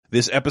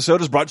This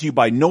episode is brought to you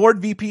by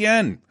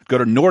NordVPN. Go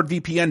to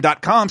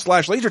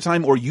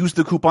nordvpn.com/lasertime or use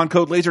the coupon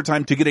code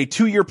lasertime to get a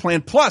 2-year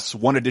plan plus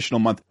 1 additional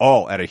month,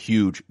 all at a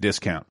huge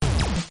discount.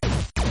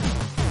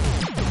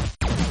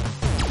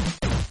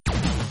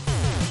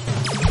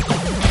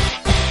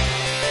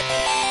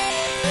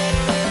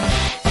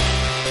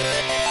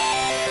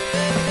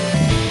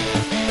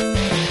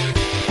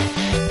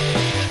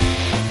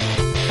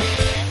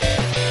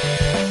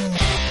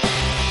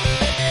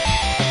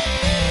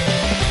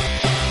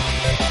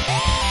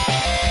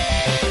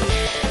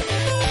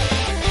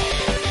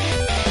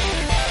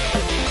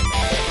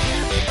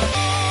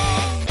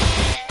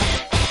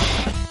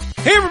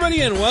 Hey everybody,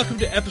 and welcome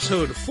to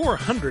episode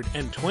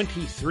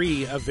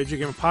 423 of Video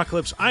Game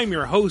Apocalypse. I'm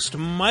your host,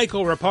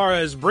 Michael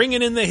Raparez,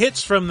 bringing in the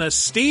hits from the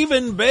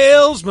Stephen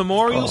Bales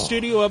Memorial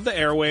Studio of the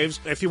Airwaves.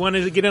 If you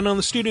wanted to get in on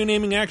the studio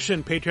naming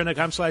action,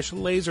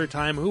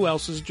 patreon.com/lasertime. Who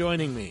else is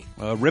joining me?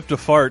 Ripped a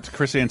fart,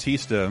 Chris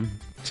Antista.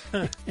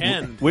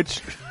 And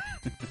Which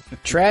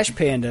Trash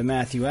Panda,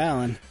 Matthew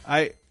Allen.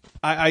 I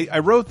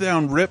wrote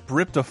down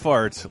ripped a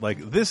fart,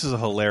 like this is a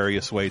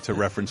hilarious way to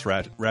reference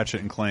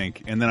Ratchet and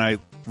Clank, and then I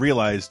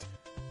realized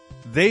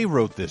they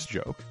wrote this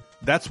joke.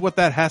 That's what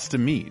that has to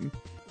mean.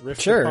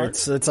 Sure,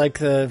 it's like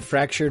the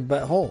fractured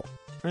butthole.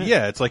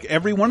 Yeah, it's like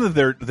every one of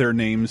their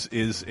names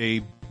is a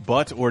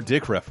butt or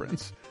dick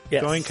reference.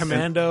 Yes. Going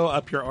commando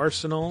up your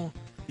arsenal.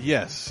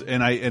 Yes,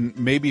 and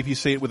maybe if you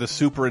say it with a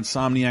super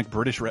insomniac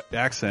British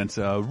accent,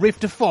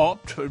 ripped a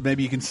fart,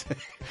 maybe you can say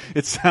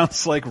it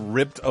sounds like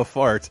ripped a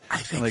fart. I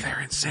think like, they're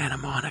in Santa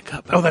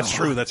Monica. Oh, that's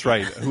true. That's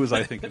right. Who was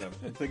I thinking of?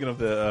 I'm thinking of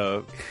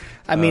the.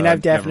 I mean,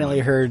 I've definitely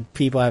heard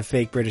people have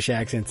fake British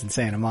accents in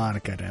Santa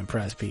Monica to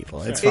impress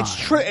people. It's fine. It's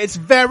true. It's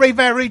very,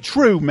 very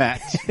true,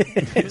 Matt.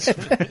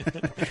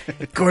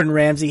 Gordon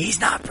Ramsay, he's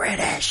not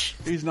British.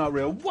 He's not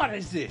real. What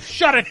is this?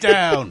 Shut it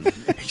down.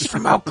 He's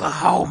from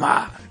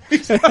Oklahoma.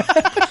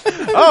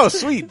 Oh,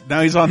 sweet. Now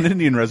he's on the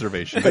Indian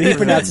reservation. But he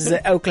pronounces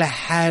it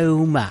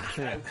Oklahoma.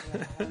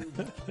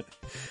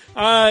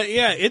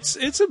 Yeah,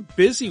 it's a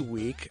busy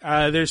week.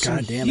 There's some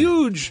God damn it.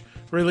 huge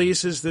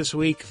releases this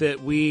week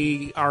that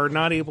we are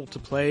not able to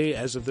play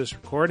as of this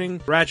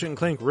recording. Ratchet and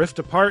Clank Rift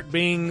Apart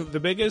being the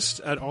biggest,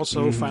 and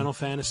also Final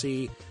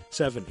Fantasy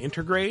VII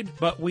Intergrade.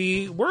 But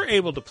we were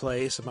able to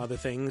play some other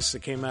things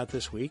that came out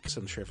this week,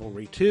 some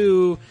Chivalry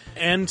 2,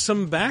 and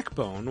some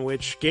Backbone,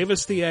 which gave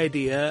us the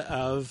idea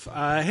of,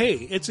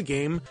 hey, it's a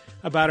game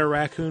about a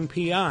raccoon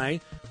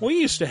PI.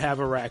 We used to have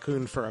a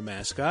raccoon for a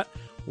mascot.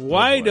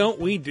 Why don't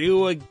we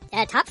do a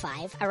top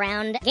 5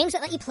 around games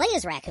that let you play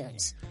as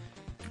raccoons?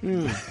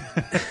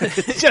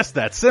 It's just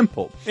that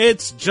simple.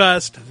 It's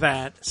just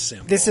that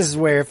simple. This is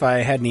where, if I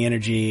had any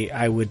energy,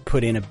 I would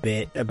put in a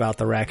bit about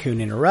the raccoon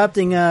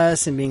interrupting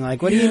us and being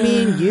like, what do you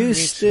mean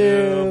used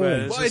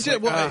to?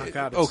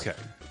 Okay.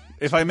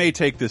 If I may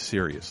take this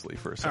seriously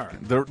for a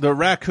second. Right. The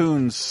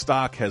raccoon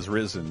stock has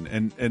risen,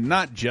 and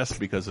not just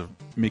because of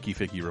Mickey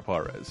Ficky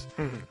Raparez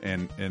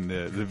and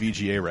the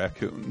VGA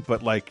raccoon,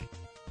 but like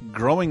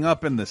growing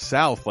up in the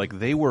South, like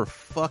they were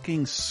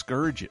fucking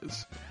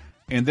scourges.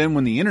 And then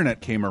when the internet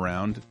came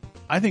around,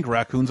 I think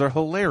raccoons are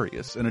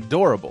hilarious and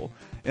adorable.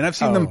 And I've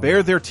seen them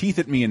bare their teeth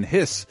at me and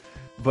hiss,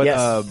 but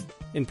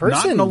in person,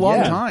 not in a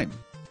long time.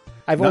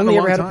 I've only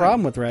ever had a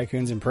problem with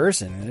raccoons in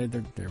person.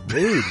 They're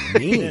rude and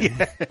mean.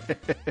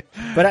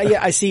 But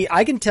I see.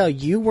 I can tell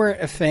you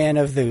weren't a fan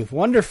of the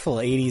wonderful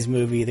 80s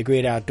movie, The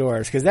Great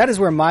Outdoors, because that is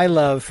where my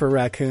love for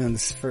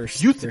raccoons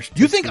first. You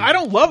think I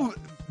don't love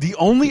the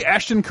only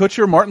Ashton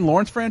Kutcher Martin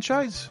Lawrence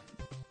franchise?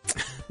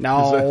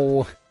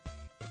 No.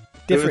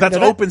 That's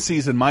Open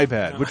Season, my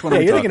bad. Which one are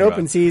we you're talking thinking about?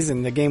 Open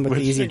Season, the game with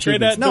the easy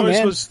Great achievements. Outdoors No,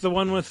 man. was the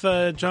one with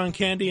John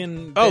Candy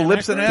and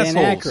Lips and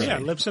Assholes. Yeah,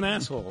 Lips and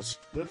Assholes.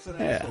 Lips and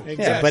Assholes.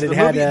 Exactly. Yeah, but it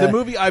the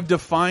movie I've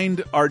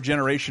defined our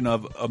generation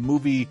of, a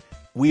movie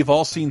we've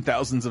all seen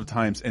thousands of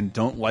times and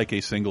don't like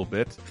a single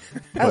bit.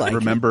 But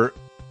remember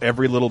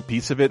every little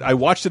piece of it. I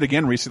watched it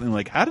again recently,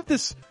 like, how did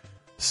this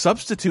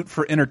substitute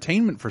for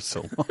entertainment for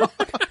so long?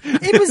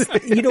 It was,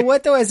 you know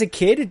what though, as a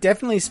kid, it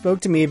definitely spoke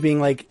to me of being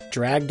like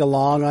dragged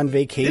along on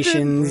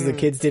vacations the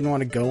kids didn't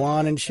want to go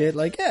on and shit.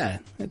 Like, yeah.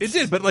 It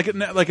did, but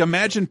like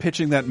imagine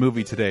pitching that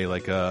movie today,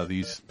 like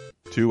these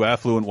two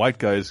affluent white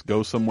guys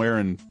go somewhere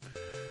and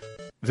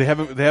they have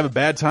a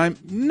bad time.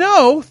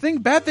 No,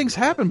 bad things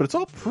happen, but it's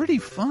all pretty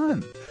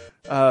fun.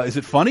 Is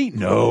it funny?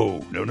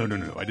 No.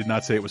 I did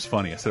not say it was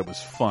funny. I said it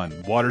was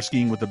fun. Water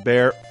skiing with a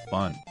bear,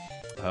 fun.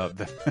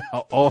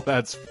 All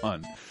that's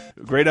fun.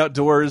 Great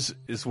Outdoors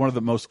is one of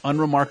the most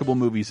unremarkable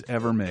movies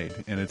ever made,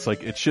 and it's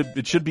like it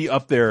should be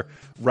up there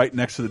right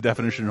next to the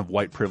definition of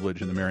white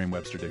privilege in the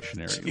Merriam-Webster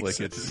dictionary. Jesus. Like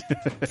it's.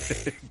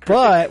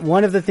 But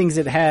one of the things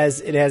it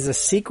has a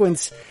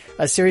sequence,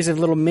 a series of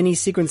little mini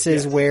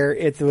sequences where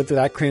it's with the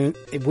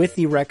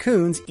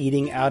raccoons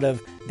eating out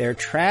of their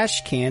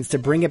trash cans to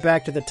bring it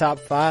back to the top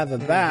 5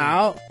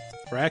 about.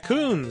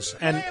 Raccoons.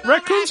 And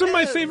raccoons are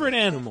my favorite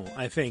animal,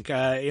 I think.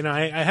 I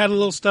had a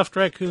little stuffed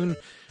raccoon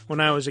when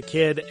I was a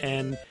kid,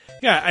 and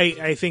Yeah,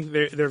 I think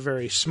they're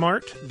very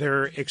smart.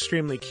 They're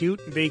extremely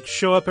cute. They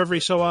show up every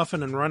so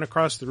often and run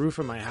across the roof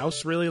of my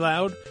house really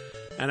loud.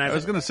 And I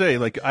was going to say,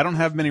 like, I don't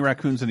have many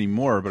raccoons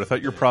anymore, but I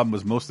thought your problem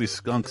was mostly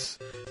skunks.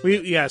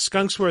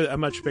 Skunks were a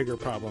much bigger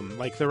problem.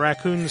 Like, the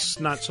raccoons,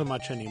 not so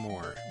much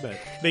anymore. But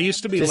they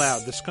used to be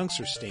loud. The skunks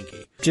are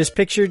stinky. Just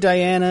picture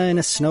Diana in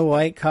a Snow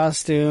White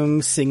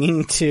costume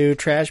singing to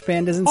Trash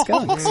Pandas and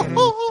Skunks.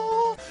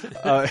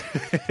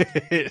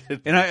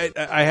 And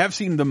I have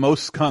seen the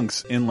most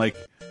skunks in, like,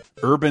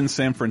 urban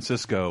San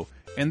Francisco,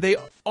 and they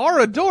are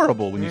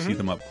adorable when you see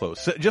them up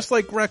close. Just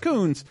like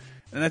raccoons.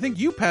 And I think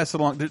you pass it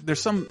along.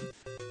 There's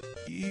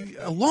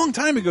a long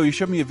time ago, you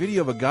showed me a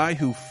video of a guy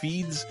who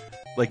feeds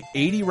like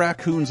 80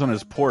 raccoons on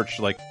his porch,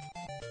 like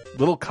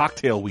little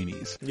cocktail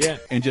weenies. Yeah.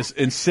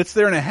 And sits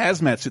there in a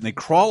hazmat suit, and they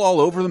crawl all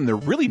over them. They're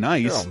really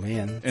nice. Oh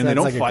man. And they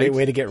don't like fight. A great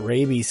way to get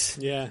rabies.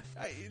 Yeah.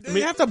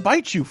 They have to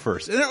bite you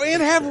first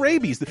and have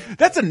rabies.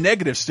 That's a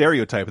negative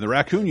stereotype, and the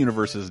raccoon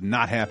universe is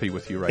not happy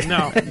with you right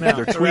now. No.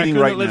 They're the tweeting raccoon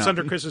right that lives now.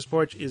 under Chris's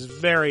porch is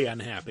very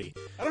unhappy.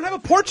 I don't have a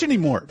porch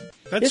anymore.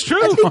 That's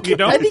true. I think you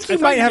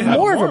thought might have had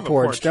more of a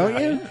porch, don't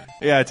you?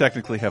 Yeah, I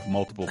technically have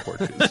multiple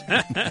porches.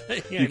 Yeah,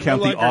 You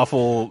count the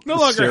awful no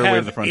longer stairway have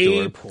to the front a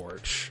door.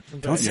 porch.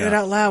 Don't say it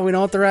out loud. We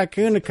don't want the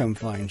raccoon to come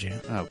find you.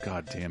 Oh,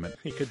 God damn it.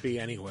 He could be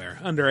anywhere,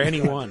 under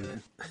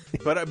anyone.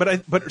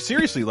 But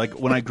seriously, like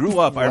when I grew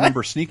up, I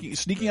remember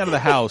sneaking out of the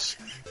house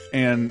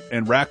and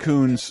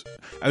raccoons.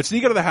 I would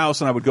sneak out of the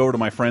house and I would go over to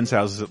my friends'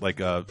 houses at like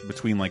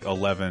between like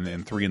 11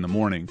 and 3 in the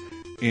morning,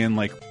 and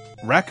like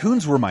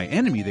raccoons were my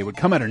enemy. They would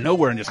come out of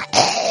nowhere and just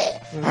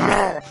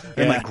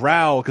and like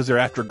growl because they're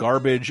after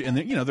garbage, and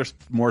they're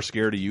more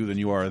scared of you than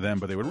you are of them.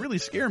 But they would really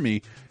scare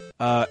me.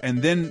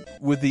 And then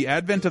with the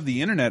advent of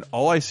the internet,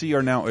 all I see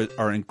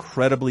are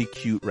incredibly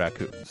cute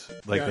raccoons.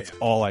 Like that's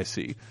all I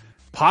see.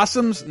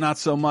 Possums, not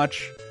so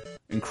much.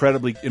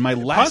 Incredibly, in my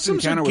last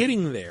Possums encounter are with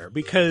getting there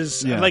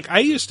because, like, I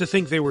used to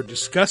think they were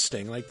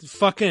disgusting, like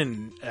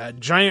fucking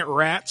giant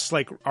rats,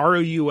 like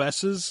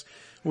ROUSs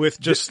with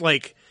just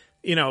like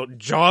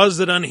jaws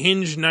that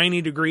unhinge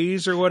 90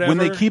 degrees or whatever. when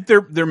they keep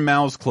their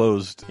mouths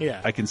closed, Yeah.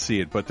 I can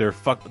see it. But they're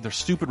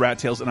stupid rat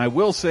tails, and I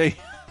will say,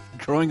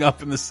 growing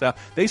up in the South,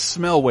 they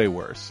smell way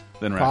worse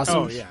than raccoons.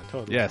 Possums? Oh yeah,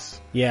 totally. Yes.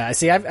 Yeah,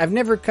 see, I've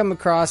never come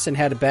across and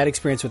had a bad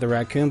experience with a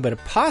raccoon, but a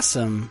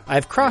possum,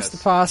 I've crossed the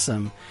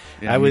possum.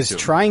 Yeah, I me was too.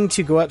 trying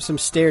to go up some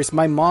stairs.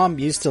 My mom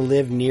used to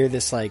live near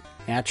this like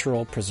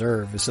natural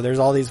preserve, so there's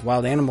all these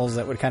wild animals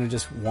that would kind of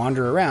just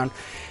wander around,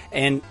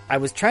 and I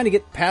was trying to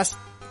get past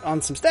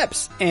on some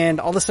steps,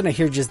 and all of a sudden I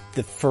hear just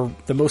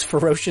the most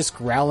ferocious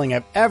growling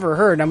I've ever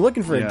heard. And I'm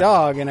looking for a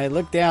dog, and I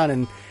look down,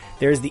 and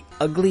there's the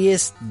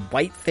ugliest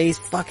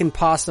white-faced fucking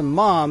possum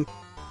mom,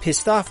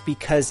 pissed off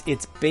because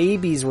its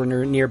babies were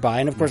nearby,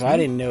 and of course I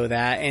didn't know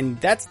that. And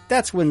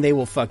that's when they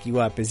will fuck you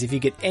up, is if you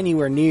get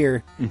anywhere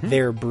near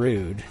their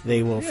brood,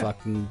 they will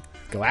fucking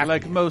go after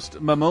Like you. most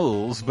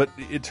mammals, but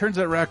it turns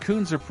out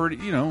raccoons are pretty,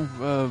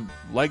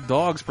 like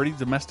dogs, pretty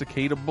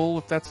domesticatable,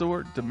 if that's the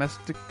word.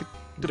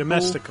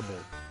 Domesticable.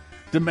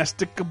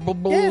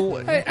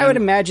 Domesticable. Yeah, I would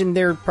imagine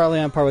they're probably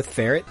on par with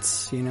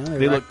ferrets. They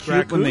look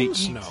cute when they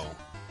Raccoons? eat. No.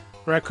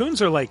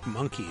 Raccoons are like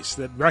monkeys.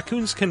 That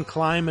raccoons can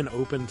climb and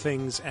open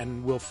things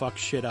and will fuck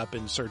shit up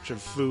in search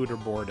of food or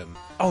boredom.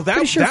 Oh,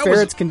 Pretty sure that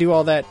ferrets was. can do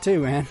all that too,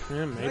 man.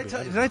 Yeah, maybe.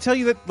 Did I tell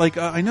you that? Like,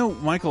 I know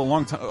Michael a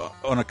long time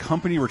on a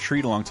company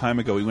retreat a long time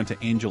ago. We went to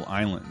Angel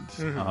Island.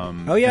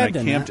 Oh, yeah, and I've I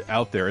done camped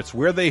out there. It's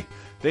where they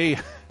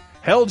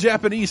held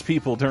Japanese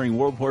people during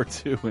World War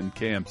II in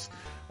camps.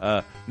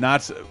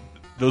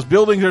 Those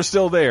buildings are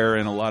still there,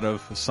 and a lot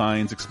of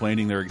signs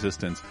explaining their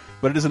existence.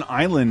 But it is an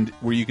island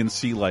where you can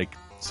see like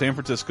San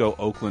Francisco,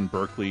 Oakland,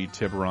 Berkeley,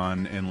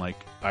 Tiburon, and like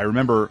I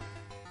remember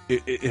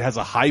it has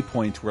a high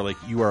point where like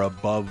you are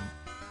above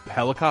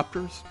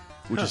helicopters,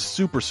 which is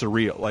super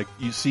surreal. Like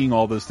you seeing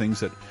all those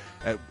things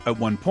at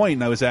one point,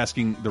 and I was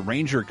asking the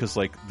ranger because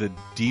like the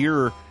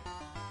deer,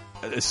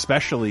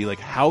 especially, like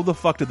how the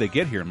fuck did they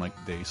get here? I'm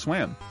like, they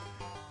swam.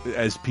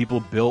 As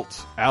people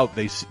built out,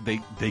 they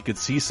could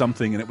see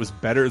something, and it was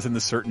better than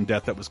the certain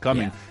death that was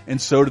coming, and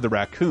so did the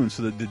raccoons.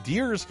 So the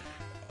deers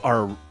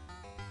are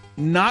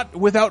not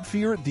without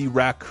fear. The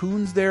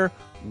raccoons there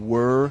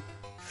were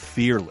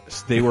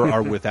fearless. They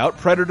are without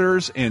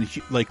predators, and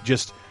like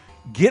just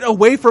get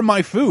away from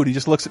my food. He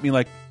just looks at me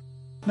like,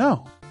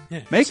 no,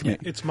 make me.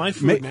 It's my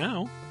food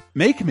now.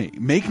 Make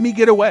me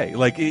get away.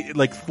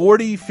 Like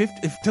 40, 50,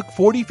 it took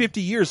 40,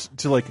 50 years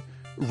to like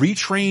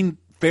retrain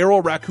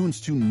feral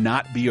raccoons to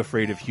not be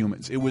afraid of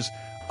humans. It was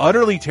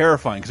utterly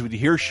terrifying because we'd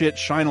hear shit,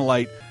 shine a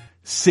light,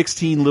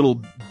 16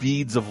 little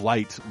beads of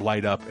light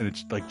light up, and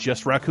it's like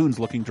just raccoons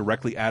looking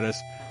directly at us,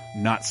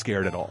 not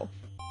scared at all.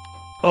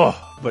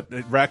 Oh, but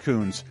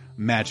raccoons,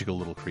 magical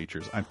little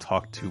creatures. I've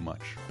talked too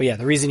much. But yeah,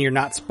 the reason you're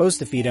not supposed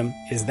to feed them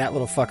is that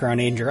little fucker on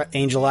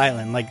Angel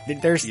Island. Like,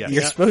 you're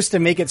supposed to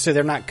make it so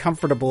they're not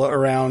comfortable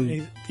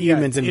around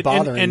humans and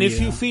bothering you. And if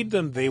you feed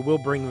them, they will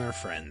bring their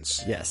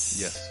friends.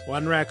 Yes.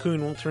 One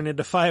raccoon will turn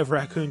into 5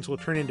 raccoons, will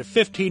turn into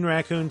 15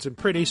 raccoons, and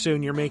pretty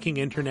soon you're making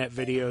internet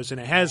videos in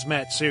a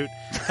hazmat suit,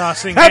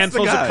 tossing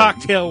handfuls of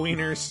cocktail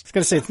wieners. I was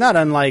going to say, it's not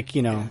unlike,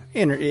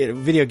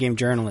 video game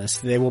journalists.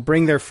 They will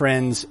bring their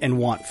friends and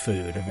want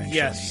food eventually.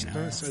 Yes,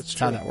 that's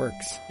how that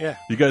works. Yeah.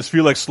 You guys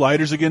feel like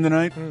sliders again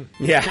tonight?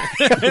 Yeah.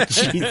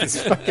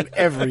 Jesus, fucking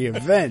every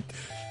event.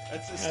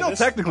 It's still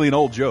technically an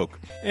old joke.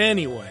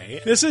 Anyway,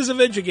 this is a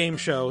video game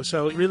show,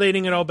 so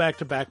relating it all back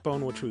to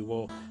Backbone, which we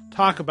will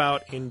talk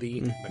about in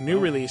the new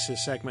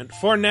releases segment.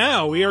 For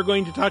now, we are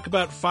going to talk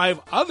about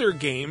 5 other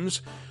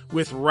games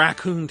with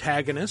raccoon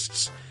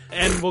antagonists,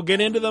 and we'll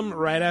get into them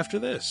right after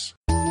this.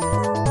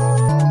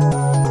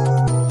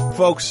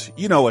 Folks,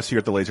 you know us here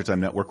at the LaserTime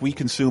Network. We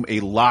consume a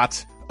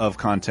lot of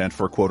content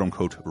for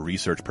quote-unquote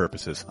research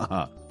purposes.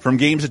 From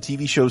games to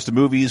TV shows to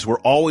movies, we're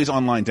always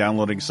online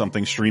downloading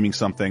something, streaming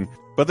something.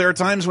 But there are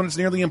times when it's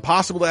nearly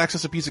impossible to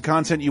access a piece of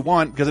content you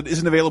want because it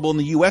isn't available in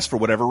the US for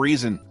whatever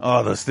reason.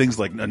 Oh, those things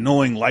like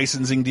annoying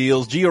licensing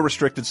deals,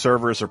 geo-restricted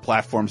servers, or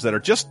platforms that are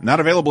just not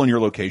available in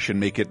your location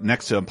make it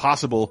next to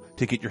impossible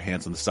to get your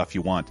hands on the stuff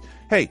you want.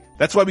 Hey,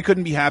 that's why we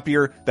couldn't be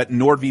happier that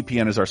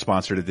NordVPN is our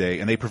sponsor today,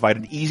 and they provide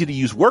an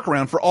easy-to-use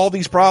workaround for all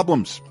these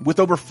problems. With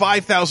over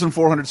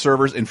 5,400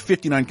 servers in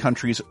 59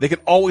 countries, they can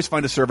always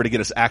find a server to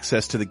get us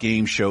access to the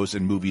games, shows,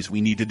 and movies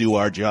we need to do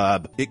our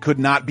job. It could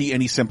not be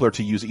any simpler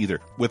to use either.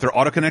 With their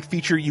AutoConnect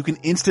feature, you can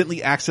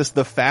instantly access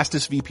the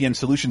fastest VPN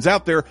solutions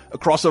out there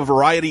across a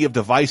variety of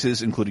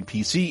devices, including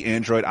PC,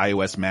 Android,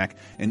 iOS, Mac,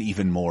 and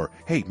even more.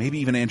 Hey, maybe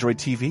even Android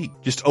TV.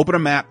 Just open a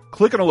map,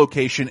 click on a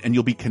location, and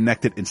you'll be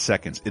connected in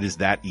seconds. It is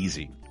that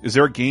easy. Is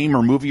there a game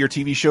or movie or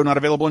TV show not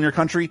available in your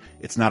country?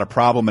 It's not a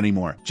problem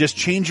anymore. Just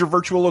change your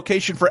virtual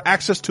location for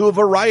access to a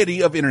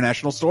variety of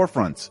international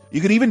storefronts. You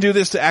can even do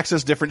this to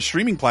access different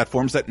streaming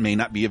platforms that may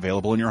not be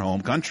available in your home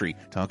country.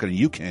 Talking to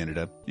you,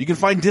 Canada. You can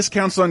find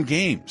discounts on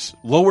games,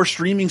 lower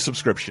streaming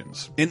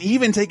subscriptions, and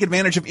even take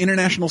advantage of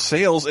international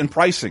sales and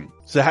pricing.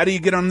 So how do you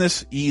get on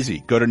this?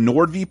 Easy. Go to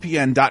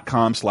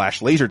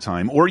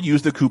nordvpn.com/lasertime or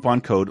use the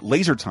coupon code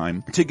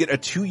LASERTIME to get a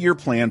 2-year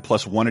plan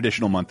plus 1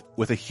 additional month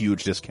with a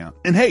huge discount.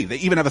 And hey, they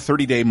even have a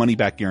 30-day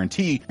money-back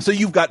guarantee, so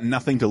you've got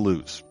nothing to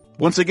lose.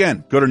 Once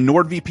again, go to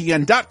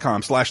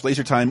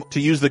nordvpn.com/lasertime to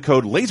use the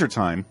code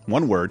LASERTIME,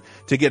 one word,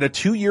 to get a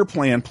 2-year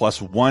plan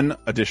plus 1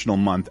 additional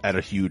month at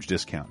a huge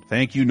discount.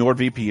 Thank you,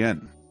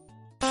 NordVPN.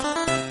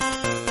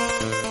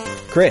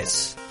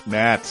 Chris.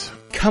 Matt.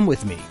 Come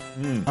with me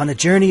on a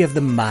journey of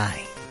the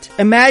mind.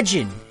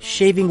 Imagine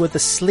shaving with a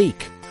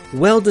sleek,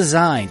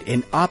 well-designed,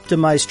 and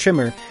optimized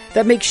trimmer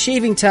that makes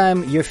shaving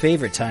time your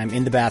favorite time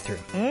in the bathroom.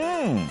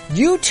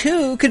 You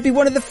too could be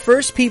one of the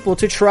first people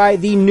to try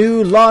the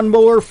new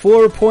Lawnmower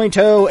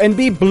 4.0 and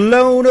be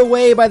blown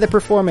away by the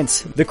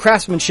performance. The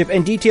craftsmanship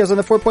and details on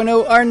the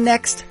 4.0 are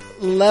next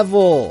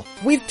level.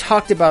 We've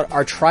talked about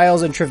our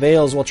trials and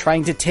travails while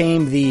trying to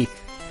tame the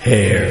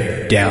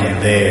hair down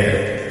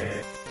there.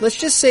 Let's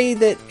just say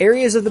that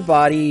areas of the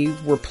body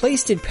were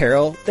placed in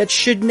peril that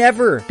should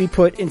never be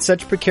put in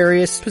such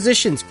precarious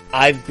positions.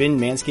 I've been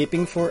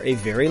manscaping for a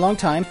very long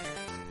time,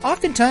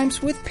 oftentimes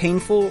with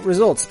painful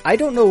results. I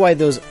don't know why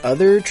those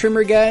other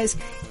trimmer guys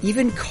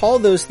even call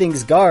those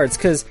things guards,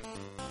 because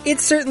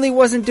it certainly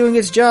wasn't doing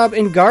its job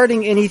in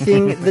guarding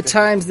anything the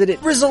times that it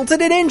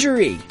resulted in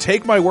injury.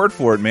 Take my word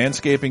for it,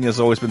 manscaping has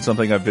always been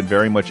something I've been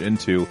very much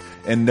into,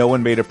 and no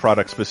one made a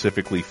product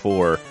specifically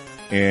for.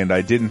 And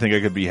I didn't think I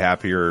could be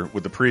happier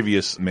with the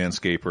previous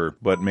Manscaper,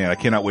 but man, I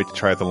cannot wait to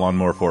try out the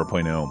Lawnmower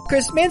 4.0.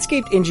 Chris,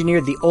 Manscaped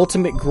engineered the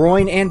ultimate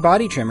groin and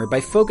body trimmer by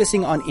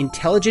focusing on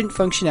intelligent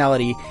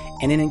functionality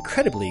and an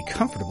incredibly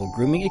comfortable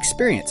grooming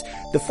experience.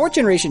 The 4th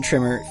generation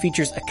trimmer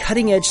features a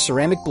cutting-edge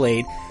ceramic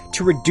blade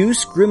to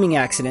reduce grooming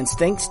accidents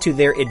thanks to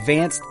their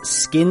advanced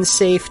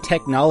skin-safe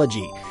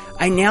technology.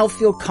 I now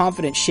feel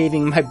confident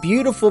shaving my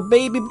beautiful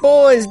baby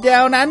boys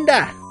down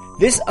under.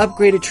 This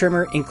upgraded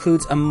trimmer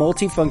includes a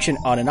multi-function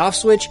on and off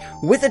switch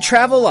with a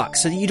travel lock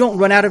so that you don't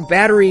run out of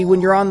battery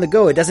when you're on the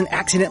go. It doesn't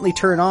accidentally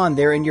turn on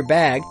there in your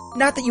bag.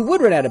 Not that you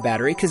would run out of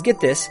battery, because get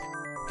this,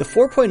 the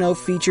 4.0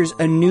 features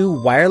a new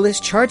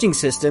wireless charging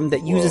system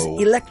that uses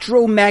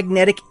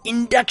electromagnetic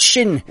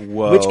induction,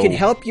 which can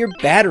help your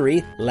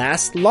battery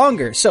last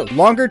longer. So,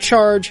 longer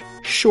charge,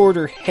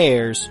 shorter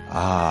hairs.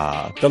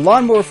 The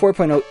Lawnmower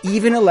 4.0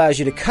 even allows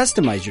you to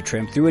customize your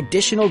trim through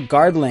additional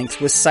guard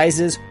lengths with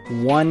sizes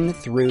 1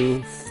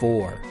 through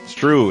 4. It's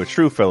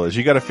true, fellas.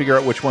 You gotta figure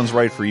out which one's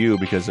right for you,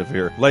 because if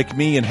you're like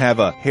me and have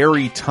a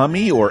hairy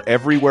tummy or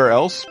everywhere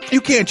else,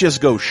 you can't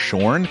just go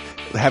shorn.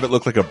 Have it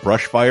look like a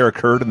brush fire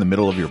occurred in the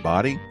middle of your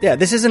body. Yeah,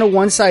 this isn't a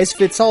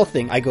one-size-fits-all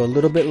thing. I go a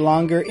little bit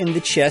longer in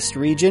the chest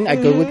region. I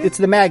go with, it's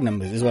the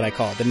Magnum, is what I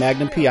call it, the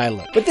Magnum PI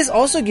look. But this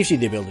also gives you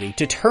the ability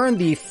to turn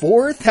the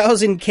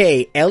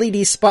 4000K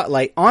LED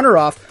spotlight on or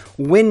off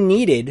when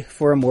needed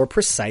for a more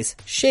precise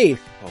shave.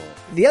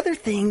 The other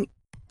thing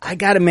I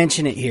gotta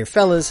mention it here.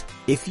 Fellas,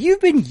 if you've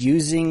been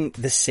using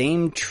the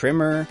same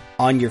trimmer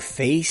on your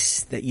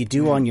face that you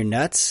do on your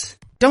nuts,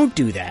 don't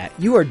do that.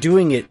 You are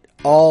doing it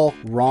all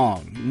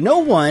wrong. No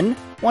one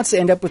wants to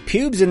end up with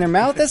pubes in their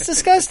mouth. That's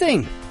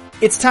disgusting.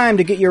 It's time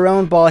to get your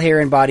own ball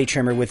hair and body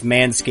trimmer with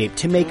Manscaped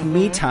to make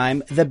me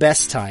time the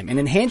best time and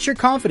enhance your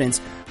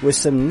confidence with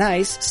some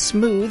nice,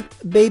 smooth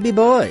baby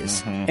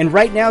boys. And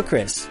right now,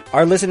 Chris,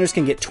 our listeners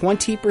can get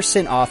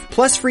 20% off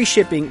plus free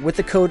shipping with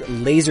the code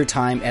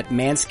LASERTIME at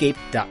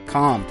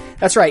manscaped.com.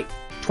 That's right,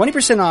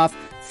 20% off,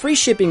 free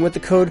shipping with the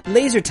code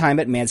LASERTIME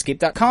at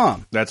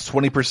manscaped.com. That's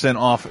 20%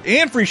 off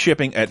and free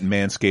shipping at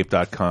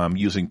manscaped.com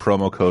using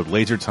promo code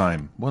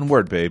LASERTIME. One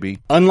word, baby.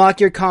 Unlock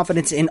your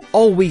confidence and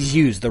always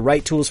use the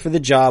right tools for the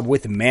job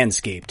with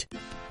Manscaped.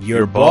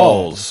 Your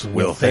balls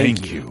will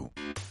thank you.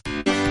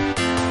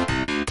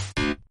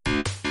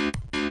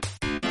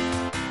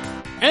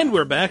 And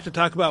we're back to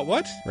talk about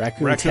what?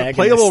 Raccoon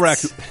Playable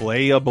raccoon.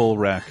 Playable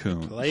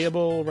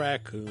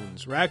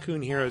raccoons.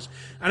 Raccoon heroes.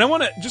 And I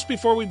want to, just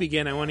before we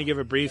begin, I want to give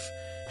a brief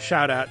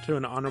shout out to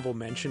an honorable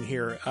mention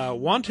here.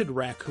 Wanted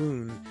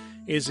Raccoon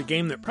is a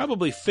game that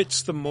probably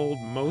fits the mold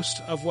most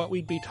of what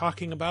we'd be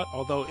talking about,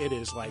 although it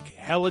is like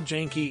hella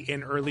janky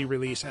in early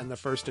release and the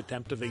first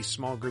attempt of a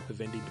small group of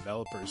indie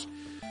developers.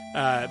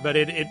 But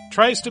it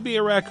tries to be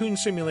a raccoon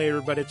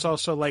simulator, but it's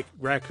also like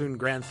Raccoon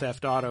Grand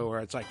Theft Auto,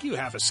 where it's like you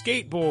have a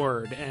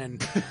skateboard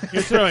and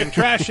you're throwing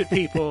trash at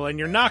people and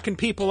you're knocking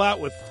people out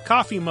with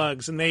coffee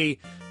mugs and they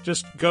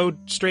just go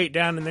straight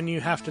down and then you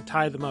have to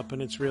tie them up,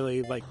 and it's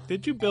really like,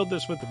 did you build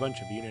this with a bunch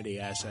of Unity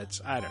assets?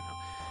 I don't know.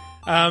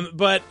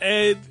 But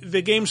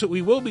the games that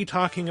we will be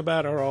talking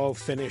about are all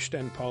finished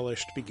and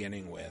polished,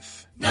 beginning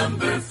with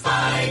Number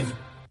 5.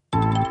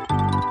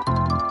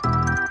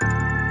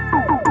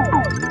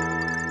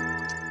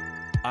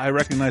 I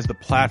recognize the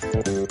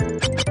platform.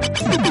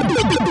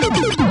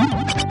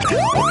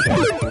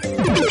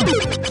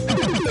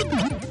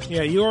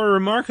 Yeah, you are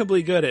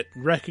remarkably good at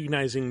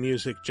recognizing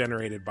music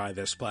generated by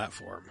this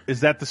platform.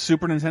 Is that the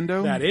Super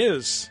Nintendo? That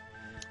is.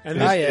 And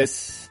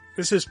yes.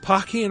 This is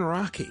Pocky and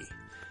Rocky.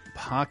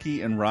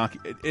 Pocky and Rocky.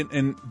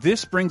 And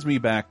this brings me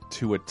back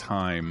to a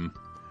time.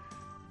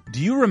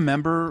 Do you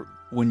remember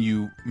when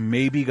you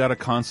maybe got a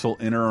console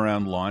in or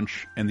around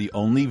launch and the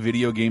only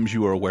video games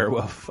you were aware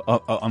of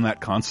on that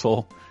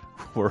console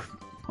were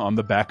on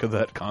the back of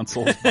that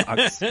console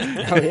box?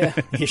 Oh, yeah.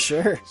 You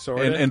sure?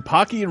 And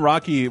Pocky and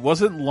Rocky, it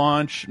wasn't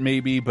launch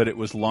maybe, but it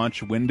was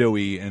launch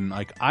windowy. And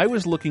like, I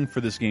was looking for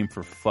this game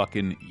for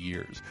fucking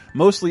years,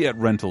 mostly at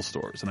rental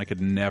stores, and I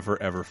could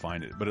never ever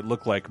find it. But it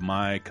looked like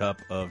my cup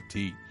of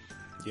tea.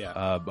 Yeah.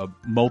 A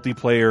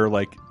multiplayer,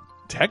 like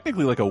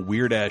technically like a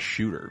weird ass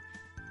shooter.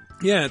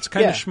 Yeah, it's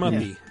kind of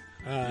schmumpy.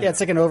 Yeah, it's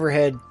like an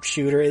overhead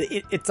shooter.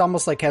 It's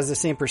almost like has the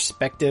same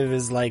perspective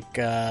as like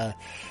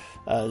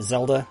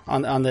Zelda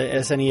on the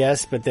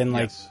SNES, but then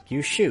like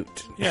you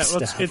shoot. Yeah,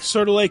 well, it's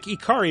sort of like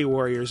Ikari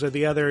Warriors or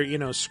the other,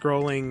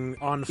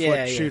 scrolling on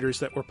foot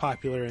shooters that were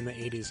popular in the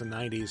 80s and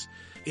 90s.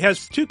 It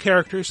has two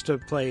characters to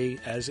play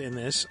as in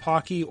this,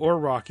 Pocky or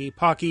Rocky.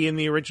 Pocky in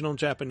the original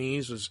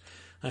Japanese was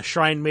a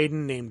shrine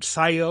maiden named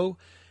Sayo,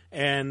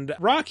 and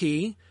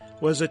Rocky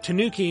was a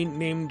tanuki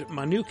named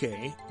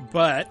Manuke,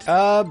 but...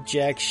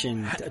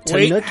 Objection.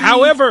 Wait,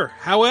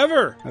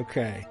 however...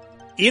 Okay.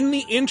 In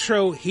the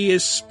intro, he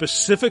is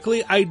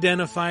specifically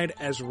identified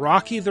as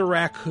Rocky the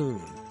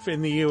Raccoon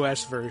in the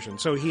U.S. version.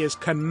 So he is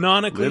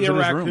canonically a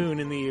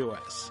raccoon in the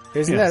U.S.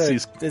 Isn't that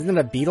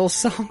a Beatles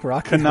song?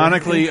 Rocky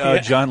canonically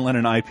a John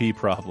Lennon IP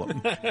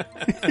problem.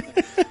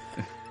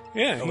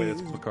 Yeah. Oh, wait,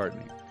 that's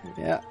McCartney.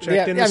 Yeah.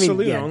 Checked in a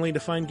saloon only to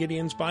find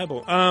Gideon's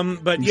Bible.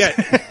 But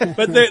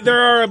there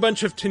are a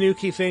bunch of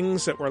Tanuki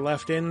things that were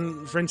left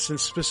in. For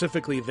instance,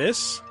 specifically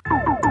this.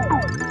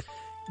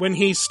 When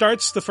he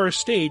starts the first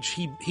stage,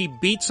 he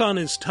beats on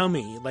his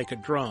tummy like a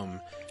drum.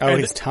 Oh,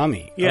 his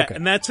tummy. Yeah, okay.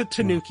 And that's a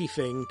Tanuki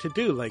thing to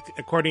do. Like,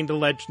 according to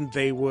legend,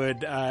 they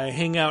would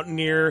hang out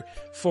near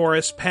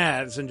forest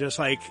paths and just,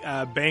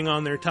 bang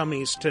on their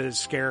tummies to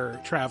scare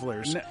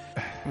travelers.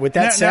 With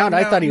that sound,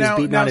 I thought he was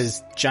beating on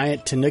his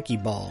giant Tanuki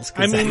balls.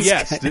 I mean,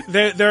 yes,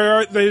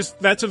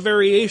 that's a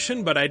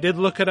variation, but I did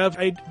look it up.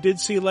 I did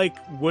see,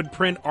 wood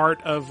print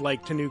art of,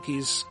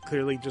 Tanukis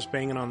clearly just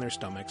banging on their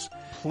stomachs.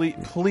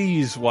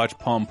 Please watch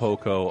Pom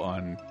Poko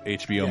on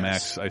HBO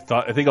Max. I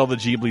think all the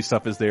Ghibli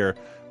stuff is there,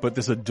 but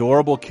this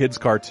adorable kids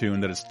cartoon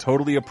that is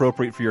totally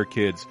appropriate for your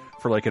kids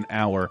for like an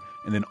hour,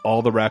 and then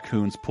all the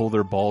raccoons pull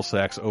their ball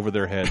sacks over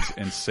their heads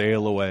and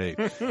sail away.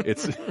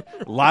 It's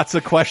lots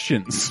of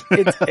questions.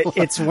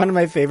 It's one of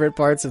my favorite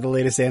parts of the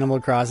latest Animal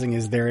Crossing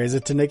is there is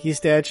a Tanuki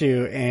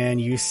statue and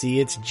you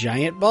see its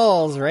giant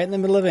balls right in the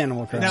middle of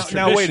Animal Crossing.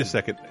 Now wait a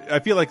second. I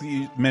feel like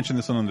you mentioned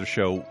this on another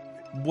show.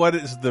 What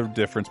is the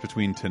difference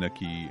between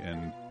Tanuki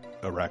and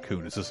a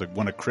raccoon? Is this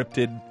one a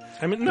cryptid?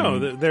 I mean,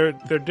 no,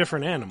 they're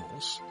different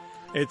animals.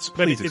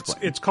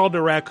 It's called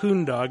a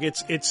raccoon dog.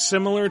 It's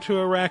similar to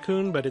a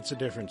raccoon, but it's a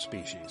different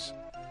species.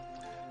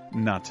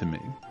 Not to me.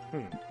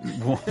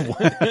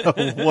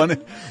 One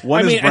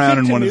is brown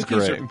and one is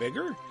gray. Are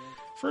bigger.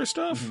 First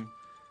off,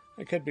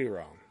 I could be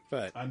wrong.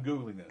 But I'm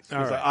Googling this. All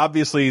right.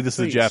 Obviously, this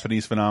Please. is a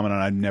Japanese phenomenon.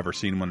 I've never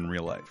seen one in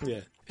real life.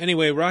 yeah.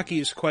 Anyway,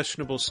 Rocky's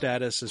questionable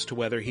status as to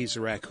whether he's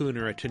a raccoon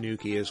or a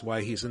tanuki is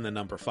why he's in the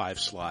number 5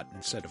 slot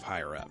instead of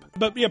higher up.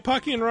 But yeah,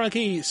 Pocky and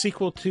Rocky,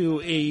 sequel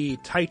to a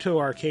Taito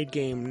arcade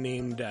game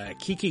named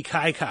Kiki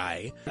Kai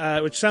Kai,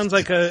 which sounds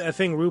like a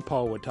thing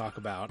RuPaul would talk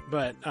about.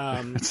 But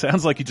It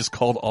sounds like you just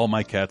called all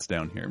my cats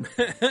down here.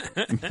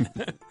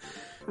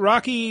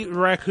 Rocky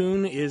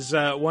Raccoon is he's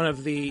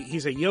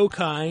a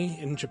yokai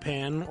in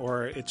Japan,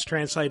 or it's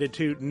translated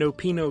to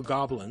Nopino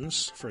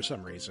goblins for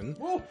some reason,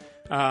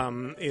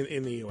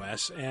 in the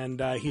US.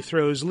 And he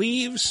throws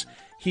leaves.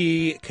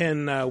 He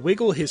can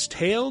wiggle his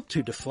tail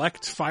to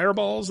deflect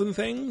fireballs and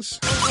things.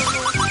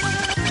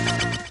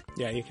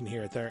 Yeah, you can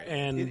hear it there.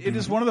 And It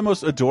is one of the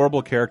most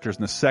adorable characters,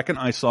 and the second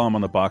I saw him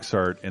on the box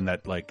art in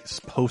that like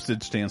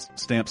postage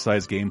stamp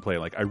size gameplay,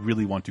 like I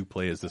really want to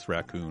play as this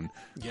raccoon.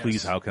 Yes.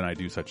 Please, how can I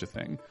do such a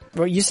thing?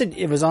 Well, you said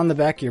it was on the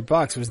back of your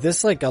box. Was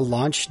this like a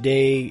launch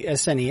day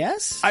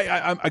SNES?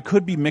 I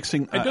could be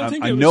mixing. I don't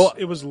think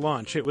it was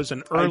launch. It was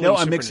an early.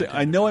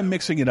 I know I'm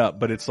mixing it up,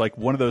 but it's like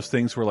one of those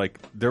things where like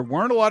there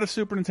weren't a lot of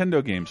Super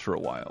Nintendo games for a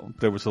while.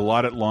 There was a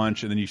lot at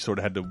launch, and then you sort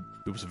of had to.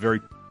 It was a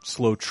very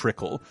slow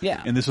trickle.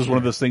 Yeah. And this was one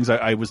of those things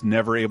I was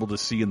never able to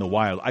see in the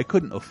wild. I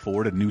couldn't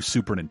afford a new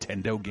Super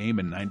Nintendo game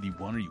in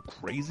 '91. Are you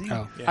crazy?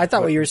 Oh, yeah. I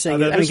thought what you were saying.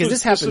 Because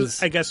this happens. This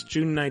was, I guess,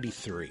 June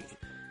 '93.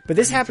 But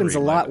this happens a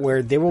lot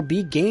where there will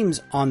be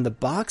games on the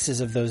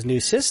boxes of those new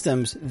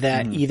systems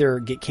that either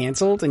get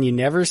canceled and you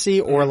never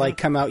see, or like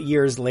come out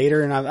years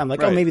later, and I'm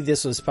like, oh, maybe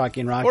this was Pocky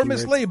and Rocky. Or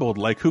mislabeled,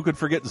 like who could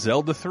forget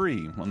Zelda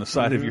 3 on the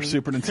side of your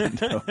Super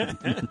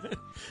Nintendo?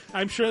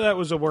 I'm sure that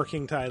was a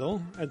working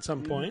title at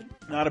some point.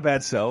 Not a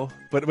bad sell,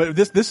 but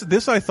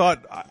this I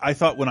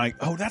thought when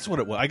that's what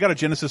it was. I got a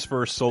Genesis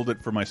first, sold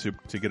it for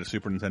to get a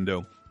Super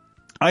Nintendo.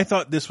 I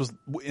thought this was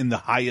in the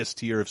highest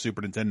tier of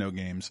Super Nintendo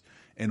games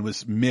and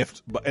was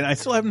miffed, and I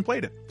still haven't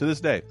played it to this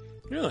day.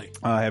 Really?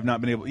 I have not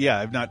been able. Yeah,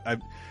 I've not.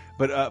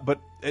 But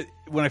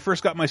when I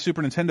first got my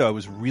Super Nintendo, I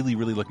was really,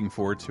 really looking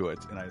forward to it.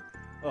 And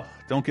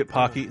don't get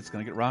Pocky, it's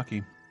going to get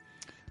Rocky.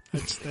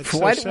 That's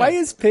why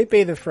is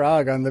Pepe the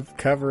Frog on the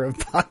cover of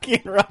Pocky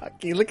and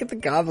Rocky? Look at the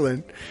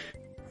goblin.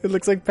 It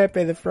looks like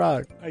Pepe the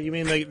Frog. Oh, you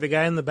mean the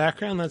guy in the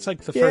background? That's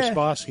like the first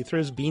boss. He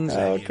throws beans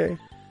at you. Okay.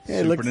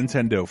 Yeah, Super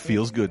Nintendo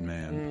feels good,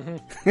 man.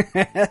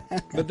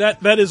 But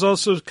that is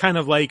also kind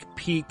of like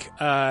peak.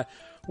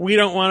 We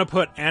don't want to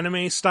put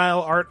anime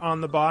style art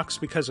on the box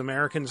because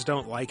Americans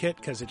don't like it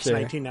because it's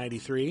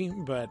 1993.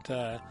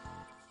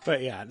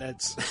 But yeah,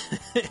 that's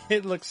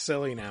it looks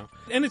silly now,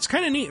 and it's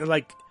kind of neat.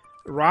 Like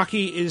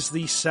Rocky is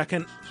the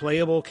second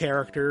playable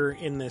character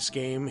in this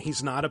game.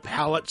 He's not a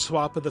palette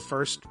swap of the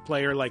first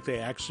player, like they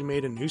actually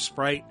made a new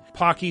sprite.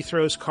 Pocky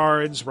throws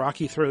cards,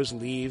 Rocky throws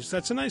leaves.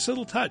 That's a nice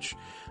little touch.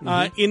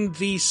 In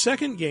the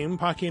second game,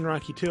 Pocky and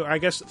Rocky 2, I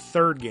guess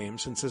third game,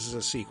 since this is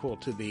a sequel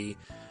to the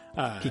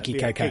Kiki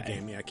Kai Kai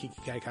game. Yeah,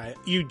 Kiki Kai Kai.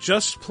 You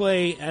just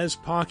play as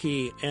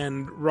Pocky,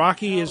 and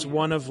Rocky is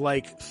one of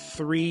like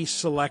 3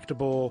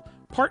 selectable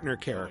partner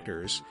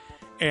characters.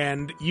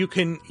 And you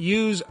can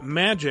use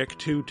magic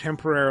to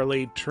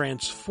temporarily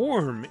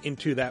transform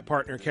into that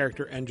partner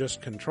character and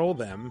just control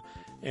them.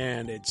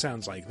 And it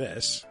sounds like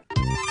this.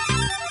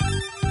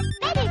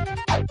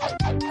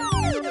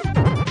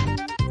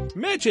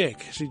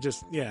 Magic! She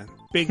just,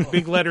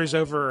 big letters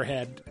over her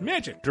head.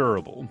 Magic.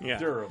 Durable. Yeah.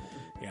 Durable.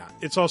 Yeah.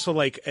 It's also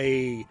like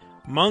a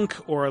monk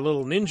or a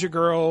little ninja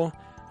girl.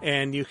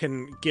 And you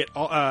can get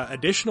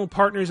additional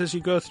partners as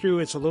you go through.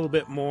 It's a little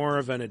bit more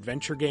of an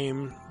adventure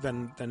game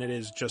than it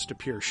is just a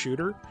pure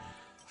shooter.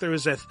 There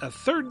was a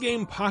third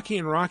game, Pocky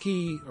and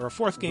Rocky, or a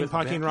fourth game,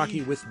 Pocky and Rocky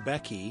with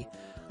Becky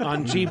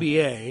on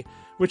GBA,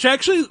 which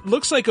actually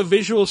looks like a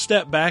visual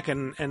step back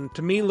and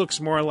to me looks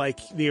more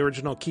like the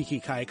original Kiki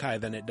Kai Kai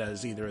than it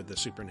does either of the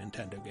Super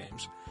Nintendo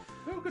games.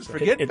 Who could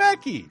forget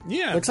Becky?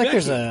 Yeah, looks Becky.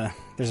 Like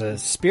there's a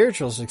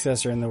spiritual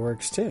successor in the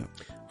works too.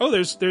 Oh,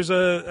 there's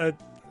a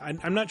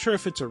I'm not sure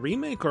if it's a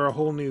remake or a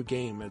whole new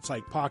game. It's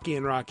like Pocky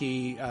and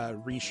Rocky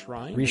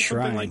Reshrined.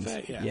 Something like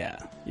that.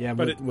 Yeah.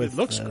 But it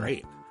looks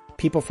great.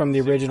 People from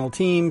the original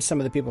team, some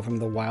of the people from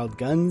the Wild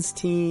Guns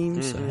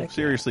team. So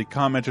Seriously,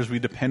 commenters, we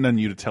depend on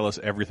you to tell us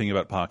everything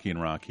about Pocky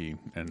and Rocky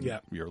and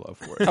your love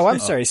for it. Oh, I'm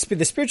sorry.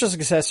 The spiritual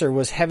successor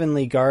was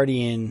Heavenly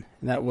Guardian,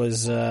 and that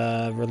was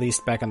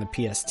released back on the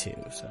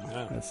PS2. So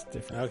that's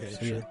different. Okay,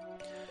 so, sure.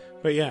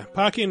 But yeah,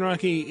 Pocky and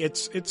Rocky,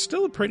 it's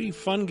still a pretty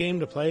fun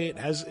game to play. It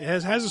has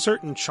a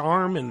certain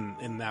charm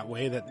in that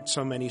way that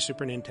so many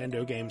Super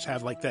Nintendo games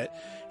have, like that,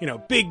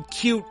 big,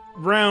 cute,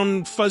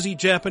 round, fuzzy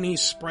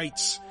Japanese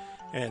sprites.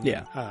 And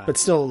but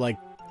still like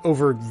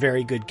over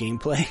very good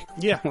gameplay.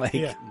 Yeah,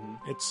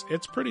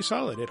 It's pretty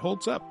solid. It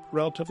holds up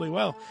relatively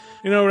well.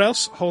 You know what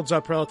else holds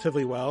up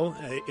relatively well?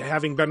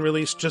 Having been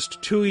released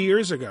just 2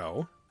 years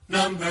ago.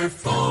 Number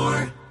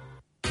 4.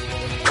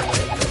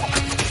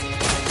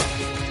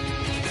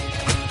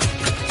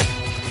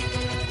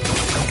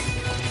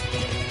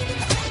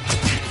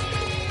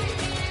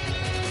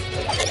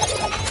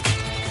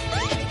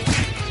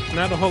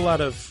 not a whole lot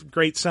of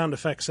great sound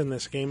effects in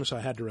this game, so I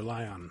had to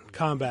rely on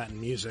combat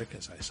and music,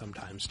 as I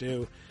sometimes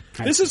do.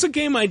 This is a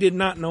game I did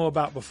not know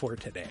about before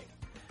today.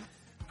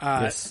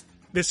 Yes.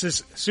 This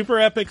is Super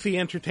Epic: The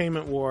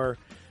Entertainment War,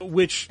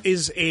 which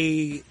is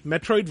a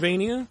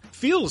Metroidvania.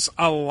 Feels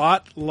a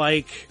lot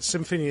like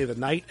Symphony of the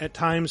Night at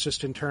times,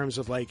 just in terms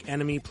of like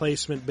enemy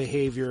placement,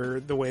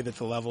 behavior, the way that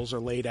the levels are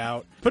laid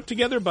out. Put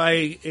together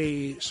by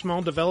a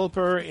small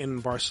developer in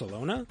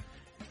Barcelona.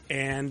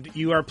 And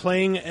you are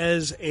playing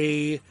as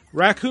a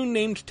raccoon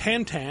named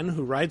Tantan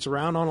who rides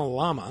around on a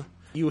llama.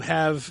 You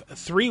have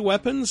 3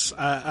 weapons,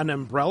 an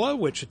umbrella,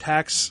 which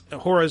attacks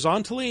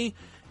horizontally,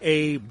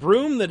 a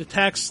broom that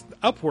attacks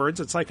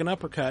upwards, it's like an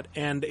uppercut,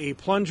 and a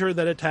plunger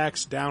that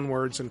attacks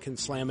downwards and can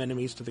slam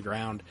enemies to the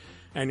ground.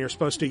 And you're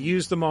supposed to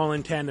use them all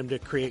in tandem to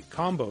create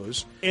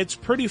combos. It's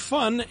pretty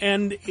fun,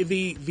 and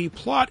the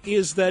plot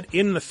is that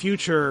in the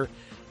future,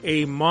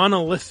 a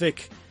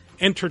monolithic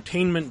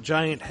entertainment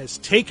giant has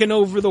taken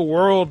over the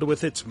world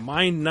with its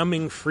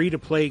mind-numbing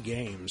free-to-play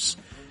games.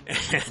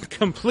 And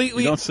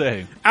completely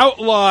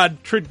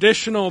outlawed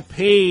traditional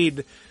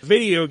paid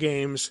video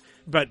games,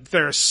 but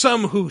there are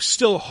some who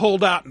still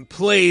hold out and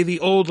play the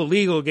old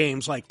illegal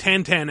games like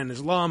Tantan and his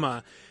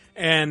llama.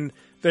 And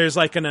there's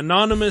like an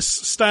anonymous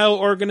style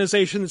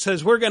organization that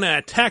says, we're going to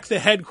attack the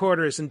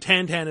headquarters. And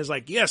Tantan is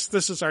like, yes,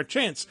 this is our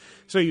chance.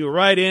 So you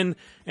ride in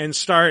and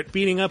start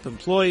beating up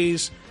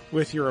employees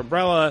with your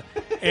umbrella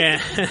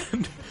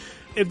and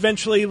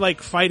eventually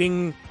like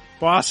fighting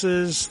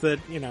bosses that,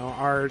 you know,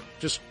 are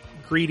just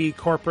greedy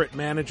corporate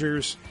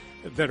managers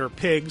that are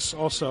pigs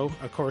also,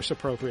 of course,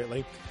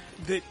 appropriately.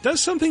 That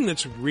does something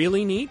that's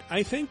really neat,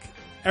 I think.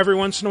 Every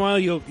once in a while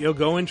you'll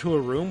go into a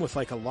room with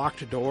like a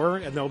locked door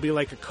and there'll be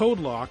like a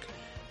code lock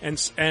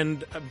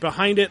and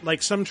behind it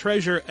like some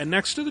treasure, and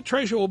next to the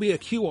treasure will be a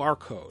QR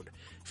code.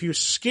 If you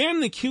scan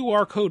the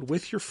QR code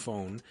with your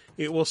phone,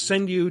 it will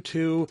send you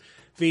to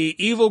the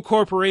evil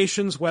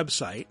corporation's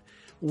website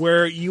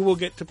where you will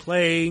get to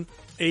play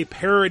a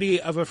parody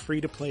of a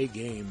free-to-play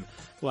game.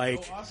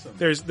 Like, awesome.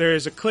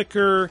 There's a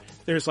clicker,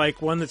 there's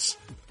like one that's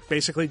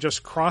basically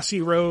just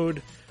Crossy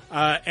Road,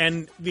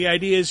 and the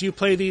idea is you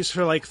play these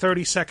for like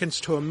 30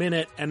 seconds to a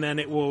minute, and then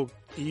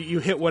you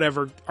hit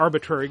whatever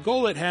arbitrary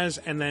goal it has,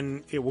 and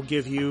then it will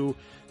give you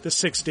the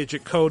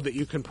 6-digit code that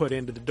you can put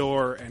into the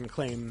door and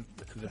claim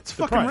the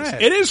prize.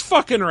 Rad. It is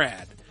fucking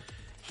rad.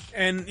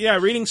 And yeah,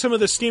 reading some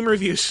of the Steam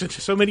reviews,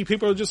 so many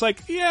people are just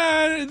like,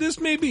 yeah, this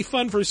may be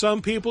fun for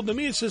some people. To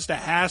me, it's just a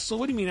hassle.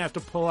 What do you mean I have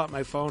to pull out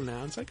my phone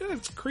now? It's like, oh,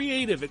 it's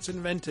creative. It's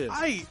inventive.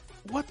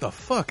 What the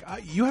fuck?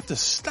 You have to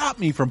stop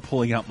me from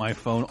pulling out my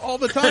phone all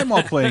the time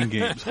while playing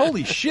games.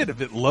 Holy shit, if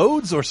it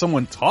loads or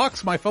someone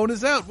talks, my phone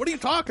is out. What are you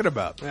talking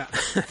about? Yeah.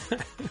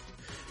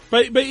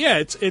 But yeah,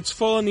 it's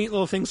full of neat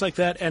little things like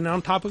that. And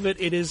on top of it,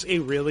 it is a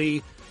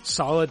really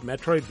solid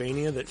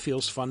Metroidvania that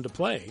feels fun to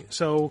play.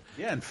 So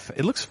yeah, and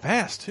it looks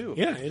fast too.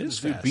 Yeah, it is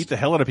fast. Beat the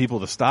hell out of people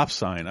with a stop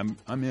sign.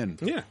 I'm in.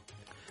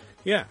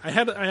 Yeah. I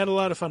had a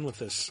lot of fun with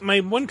this.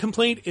 My one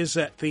complaint is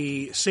that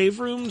the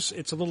save rooms,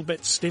 it's a little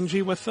bit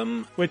stingy with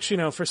them, which, you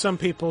know, for some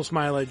people's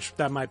mileage,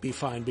 that might be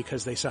fine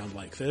because they sound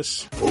like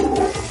this.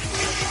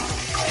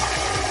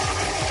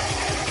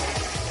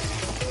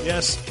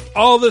 Yes,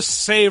 all the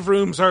save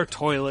rooms are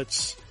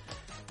toilets.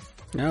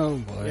 Oh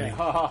boy.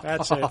 Yeah,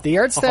 that's it. The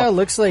art style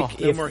looks like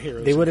no if more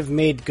heroes. they would have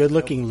made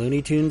good-looking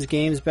Looney Tunes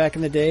games back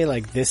in the day,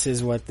 like this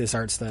is what this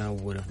art style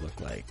would have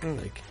looked like.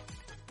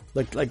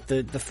 Like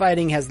the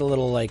fighting has the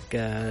little like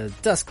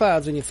dust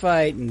clouds when you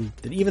fight, and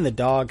even the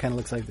dog kind of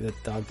looks like the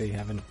dog they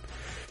have in.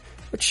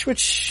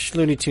 Which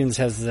Looney Tunes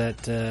has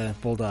that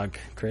bulldog,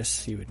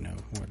 Chris? You would know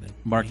more than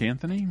Mark me.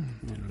 Anthony?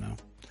 I don't know.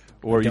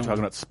 Or are you talking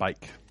about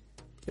Spike?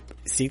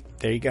 See,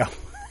 there you go.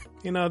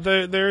 You know,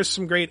 there's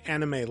some great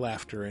anime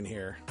laughter in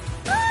here.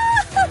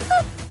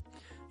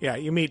 Yeah,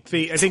 you meet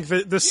I think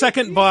the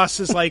second boss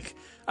is like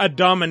a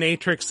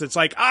dominatrix that's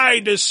like,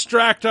 I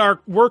distract our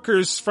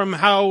workers from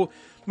how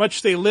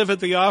much they live at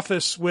the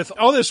office with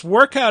all this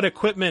workout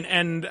equipment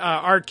and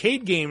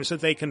arcade games that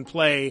they can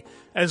play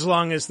as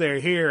long as they're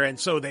here, and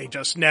so they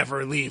just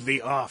never leave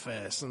the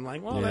office. And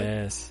like, well,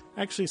 yes.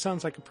 That actually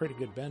sounds like a pretty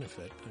good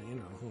benefit. You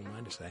know, who am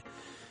I to say?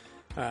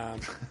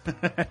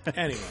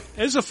 Anyway,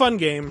 it's a fun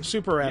game,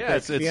 super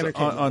epic. Yeah, it's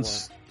on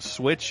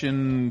Switch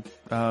and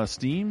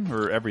Steam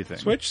or everything.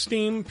 Switch,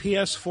 Steam,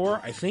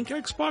 PS4, I think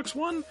Xbox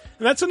One. And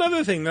that's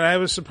another thing that I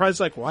was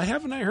surprised, like, why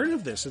haven't I heard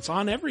of this? It's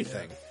on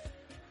everything.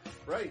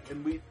 Right,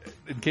 and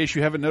in case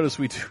you haven't noticed,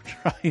 we do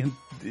try and,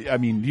 I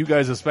mean, you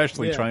guys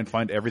especially try and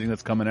find everything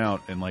that's coming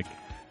out, and like,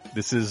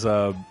 this is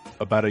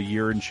about a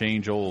year and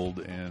change old,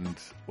 and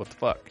what the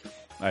fuck?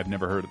 I've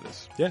never heard of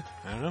this. Yeah,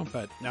 I don't know,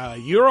 but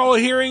you're all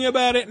hearing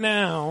about it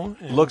now.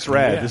 Looks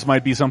rad. Yeah. This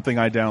might be something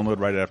I download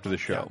right after the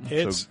show.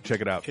 Yeah, so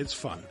check it out. It's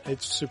fun.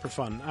 It's super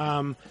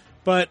fun.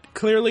 But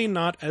clearly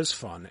not as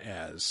fun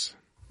as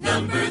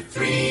number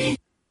 3.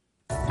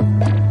 Now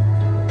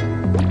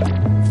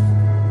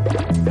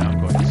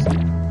I'm going to sleep.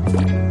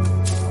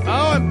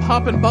 Oh, I'm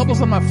popping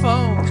bubbles on my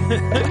phone.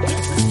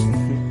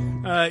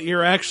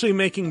 You're actually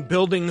making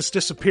buildings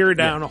disappear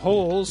down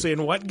holes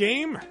in what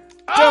game?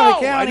 Donut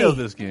County. I know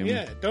this game.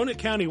 Yeah, Donut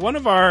County, one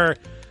of our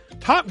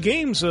top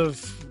games of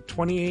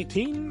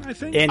 2018, I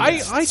think. And I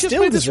just still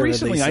played this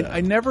deservedly recently. so.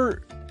 I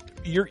never.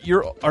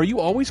 Are you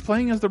always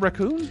playing as the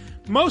raccoon?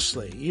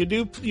 Mostly. You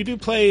do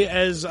play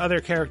as other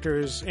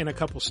characters in a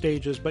couple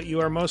stages, but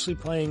you are mostly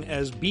playing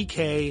as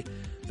BK,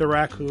 the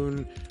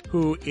raccoon,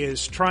 who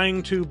is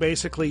trying to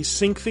basically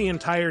sink the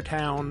entire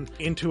town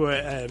into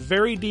a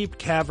very deep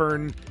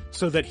cavern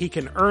so that he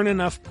can earn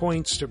enough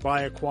points to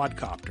buy a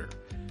quadcopter.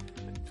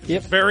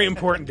 Yep. Very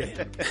important to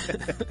him.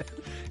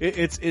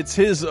 It's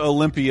his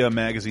Olympia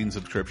magazine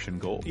subscription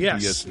goal.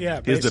 Yes, he yeah,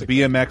 has the basically.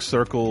 BMX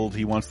circled.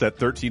 He wants that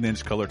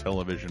 13-inch color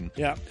television.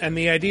 Yeah, and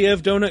the idea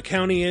of Donut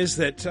County is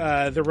that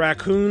the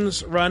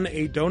raccoons run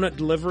a donut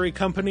delivery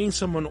company.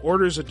 Someone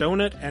orders a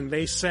donut, and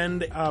they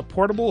send a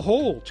portable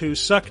hole to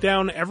suck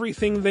down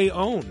everything they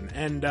own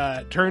and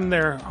turn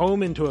their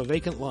home into a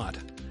vacant lot.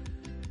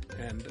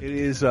 And It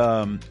is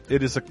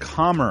a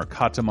calmer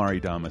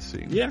Katamari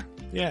Damacy.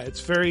 yeah,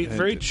 it's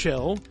very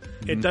chill.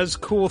 It does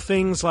cool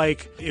things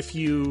like if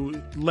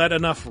you let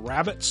enough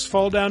rabbits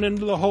fall down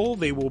into the hole,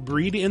 they will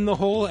breed in the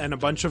hole, and a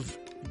bunch of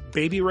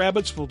baby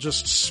rabbits will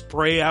just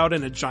spray out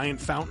in a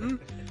giant fountain.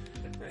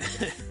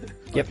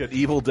 Like an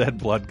Evil Dead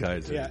blood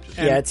geyser. Yeah,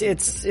 Yeah,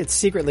 it's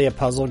secretly a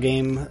puzzle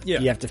game. Yeah.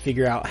 You have to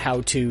figure out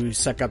how to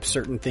suck up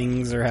certain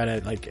things or how to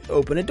like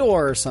open a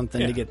door or something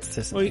to get to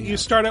something. Well, you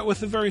else. start out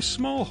with a very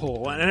small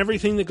hole, and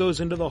everything that goes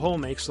into the hole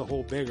makes the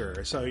hole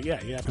bigger. So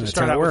yeah, you have to That's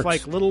start how it out with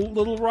works. like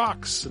little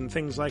rocks and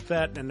things like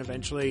that, and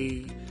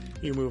eventually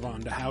you move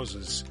on to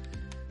houses.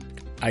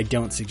 I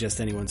don't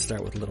suggest anyone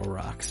start with little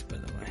rocks, by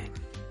the way.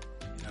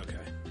 Okay.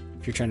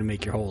 If you're trying to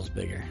make your holes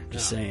bigger,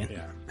 just saying.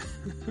 Yeah.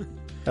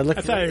 I I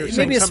thought you were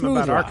saying maybe a something smooth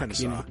about rock,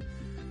 Arkansas. you know?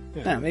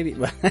 Yeah, maybe.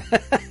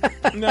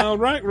 No,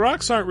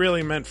 rocks aren't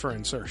really meant for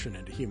insertion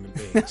into human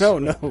beings.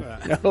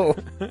 no.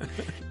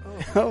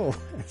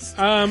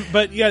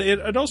 But yeah,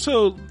 it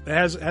also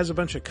has a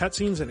bunch of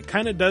cutscenes, and it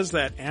kind of does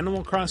that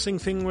Animal Crossing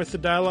thing with the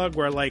dialogue,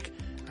 where like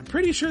I'm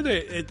pretty sure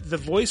that the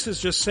voice is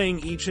just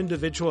saying each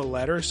individual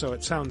letter, so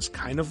it sounds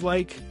kind of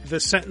like the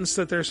sentence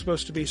that they're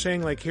supposed to be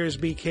saying. Like here's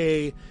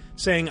BK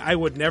saying, "I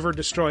would never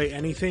destroy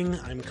anything.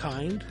 I'm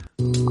kind."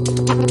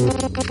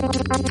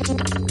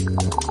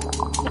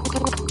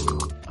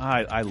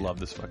 I love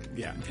this fucking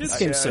Yeah, This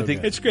game's so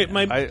good. it's great.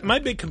 My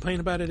big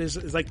complaint about it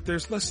is like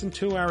there's less than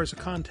 2 hours of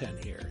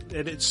content here,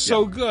 and it's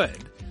so good.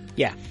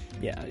 Yeah.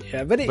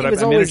 But it But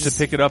was I always managed to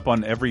pick it up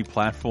on every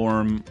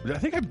platform. I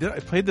think I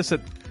played this at.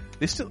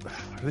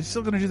 Are they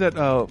still going to do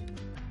that?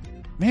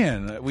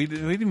 Man, we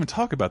didn't even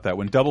talk about that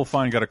when Double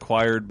Fine got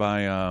acquired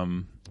by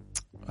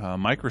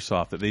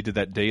Microsoft. That they did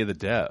that Day of the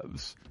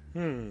Devs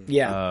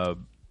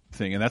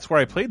thing, and that's where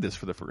I played this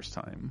for the first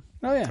time.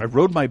 Oh yeah. I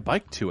rode my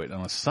bike to it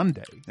on a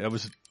Sunday. That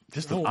was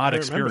just an odd I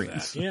remember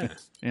experience. that,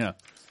 yeah.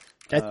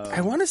 Yeah.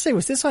 I want to say,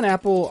 was this on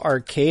Apple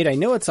Arcade? I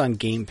know it's on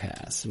Game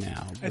Pass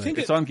now. I think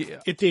It's it on.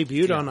 it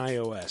debuted on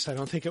iOS. I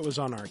don't think it was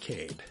on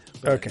arcade.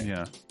 But, Okay.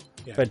 Yeah.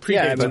 yeah, But predated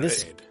yeah, I mean,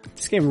 this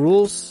game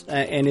rules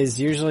and is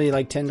usually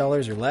like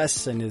 $10 or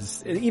less, and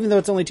is, even though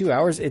it's only 2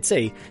 hours, it's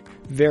a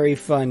very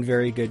fun,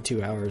 very good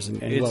 2 hours,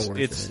 and well worth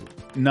It's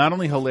it. not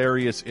only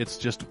hilarious. It's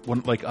just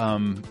one like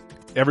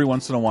every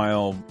once in a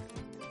while,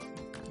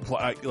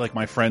 like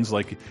my friends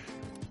like,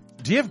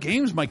 do you have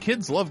games? My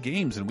kids love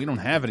games, and we don't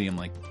have any. I'm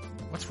like,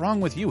 what's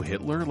wrong with you,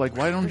 Hitler? Like,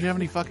 why don't you have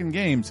any fucking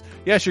games?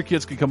 Yes, your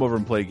kids can come over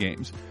and play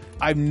games.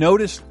 I've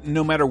noticed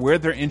no matter where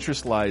their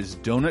interest lies,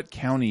 Donut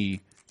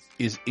County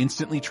is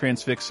instantly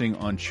transfixing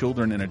on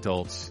children and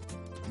adults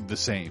the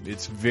same.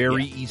 It's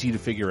very easy to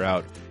figure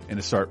out and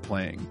to start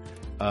playing.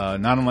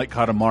 Not unlike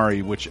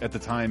Katamari, which at the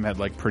time had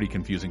like pretty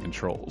confusing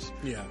controls.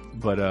 Yeah.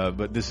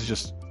 But this is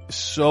just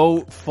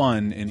so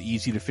fun and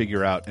easy to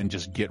figure out and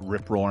just get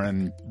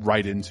rip-roaring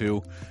right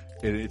into.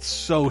 It's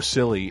so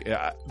silly.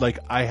 Like,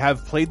 I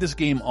have played this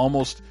game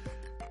almost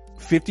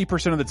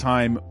 50% of the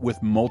time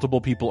with multiple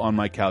people on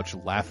my couch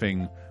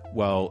laughing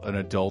while an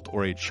adult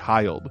or a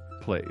child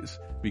plays,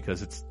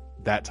 because it's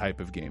that type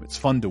of game. It's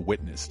fun to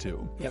witness,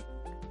 too. Yep.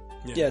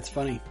 Yeah, it's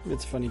funny.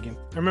 It's a funny game.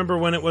 I remember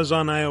when it was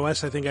on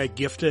iOS, I think I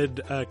gifted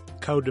a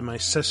code to my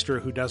sister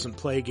who doesn't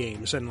play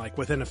games, and like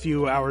within a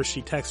few hours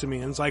she texted me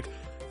and was like,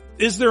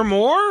 "Is there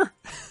more?"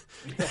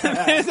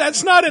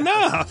 That's not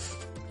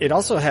enough. It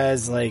also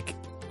has like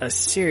a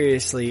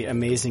seriously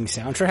amazing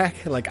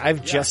soundtrack. Like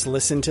I've just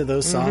listened to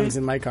those songs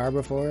in my car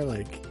before.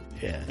 Like,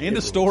 yeah, And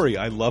a story.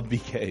 I love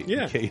BK.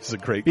 Yeah. BK is a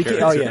great BK,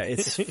 character. oh yeah,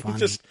 it's funny.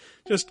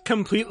 just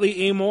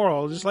completely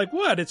amoral. Just like,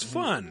 what? It's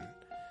fun.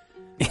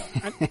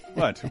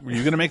 What? Were you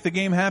going to make the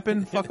game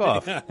happen? Fuck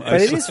off. But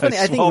it is funny.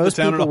 I think most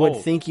people would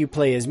think. think you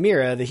play as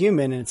Mira, the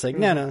human, and it's like,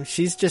 no,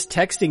 she's just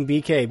texting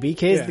BK.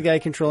 BK is Yeah. the guy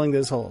controlling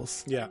those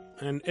holes. Yeah,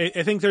 and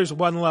I think there's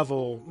one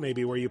level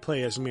maybe where you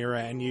play as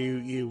Mira and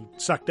you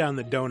suck down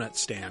the donut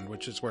stand,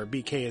 which is where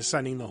BK is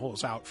sending the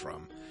holes out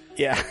from.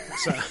 Yeah.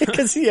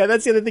 Because,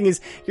 that's the other thing is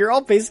you're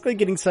all basically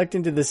getting sucked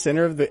into the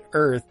center of the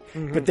earth,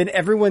 but then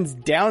everyone's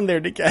down there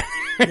together.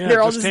 Yeah,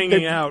 they're all just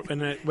hanging out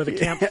with a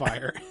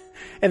campfire.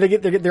 And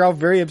they're all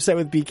very upset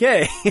with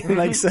BK.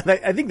 Like, so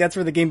I think that's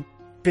where the game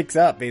picks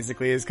up,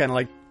 basically, is kind of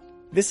like,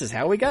 this is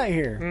how we got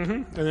here. Mm-hmm.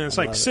 And then it's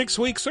like 6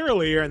 weeks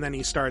earlier, and then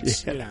he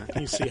starts,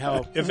 you see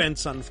how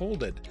events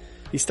unfolded.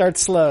 He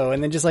starts slow,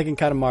 and then just like in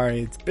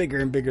Katamari, it's bigger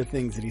and bigger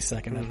things that he's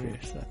sucking up here.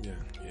 So.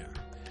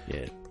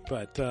 Yeah.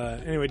 But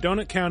anyway,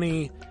 Donut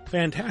County,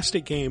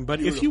 fantastic game. But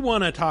if you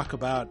want to talk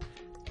about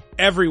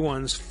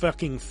everyone's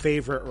fucking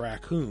favorite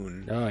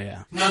raccoon. Oh,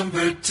 yeah.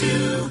 Number 2.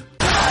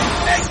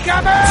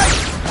 Incoming!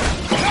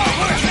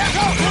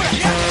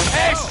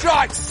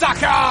 Airstrike,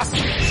 suckers!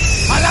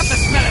 I love the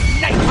smell of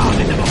napalm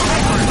in the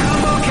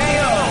Combo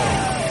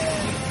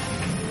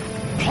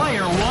KO!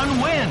 Player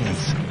 1 wins!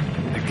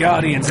 The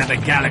Guardians of the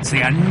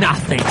Galaxy are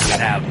nothing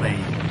without me.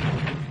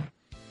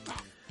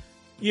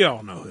 You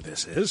all know who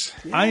this is.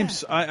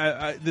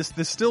 Yeah.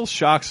 This still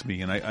shocks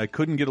me, and I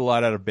couldn't get a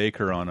lot out of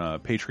Baker on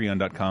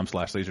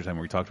patreon.com/lasertime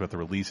where we talked about the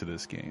release of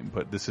this game.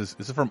 But is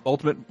it from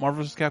Ultimate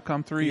Marvel vs.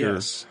 Capcom 3?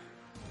 Yes.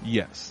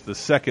 Yes, the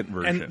second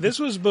version. And this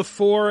was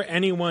before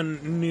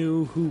anyone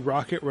knew who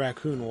Rocket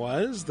Raccoon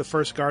was. The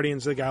first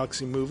Guardians of the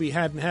Galaxy movie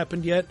hadn't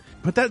happened yet.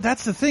 But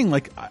that's the thing.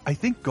 Like, I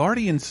think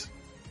Guardians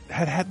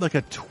had like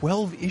a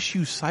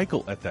 12-issue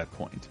cycle at that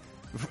point.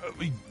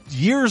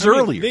 Years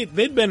earlier.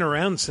 They'd been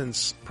around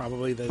since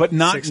probably the but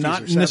not 60s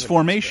not or in this 70s,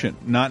 formation.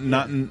 Not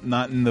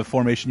in the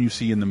formation you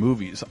see in the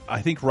movies.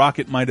 I think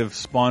Rocket might have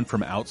spawned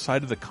from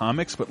outside of the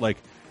comics, but like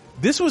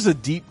this was a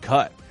deep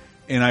cut.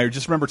 And I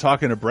just remember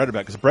talking to Brett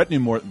about, because Brett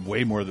knew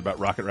way more about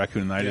Rocket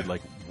Raccoon than I did.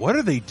 Like, what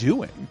are they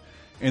doing?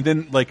 And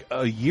then, like,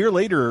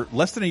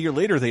 less than a year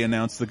later, they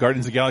announced the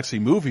Guardians of the Galaxy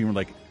movie. And we're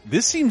like,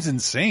 this seems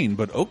insane,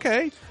 but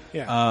okay.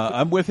 Yeah.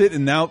 I'm with it.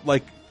 And now,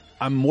 like,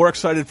 I'm more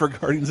excited for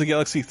Guardians of the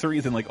Galaxy 3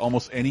 than, like,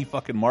 almost any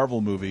fucking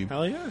Marvel movie.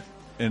 Hell yeah.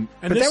 But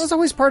that was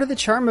always part of the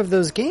charm of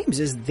those games,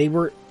 is they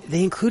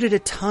included a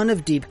ton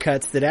of deep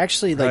cuts that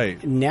actually,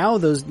 like,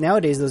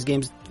 nowadays those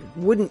games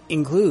wouldn't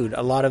include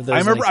a lot of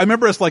those. I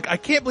remember us like, I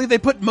can't believe they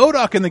put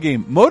MODOK in the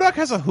game. MODOK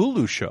has a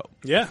Hulu show.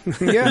 Yeah.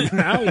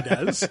 Now he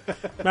does.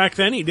 Back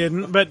then he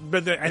didn't. But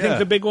I think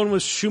the big one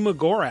was Shuma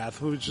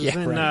Gorath, which was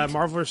in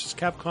Marvel vs.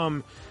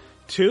 Capcom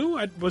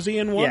 2. Was he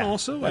in 1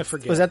 also? I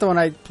forget. Was that the one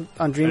on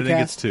Dreamcast? I think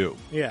it's 2.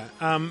 Yeah.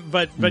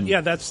 But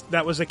yeah,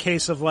 that was a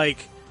case of like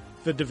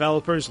the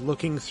developers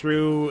looking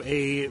through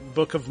a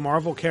book of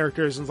Marvel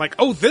characters and like,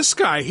 oh, this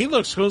guy, he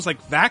looks cool. It's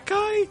like, that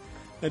guy?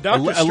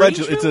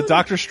 Allegedly, it's a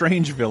Doctor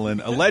Strange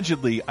villain.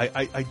 Allegedly,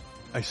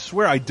 I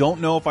swear I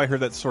don't know if I heard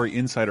that story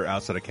inside or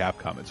outside of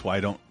Capcom. It's why I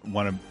don't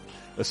want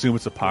to assume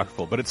it's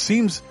apocryphal. But it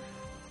seems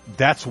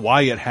that's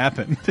why it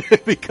happened,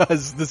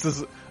 because this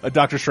is a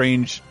Doctor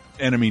Strange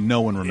enemy no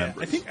one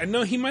remembers. I think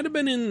he might have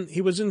been he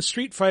was in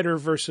Street Fighter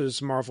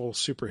versus Marvel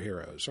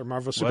Superheroes, or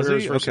Marvel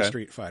Superheroes versus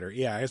Street Fighter.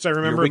 Yeah, as I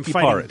remember him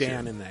fighting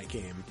Dan in that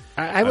game.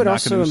 I would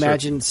also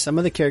imagine some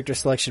of the character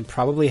selection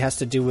probably has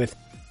to do with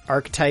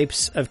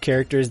archetypes of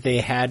characters they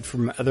had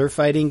from other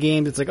fighting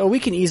games. It's like, oh, we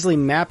can easily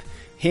map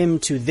him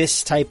to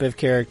this type of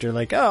character.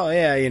 Like, oh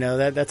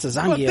yeah, that's a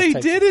Zangief.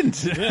 But they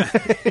didn't. Yeah,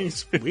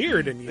 he's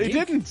weird and unique. They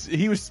didn't.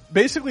 He was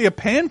basically a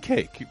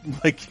pancake.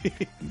 Like,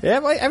 yeah,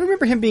 well, I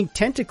remember him being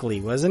tentacly,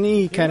 wasn't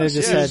he? Kind of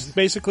just had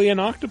basically an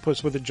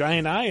octopus with a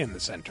giant eye in the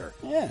center.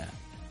 Yeah.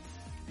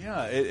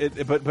 Yeah,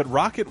 but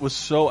Rocket was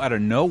so out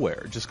of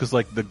nowhere, just because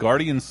like the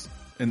Guardians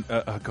and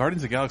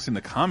Guardians of the Galaxy in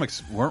the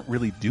comics weren't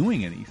really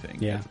doing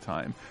anything at the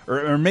time,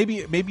 or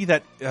maybe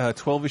that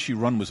 12-issue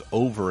run was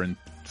over in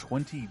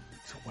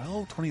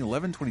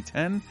 2011,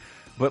 2010.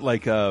 But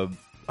like, I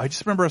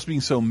just remember us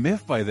being so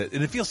miffed by that,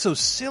 and it feels so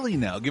silly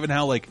now, given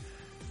how like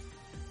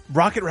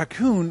Rocket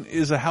Raccoon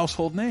is a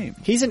household name.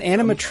 He's an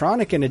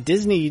animatronic in a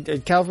Disney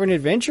California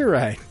Adventure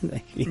ride.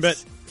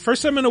 But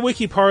first, I'm going to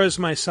Wikiparas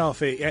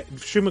myself.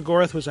 Shuma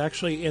Gorath was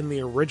actually in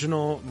the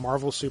original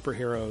Marvel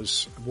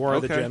Superheroes War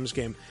of the Gems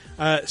game.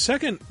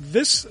 Second,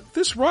 this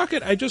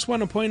Rocket, I just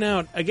want to point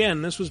out,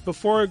 again, this was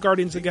before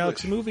Guardians of the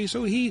Galaxy movie,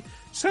 so he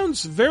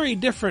sounds very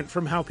different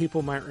from how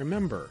people might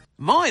remember.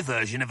 My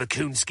version of a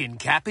coonskin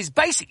cap is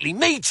basically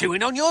me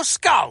chewing on your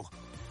skull.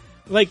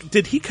 Like,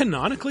 did he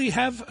canonically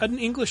have an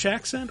English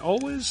accent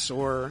always,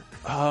 or?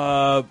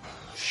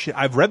 Shit,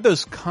 I've read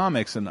those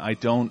comics and I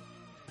don't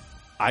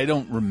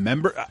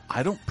remember.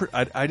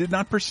 I did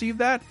not perceive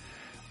that.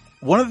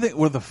 One of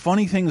the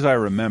funny things I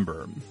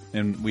remember,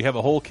 and we have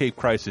a whole Cape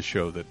Crisis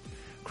show that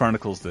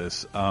chronicles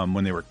this,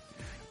 when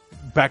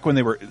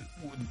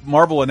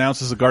Marvel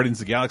announces the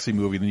Guardians of the Galaxy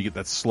movie, then you get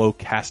that slow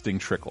casting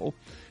trickle.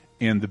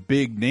 And the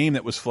big name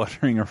that was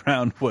fluttering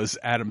around was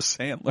Adam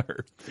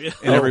Sandler. And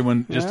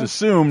everyone just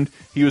assumed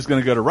he was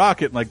going to go to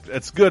Rocket. And like,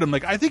 that's good. I'm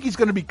like, I think he's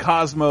going to be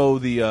Cosmo,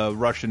 the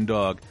Russian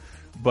dog.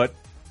 But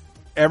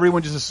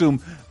everyone just assumed,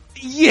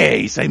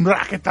 yes, I'm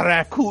Rocket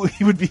Raccoon.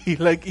 He would be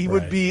like,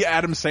 would be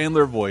Adam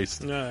Sandler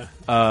voiced.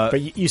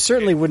 But you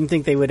certainly wouldn't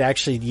think they would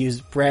actually use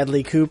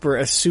Bradley Cooper,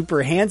 a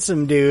super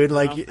handsome dude.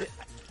 Like,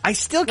 I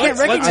still can't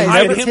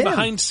recognize him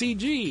behind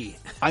CG.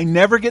 I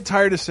never get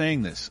tired of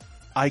saying this.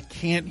 I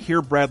can't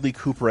hear Bradley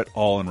Cooper at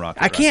all in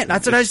Rocket. I can't.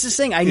 That's what I was just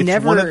saying.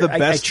 It's one of the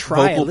best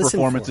vocal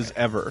performances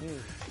ever.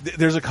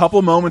 There's a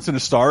couple moments in A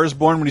Star Is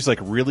Born when he's like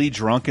really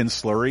drunk and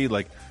slurry,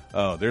 like,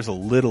 oh, there's a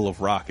little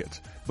of Rocket.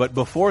 But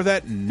before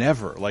that,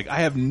 never. Like,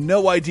 I have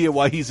no idea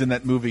why he's in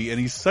that movie, and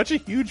he's such a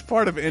huge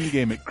part of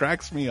Endgame. It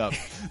cracks me up.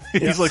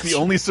 He's like the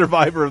only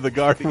survivor of the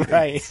Guardians.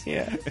 Right,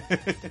 yeah.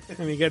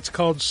 And he gets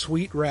called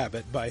Sweet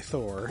Rabbit by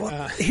Thor.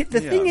 Well, the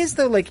thing is,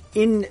 though, like,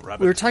 we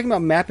were talking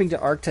about mapping to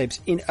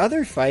archetypes. In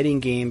other fighting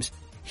games,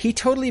 he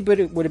totally would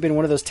have been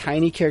one of those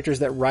tiny characters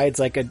that rides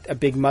like a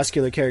big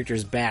muscular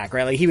character's back,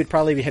 right? Like he would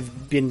probably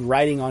have been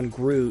riding on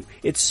Groot.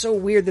 It's so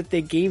weird that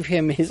they gave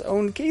him his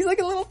own. He's like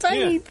a little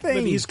tiny thing.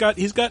 But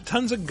he's got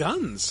tons of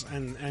guns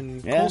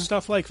and cool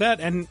stuff like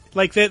that. And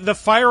like the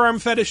firearm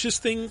fetishist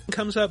thing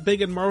comes out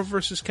big in Marvel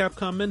vs.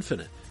 Capcom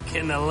Infinite.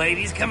 Can the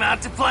ladies come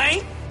out to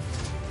play?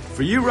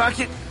 For you,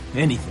 Rocket,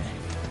 anything.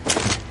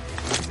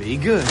 Be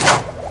good.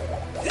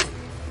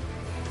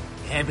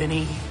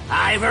 Ebony,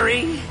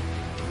 Ivory.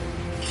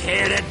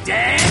 Care to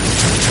dance?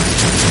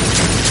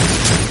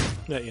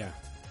 Yeah.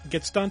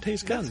 Gets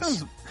Dante's guns. That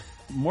sounds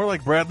more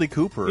like Bradley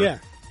Cooper. Yeah.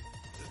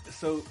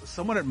 So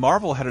someone at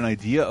Marvel had an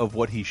idea of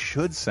what he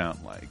should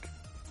sound like.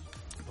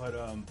 But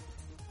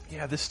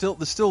yeah, this still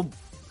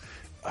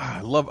I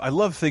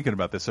love thinking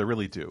about this. I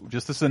really do.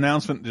 Just this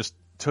announcement just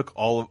took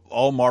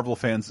all Marvel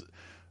fans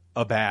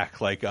aback.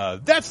 Like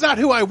that's not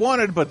who I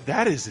wanted, but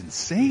that is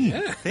insane.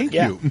 Yeah. Thank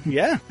you.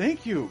 Yeah.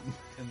 Thank you.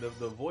 And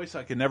the voice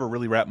I can never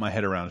really wrap my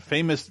head around.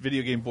 Famous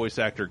video game voice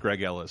actor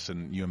Greg Ellis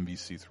in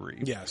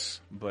UMVC3. Yes.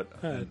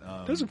 But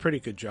does a pretty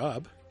good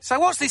job. So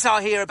what's this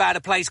I hear about a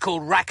place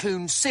called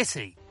Raccoon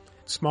City?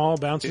 Small,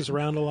 bounces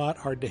around a lot,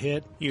 hard to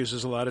hit,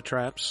 uses a lot of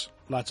traps,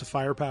 lots of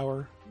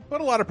firepower.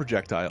 But a lot of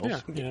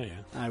projectiles. Yeah.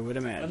 I would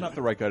imagine. I'm not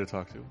the right guy to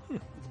talk to.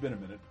 It's been a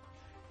minute.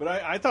 But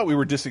I thought we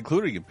were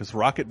disincluding him because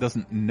Rocket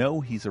doesn't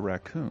know he's a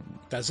raccoon.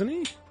 Doesn't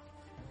he?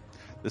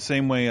 The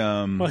same way...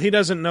 well, he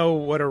doesn't know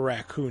what a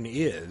raccoon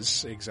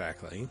is,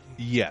 exactly.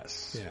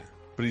 Yes. Yeah.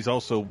 But he's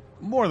also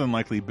more than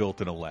likely built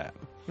in a lab.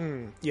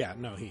 Yeah,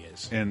 no, he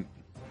is. And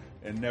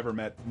never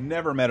met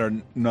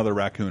another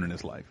raccoon in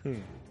his life.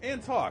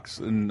 And talks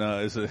and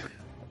is a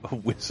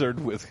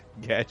wizard with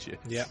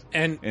gadgets. Yeah.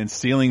 And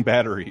stealing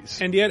batteries.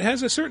 And yet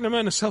has a certain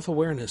amount of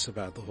self-awareness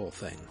about the whole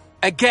thing.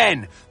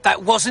 Again,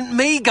 that wasn't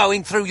me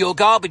going through your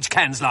garbage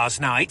cans last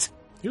night.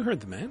 You heard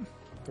the man.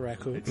 The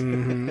raccoon.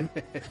 Mm-hmm.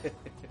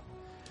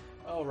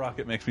 Oh,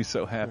 Rocket makes me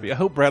so happy. I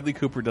hope Bradley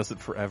Cooper does it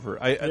forever.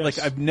 Yes.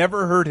 I've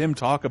never heard him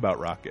talk about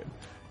Rocket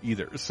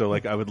either. So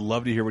like I would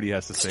love to hear what he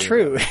has to say. It's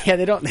true. Yeah,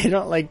 they don't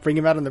like bring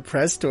him out on the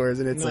press tours,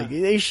 and it's like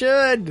they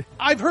should.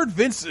 I've heard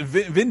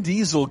Vin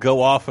Diesel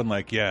go off and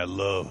like, yeah, I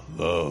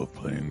love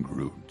playing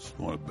Groot. It's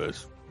one of the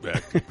best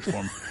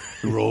acting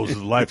roles of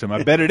the lifetime.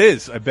 I bet it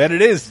is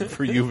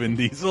for you, Vin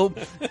Diesel.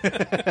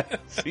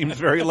 Seems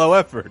very low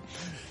effort.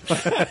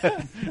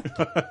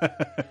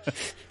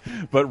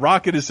 But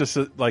Rocket is just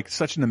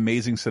such an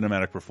amazing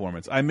cinematic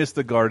performance. I miss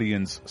the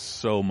Guardians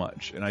so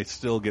much, and I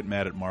still get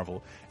mad at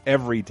Marvel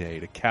every day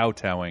to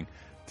kowtowing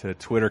to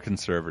Twitter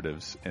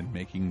conservatives and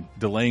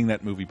delaying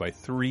that movie by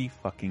 3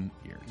 fucking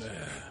years.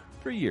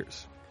 3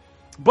 years.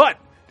 But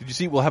did you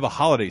see we'll have a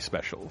holiday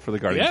special for the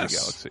Guardians of the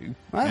Galaxy?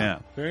 Wow. Yeah.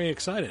 Very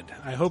excited.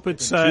 I hope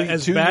it's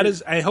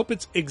I hope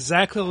it's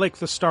exactly like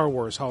the Star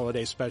Wars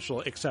holiday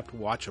special, except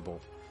watchable.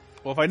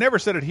 Well, if I never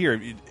said it here,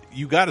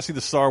 you got to see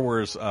the Star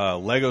Wars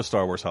Lego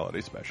Star Wars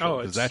holiday special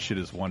because that shit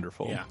is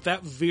wonderful. Yeah,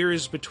 that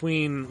veers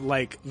between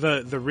like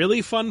the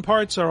really fun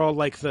parts are all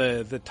like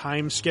the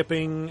time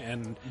skipping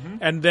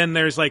and then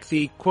there's like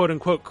the quote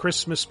unquote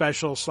Christmas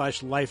special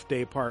 / Life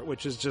Day part,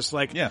 which is just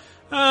like Poe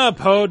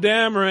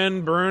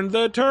Dameron burned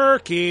the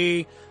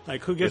turkey.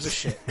 Like who gives a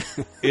shit?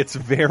 It's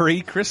very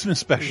Christmas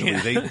special.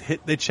 Yeah.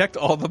 They checked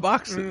all the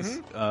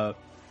boxes.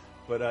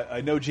 But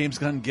I know James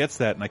Gunn gets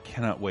that, and I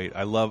cannot wait.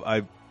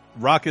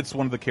 Rocket's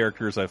one of the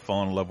characters I've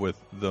fallen in love with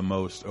the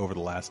most over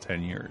the last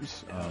 10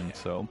 years.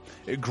 So,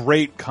 a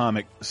great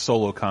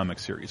solo comic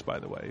series, by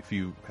the way, if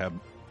you have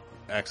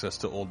access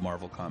to old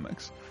Marvel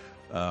comics.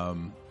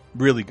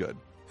 Really good.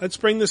 Let's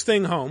bring this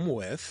thing home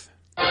with...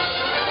 #1.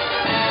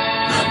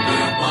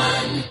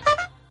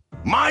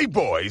 My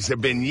boys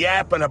have been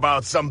yapping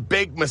about some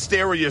big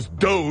mysterious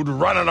dude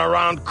running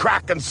around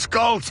cracking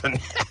skulls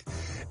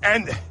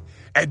and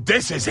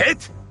this is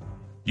it?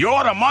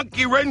 You're the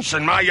monkey wrench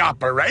in my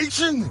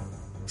operation?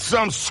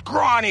 Some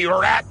scrawny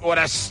rat with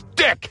a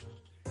stick.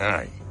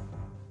 Hey,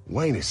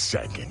 wait a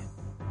second.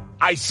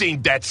 I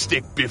seen that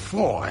stick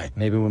before.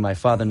 Maybe when my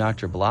father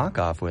knocked your block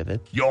off with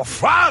it. Your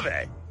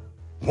father?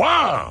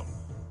 Wow.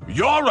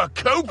 You're a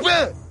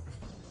Cooper?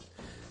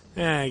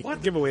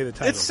 Give away the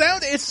title.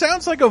 It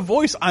sounds like a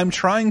voice I'm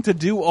trying to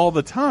do all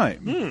the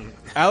time.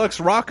 Alex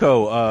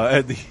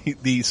Rocco,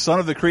 the son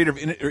of the creator of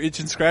Itch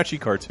and Scratchy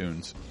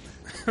cartoons.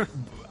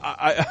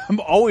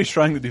 I'm always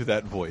trying to do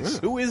that voice.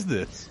 Who is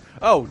this?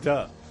 Oh,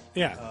 duh.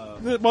 Yeah.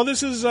 Well,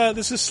 this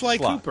is Sly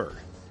Cooper.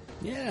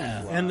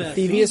 Yeah. And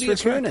Thievius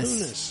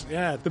Raccoonus.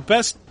 Yeah, the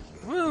best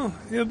Well,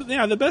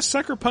 yeah, the best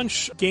Sucker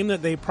Punch game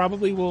that they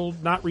probably will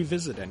not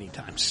revisit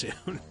anytime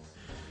soon.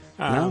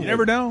 No, you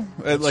never know.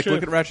 Like, true.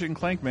 look at Ratchet and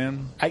Clank,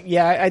 man.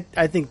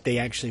 I think they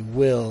actually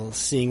will,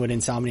 seeing what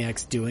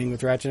Insomniac's doing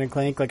with Ratchet and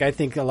Clank. Like, I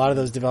think a lot of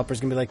those developers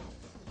are going to be like,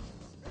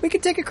 we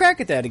could take a crack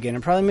at that again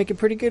and probably make a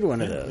pretty good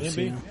one of those.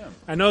 Maybe. You know?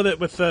 I know that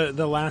with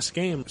the last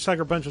game,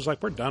 Sucker Punch was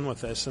like, we're done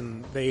with this,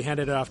 and they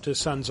handed it off to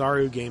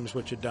Sanzaru Games,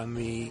 which had done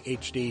the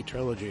HD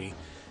trilogy.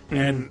 Mm-hmm.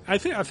 And I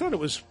thought it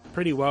was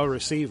pretty well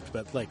received,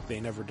 but like they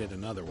never did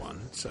another one,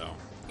 so...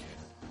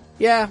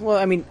 Yeah, well,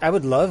 I mean, I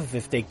would love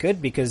if they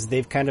could, because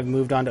they've kind of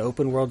moved on to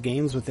open world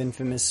games with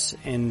Infamous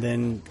and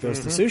then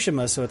Ghost of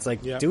Tsushima, so it's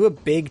like, do a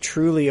big,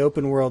 truly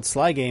open world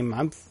Sly game.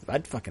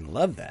 I'd fucking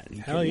love that.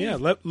 Hell yeah,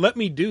 let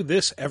me do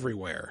this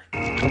everywhere.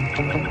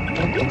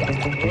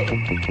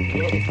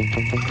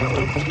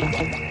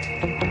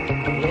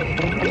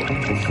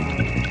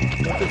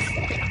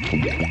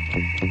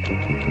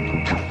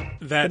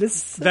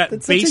 That's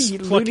bass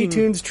such a Looney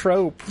Tunes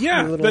trope.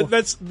 Yeah, but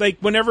that's like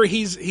whenever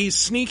he's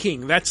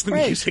sneaking, that's the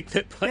music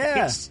that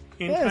plays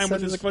in time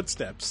with his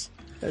footsteps.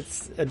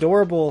 That's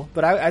adorable.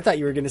 But I thought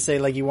you were going to say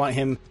like you want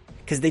him,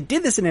 because they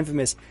did this in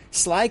Infamous.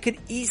 Sly could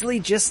easily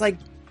just like,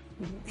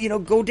 you know,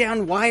 go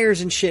down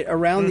wires and shit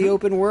around the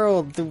open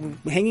world,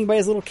 hanging by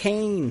his little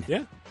cane.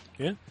 Yeah.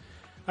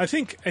 I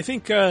think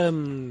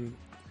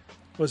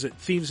was it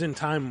Thieves in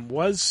Time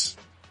was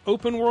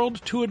open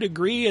world to a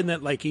degree, and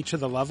that like each of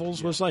the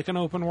levels was like an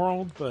open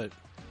world, but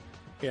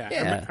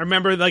I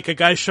remember like a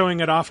guy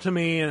showing it off to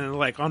me, and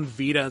like on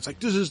Vita, it's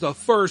like, this is the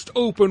first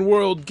open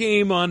world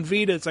game on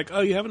Vita. It's like, oh,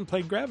 you haven't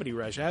played Gravity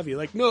Rush, have you?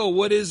 Like, no,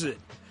 what is it?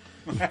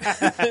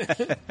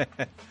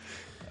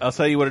 I'll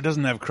tell you what, it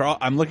doesn't have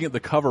I'm looking at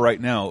the cover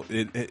right now.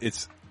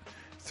 It's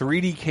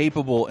 3D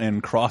capable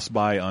and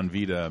cross-buy on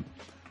Vita,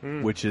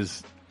 which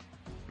is,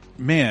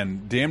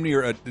 man, damn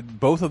near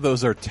both of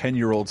those are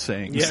 10-year-old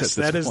sayings. Yes,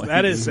 that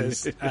is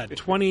as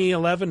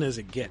 2011 as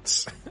it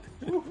gets.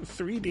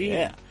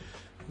 3D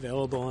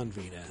available on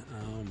Vita.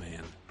 Oh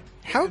man,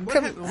 how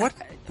come? What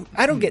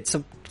I don't get.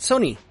 So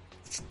Sony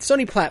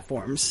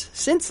platforms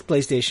since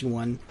PlayStation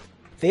 1,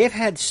 they have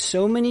had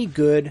so many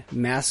good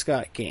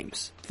mascot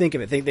games. Think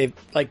of it. They've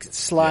like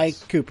Sly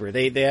Cooper.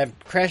 They have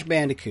Crash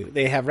Bandicoot.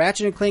 They have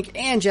Ratchet and Clank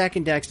and Jak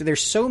and Daxter.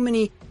 There's so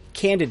many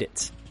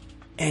candidates,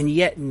 and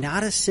yet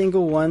not a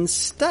single one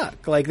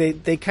stuck. Like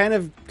they kind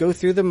of go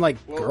through them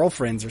like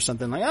girlfriends or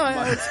something. Like,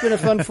 oh, it's been a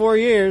fun 4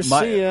 years.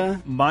 See ya.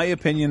 My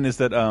opinion is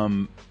that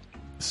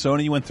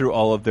Sony went through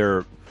all of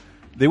their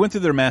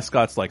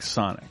mascots like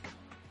Sonic,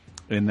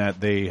 in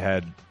that they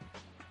had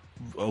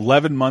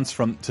 11 months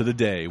to the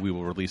day we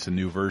will release a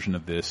new version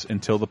of this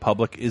until the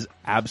public is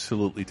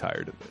absolutely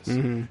tired of this.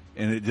 And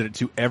it did it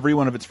to every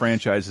one of its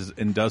franchises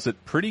and does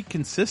it pretty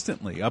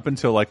consistently up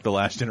until like the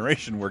last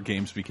generation, where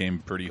games became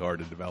pretty hard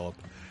to develop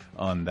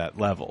on that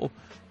level.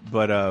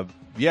 But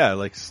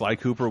like Sly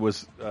Cooper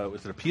was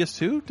it a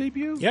PS2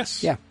 debut?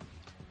 Yes. Yeah.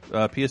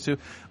 PS2.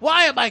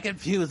 Why am I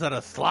confused on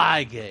a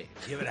Sly game,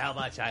 given how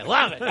much I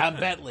love it? I'm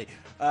Bentley.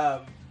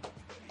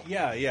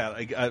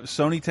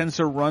 Sony tends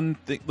to run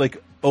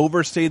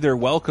overstay their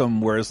welcome,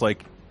 whereas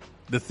like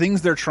the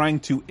things they're trying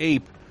to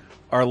ape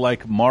are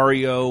like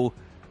Mario,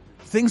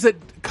 things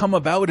that come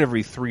about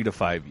every 3 to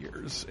 5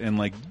 years, and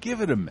like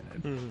give it a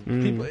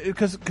minute.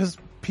 Because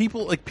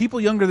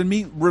people younger than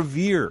me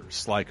revere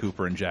Sly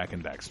Cooper and Jak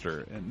and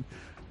Daxter and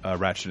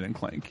Ratchet and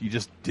Clank. You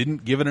just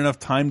didn't give it enough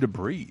time to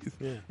breathe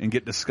and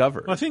get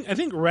discovered. Well, I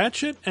think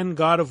Ratchet and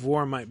God of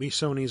War might be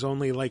Sony's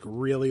only like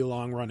really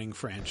long running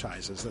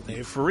franchises that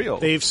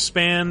they've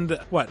spanned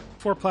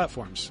 4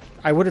 platforms.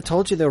 I would have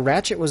told you though,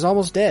 Ratchet was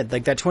almost dead.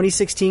 Like that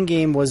 2016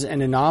 game was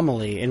an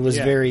anomaly and was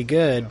very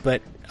good,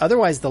 but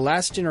otherwise the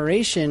last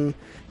generation.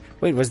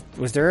 Wait, was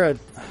there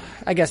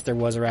I guess there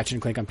was a Ratchet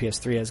and Clank on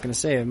PS3. I was going to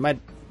say it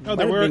might.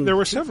 There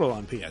were several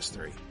on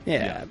PS3.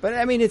 Yeah, but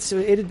I mean, it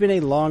had been a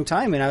long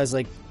time, and I was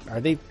like,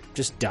 are they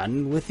just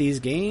done with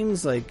these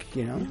games? Like,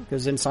 you know,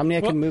 because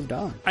Insomniac had moved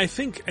on. I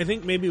think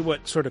maybe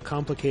what sort of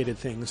complicated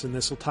things, and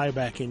this will tie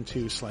back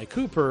into Sly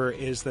Cooper,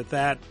 is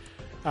that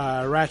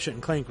Ratchet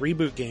and Clank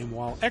reboot game,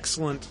 while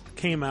excellent,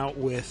 came out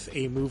with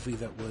a movie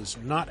that was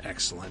not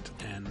excellent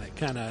and that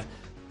kind of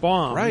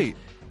bombed. Right.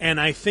 And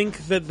I think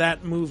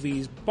that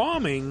movie's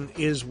bombing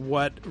is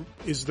what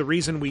is the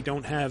reason we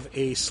don't have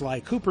a Sly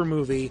Cooper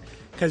movie,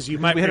 because we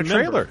had a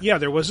trailer. Yeah,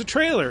 there was a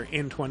trailer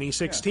in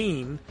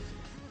 2016,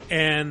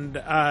 and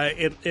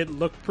it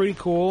looked pretty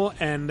cool.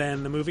 And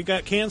then the movie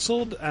got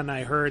canceled, and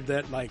I heard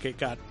that like it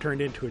got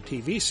turned into a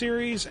TV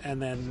series,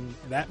 and then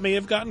that may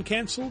have gotten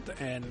canceled,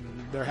 and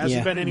there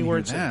hasn't been any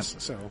word since.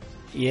 So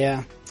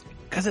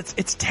because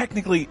it's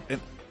technically,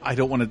 I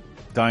don't want to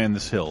die on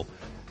this hill.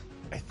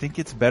 I think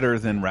it's better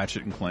than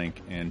Ratchet and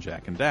Clank and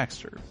Jak and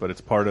Daxter, but it's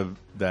part of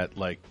that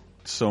like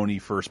Sony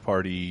first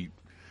party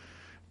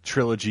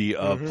trilogy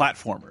of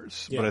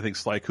platformers. Yeah. But I think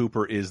Sly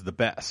Cooper is the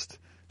best.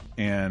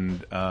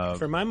 And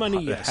for my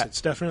money, yes,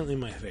 it's definitely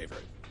my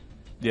favorite.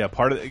 Yeah,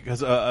 part of it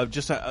because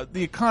just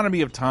the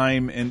economy of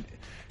time, and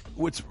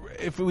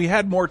if we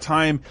had more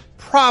time,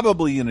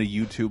 probably in a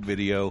YouTube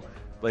video,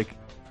 like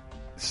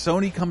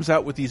Sony comes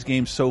out with these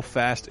games so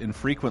fast and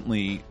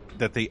frequently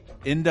that they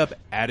end up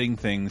adding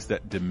things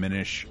that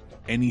diminish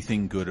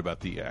anything good about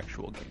the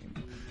actual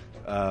game.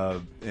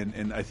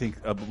 And I think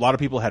a lot of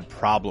people had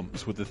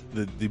problems with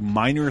the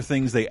minor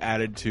things they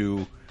added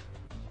to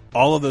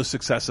all of those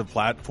successive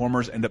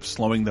platformers end up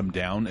slowing them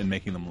down and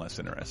making them less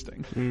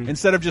interesting.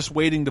 Instead of just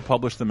waiting to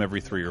publish them every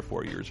 3 or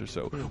 4 years or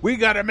so. We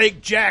got to make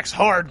Jax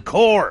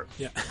hardcore.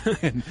 Yeah.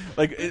 And,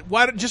 like,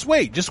 why? Just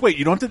wait.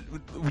 You don't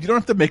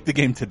have to make the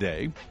game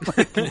today.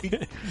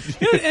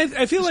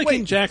 I feel like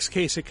in Jack's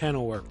case it kind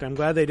of worked. I'm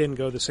glad they didn't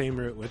go the same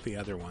route with the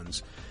other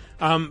ones.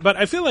 But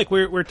I feel like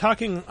we're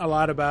talking a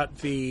lot about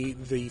the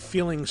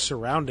feeling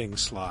surrounding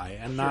Sly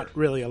and not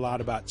really a lot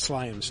about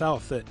Sly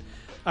himself. That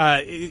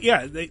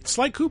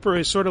Sly Cooper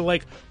is sort of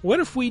like, what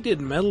if we did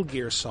Metal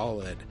Gear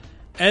Solid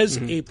as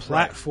a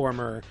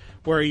platformer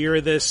where you're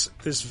this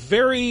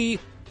very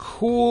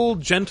cool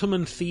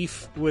gentleman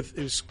thief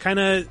who's kind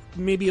of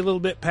maybe a little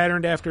bit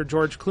patterned after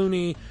George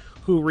Clooney,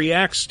 who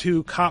reacts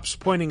to cops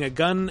pointing a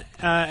gun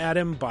at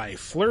him by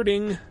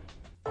flirting.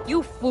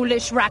 You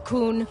foolish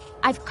raccoon.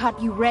 I've caught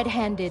you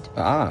red-handed.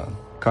 Ah,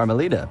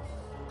 Carmelita.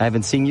 I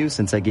haven't seen you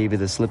since I gave you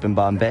the slip in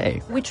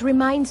Bombay. Which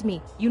reminds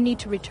me, you need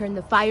to return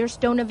the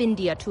Firestone of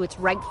India to its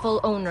rightful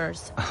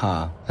owners.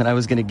 And I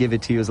was going to give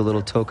it to you as a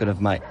little token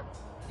of my...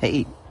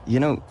 Hey, you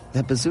know,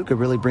 that bazooka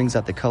really brings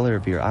out the color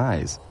of your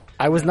eyes.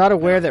 I was not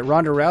aware that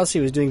Ronda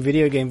Rousey was doing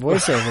video game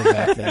voiceover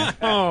back then.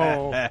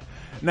 Oh.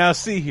 Now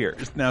see here.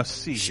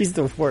 She's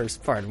the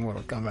worst part of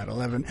Mortal Kombat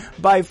 11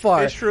 by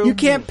far. It's true. You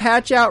can't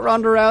patch out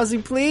Ronda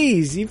Rousey,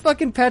 please. You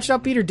fucking patched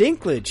out Peter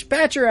Dinklage.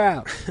 Patch her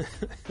out.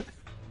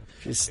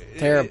 Just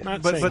terrible.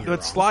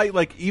 But Sly,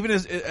 like, even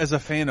as a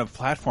fan of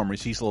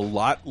platformers, he's a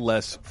lot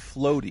less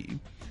floaty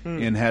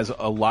and has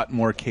a lot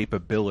more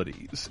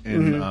capabilities.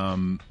 And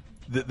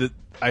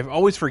I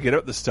always forget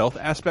about the stealth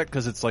aspect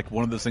because it's like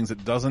one of those things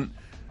that doesn't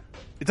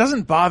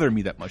bother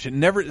me that much.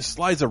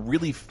 Sly's a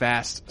really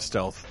fast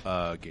stealth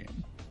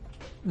game.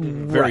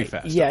 Very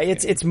fast. Yeah,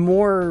 it's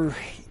more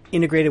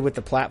integrated with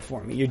the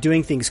platform. You're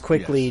doing things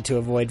quickly to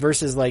avoid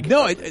versus like...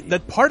 No,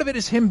 that part of it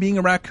is him being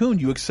a raccoon.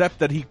 You accept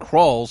that he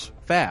crawls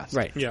fast.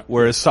 Right. Yeah.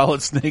 Whereas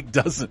Solid Snake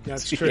doesn't.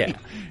 That's true.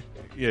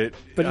 Yeah.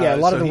 But a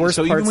lot of the worst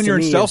parts even when you're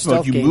in stealth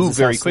mode, you move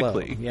very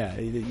quickly. Yeah,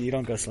 you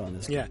don't go slow in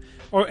this game.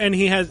 Yeah. And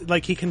he has,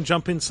 like, he can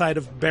jump inside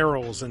of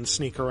barrels and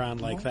sneak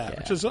around like that,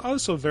 which is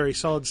also a very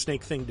Solid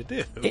Snake thing to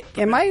do.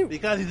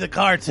 Because he's a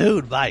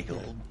cartoon,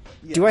 Michael.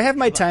 Do I have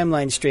my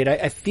timeline straight?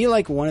 I feel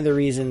like one of the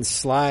reasons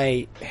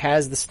Sly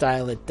has the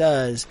style it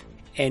does,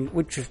 and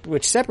which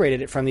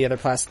separated it from the other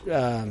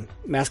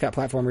mascot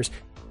platformers,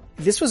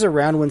 this was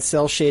around when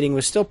cell shading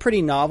was still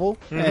pretty novel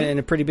and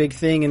a pretty big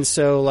thing, and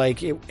so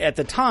like at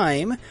the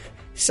time,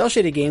 cell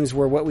shaded games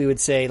were what we would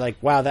say like,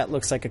 wow, that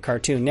looks like a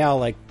cartoon. Now,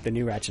 like the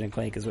new Ratchet and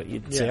Clank is what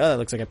you'd say, oh, that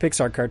looks like a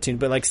Pixar cartoon.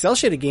 But like cell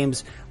shaded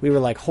games, we were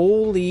like,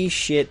 holy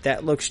shit,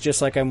 that looks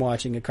just like I'm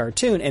watching a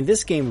cartoon. And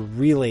this game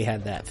really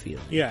had that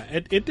feeling. Yeah,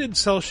 it did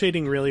cell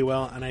shading really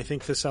well, and I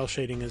think the cell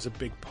shading is a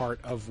big part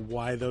of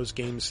why those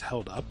games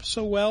held up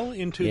so well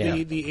into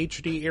the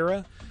HD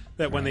era.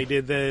 That when they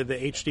did the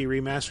HD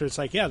remaster, it's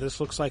like, yeah, this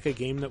looks like a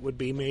game that would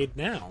be made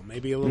now.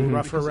 Maybe a little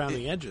rougher around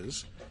the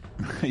edges.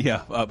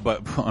 Yeah,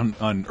 but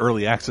on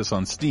early access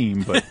on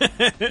Steam. But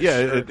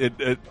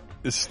yeah,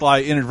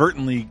 Sly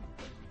inadvertently,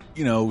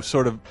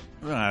 sort of.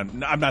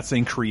 I'm not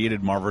saying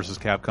created Marvel vs.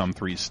 Capcom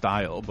 3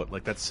 style, but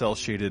like that cell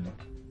shaded,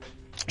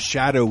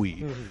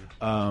 shadowy,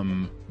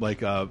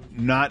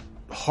 not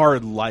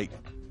hard light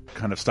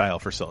kind of style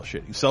for cell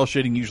shading. Cell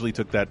shading usually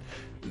took that.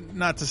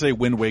 Not to say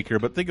Wind Waker,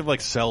 but think of like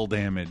Cell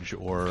Damage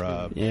or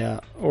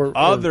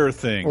other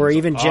things, or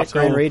even Jet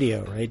Grind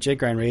Radio. Right, Jet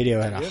Grind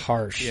Radio had a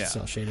harsh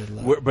cell shaded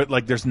light, but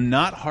like there's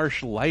not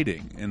harsh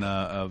lighting, and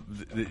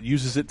it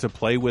uses it to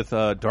play with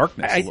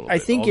darkness. I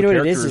think what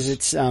it is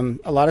it's a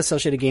lot of cell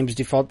shaded games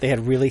default they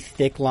had really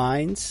thick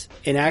lines,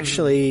 and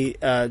actually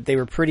they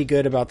were pretty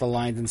good about the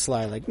lines in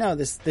Sly. Like, no,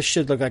 this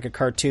should look like a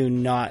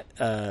cartoon, not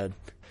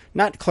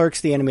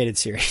Clerks the animated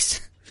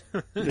series.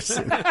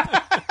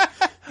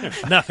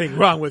 Nothing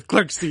wrong with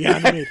Clerks the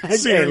animated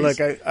series. Hey,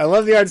 look, I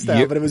love the art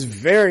style, but it was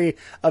very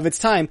of its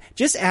time.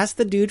 Just ask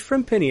the dude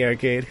from Penny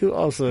Arcade who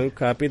also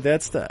copied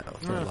that style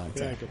for a long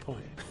time. Yeah, good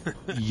point.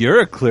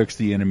 You're a Clerks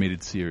the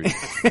animated series.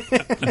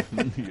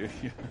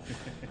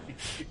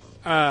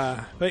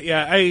 But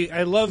yeah,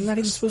 I love... I'm not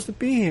even supposed to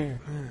be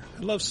here.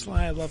 I love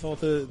Sly. I love all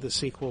the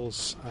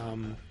sequels.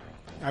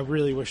 I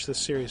really wish this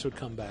series would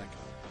come back.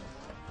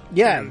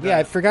 Yeah,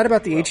 I forgot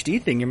about the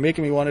HD thing. You're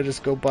making me want to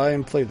just go buy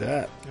and play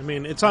that. I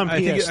mean, it's on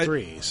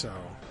PS3, so...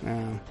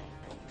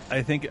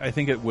 I think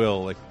it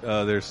will. Like,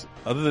 there's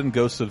other than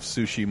Ghost of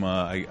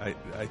Tsushima,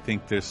 I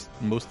think there's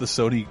most of the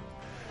Sony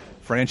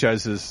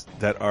franchises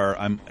that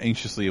I'm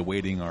anxiously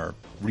awaiting are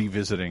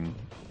revisiting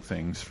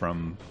things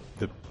from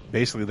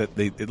basically that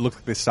it looks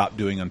like they stopped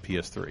doing on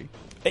PS3.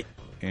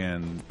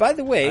 And by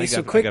the way,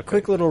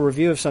 quick little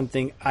review of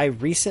something. I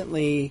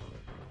recently,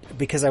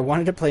 because I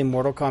wanted to play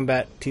Mortal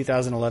Kombat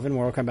 2011,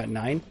 Mortal Kombat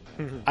 9,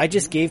 I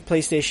just gave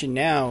PlayStation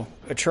Now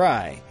a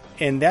try.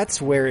 And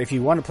that's where, if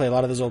you want to play a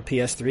lot of those old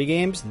PS3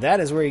 games, that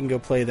is where you can go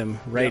play them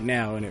right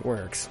now, and it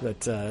works.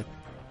 But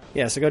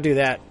yeah, so go do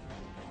that.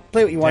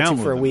 Play what you want to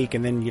for a week,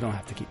 and then you don't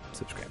have to keep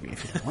subscribing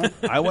if you don't want.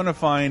 I want to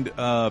find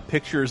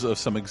pictures of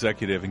some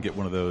executive and get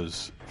one of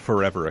those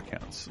forever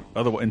accounts.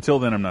 Otherwise, until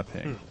then, I'm not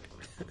paying.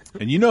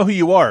 And you know who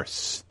you are,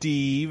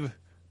 Steve.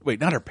 Wait,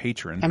 not our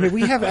patron. I mean,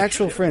 we have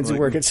actual friends who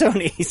work at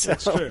Sony.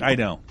 So. I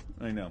know.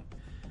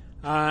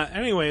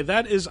 Anyway,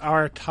 that is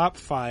our top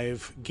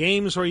 5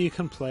 games where you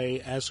can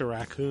play as a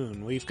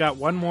raccoon. We've got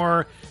one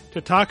more to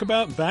talk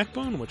about,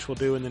 Backbone, which we'll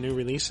do in the new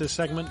releases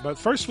segment. But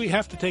first we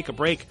have to take a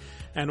break,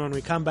 and when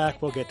we come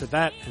back, we'll get to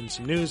that and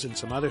some news and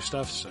some other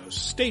stuff, so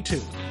stay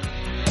tuned.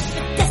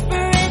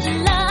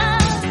 Desperate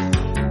love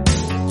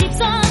keeps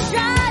on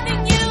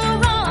driving you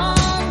wrong.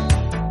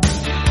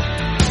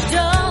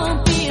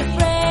 Don't be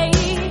afraid,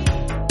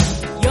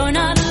 you're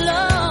not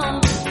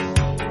alone.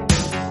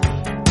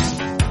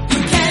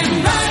 You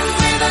can run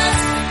with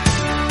us.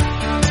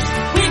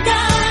 We've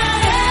got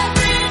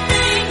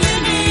everything you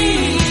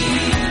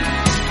need.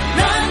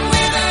 Run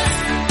with us.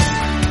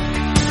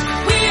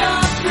 We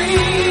are free.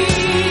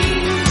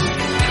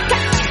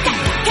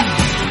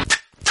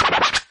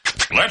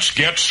 Let's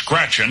get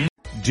scratching.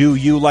 Do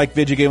you like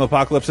Video Game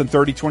Apocalypse in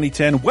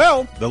 30-2010?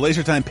 Well, the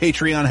LaserTime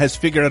Patreon has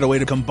figured out a way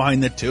to combine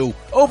the two.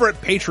 Over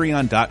at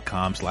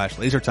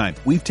patreon.com/LaserTime,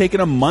 we've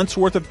taken a month's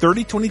worth of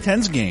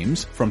 30-2010's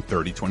games from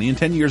 30, 20, and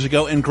 10 years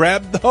ago and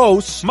grabbed the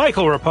hosts,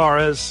 Michael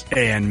Raparez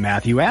and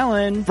Matthew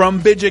Allen, from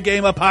Video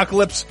Game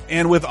Apocalypse.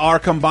 And with our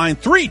combined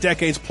 3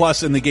 decades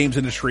plus in the games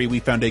industry, we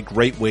found a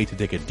great way to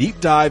take a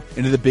deep dive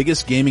into the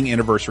biggest gaming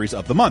anniversaries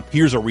of the month.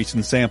 Here's a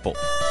recent sample.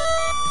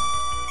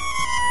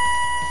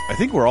 I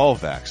think we're all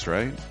vaxxed,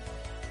 right?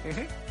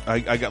 Mm-hmm.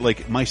 I got,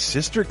 like, my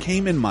sister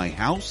came in my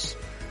house.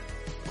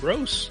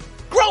 Gross.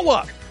 Grow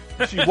up!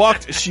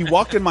 She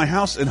walked in my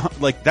house, and,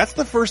 like, that's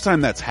the first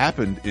time that's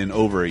happened in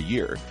over a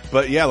year.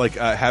 But yeah, like,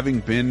 having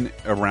been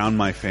around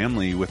my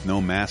family with no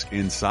mask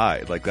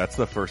inside, like, that's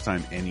the first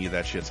time any of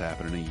that shit's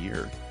happened in a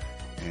year.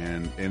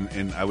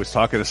 And I was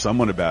talking to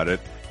someone about it.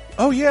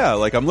 Oh yeah,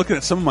 like, I'm looking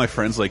at some of my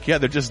friends, like, yeah,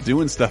 they're just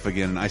doing stuff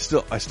again, and I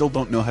still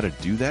don't know how to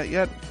do that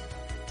yet.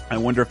 I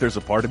wonder if there's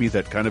a part of me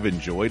that kind of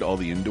enjoyed all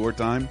the indoor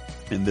time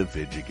and the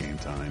video game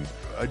time.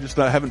 I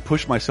haven't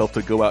pushed myself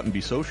to go out and be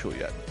social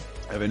yet.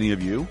 Have any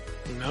of you?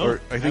 No,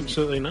 I think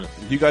absolutely not.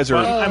 You guys are.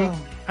 Well,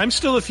 I'm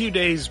still a few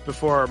days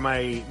before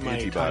my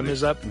time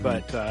is up,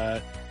 but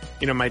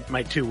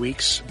my 2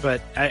 weeks.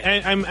 But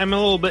I'm a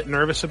little bit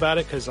nervous about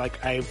it because,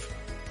 like, I've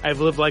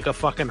lived like a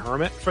fucking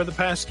hermit for the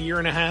past year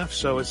and a half,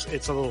 so it's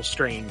a little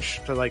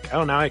strange to, like,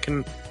 oh, now I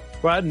can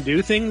go out and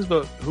do things,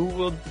 but who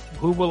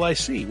will I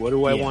see? What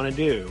do I want to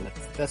do?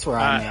 That's where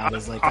I'm at.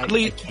 Is like,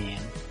 oddly, I can.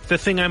 The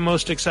thing I'm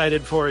most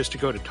excited for is to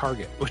go to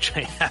Target, which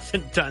I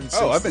haven't done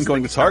since. Oh, I've been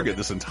going to Target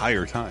this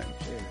entire time.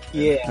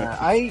 Yeah,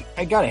 I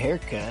got a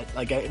haircut.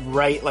 Like,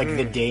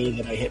 the day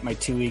that I hit my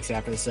 2 weeks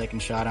after the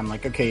second shot, I'm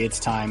like, okay, it's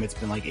time. It's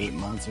been like 8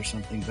 months or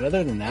something. But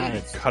other than that,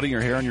 it's cutting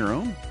your hair on your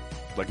own,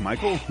 like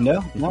Michael.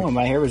 No,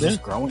 my hair was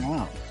just growing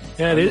out.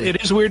 Yeah,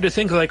 it is weird to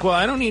think, like, well,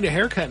 I don't need a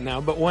haircut now,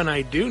 but when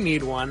I do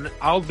need one,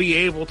 I'll be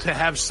able to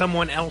have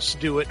someone else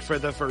do it for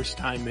the first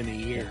time in a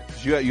year.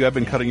 You have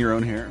been cutting your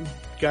own hair?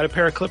 Got a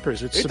pair of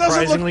clippers. It's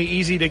surprisingly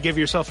easy to give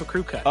yourself a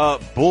crew cut.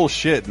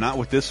 Bullshit. Not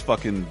with this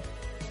fucking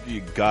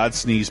God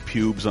sneeze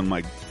pubes on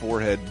my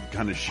forehead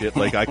kind of shit.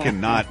 Like, I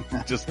cannot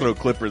just throw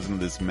clippers into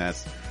this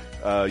mess.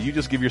 You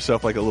just give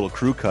yourself like a little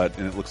crew cut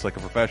and it looks like a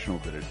professional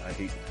did it.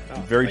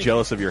 I'm very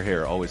jealous of your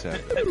hair. Always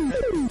have been.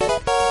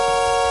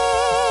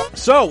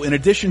 So, in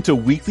addition to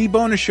weekly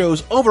bonus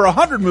shows, over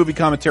 100 movie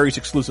commentaries,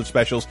 exclusive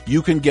specials,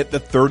 you can get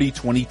the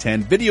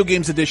 30-2010 Video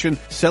Games Edition,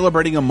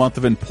 celebrating a month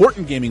of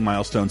important gaming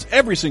milestones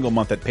every single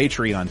month at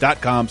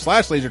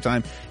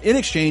patreon.com/lasertime in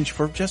exchange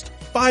for just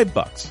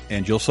 $5.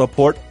 And you'll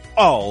support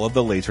all of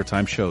the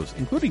LaserTime shows,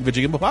 including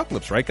Video Game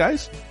Apocalypse, right,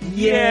 guys?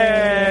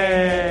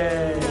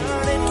 Yeah!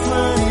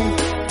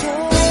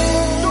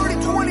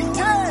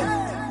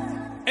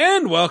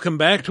 And welcome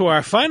back to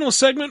our final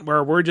segment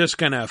where we're just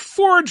going to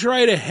forge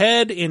right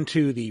ahead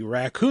into the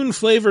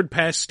raccoon-flavored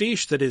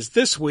pastiche that is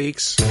this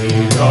week's...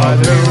 These are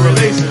the new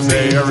releases,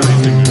 they are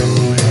releasing new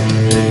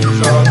releases.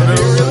 These are the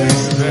new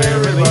releases,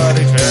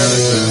 everybody tell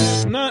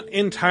it. Not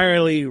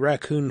entirely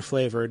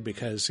raccoon-flavored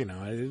because, you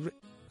know,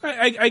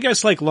 I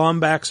guess like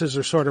Lombaxes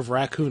are sort of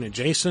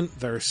raccoon-adjacent.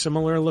 They're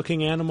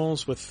similar-looking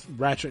animals with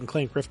Ratchet and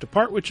Clank Rift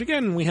Apart, which,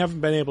 again, we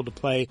haven't been able to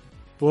play.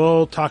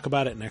 We'll talk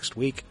about it next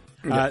week.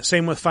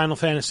 Same with Final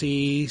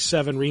Fantasy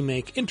VII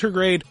Remake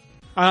Intergrade.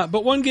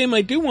 But one game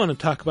I do want to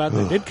talk about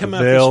that did come out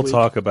this week. They'll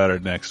talk about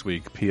it next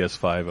week,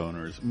 PS5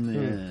 owners.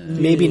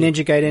 Maybe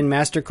Ninja Gaiden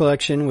Master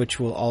Collection,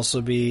 which will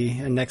also be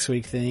a next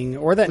week thing,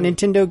 or that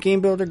Nintendo Game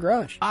Builder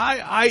Garage.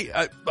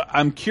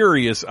 I'm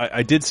curious.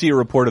 I did see a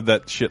report of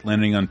that shit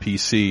landing on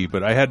PC,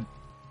 but I had,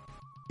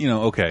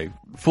 okay,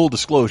 full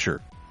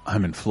disclosure,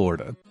 I'm in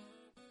Florida.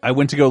 I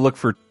went to go look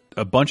for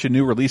a bunch of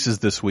new releases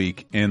this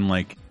week, and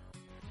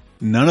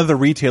none of the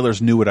retailers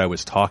knew what I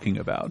was talking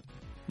about.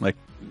 Like,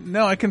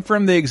 no, I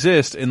confirm they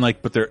exist, and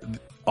but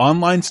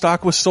online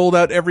stock was sold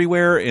out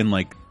everywhere, and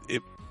like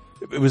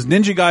it was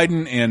Ninja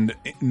Gaiden and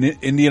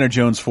Indiana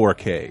Jones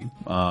 4K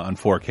on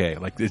 4K.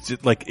 Like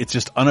it's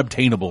just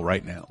unobtainable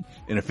right now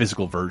in a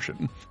physical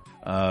version.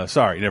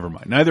 Sorry, never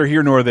mind. Neither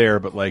here nor there,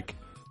 but like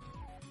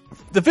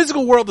the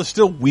physical world is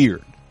still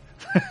weird.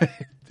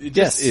 It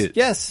just is.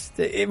 Yes.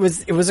 It was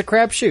a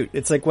crapshoot.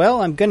 It's like,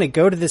 well, I'm going to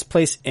go to this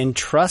place and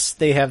trust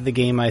they have the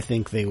game I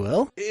think they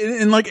will.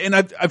 And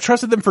I've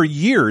trusted them for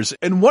years.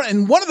 And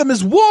one of them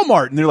is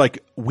Walmart, and they're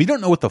like, we don't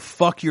know what the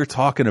fuck you're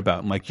talking about.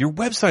 I'm like, your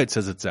website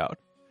says it's out.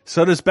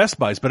 So does Best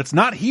Buy's, but it's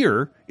not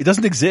here. It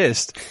doesn't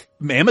exist.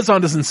 Amazon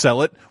doesn't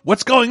sell it.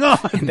 What's going on?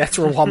 And that's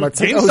where Walmart's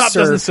like, GameStop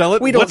doesn't sell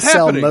it. We don't What's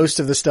sell happening? most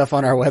of the stuff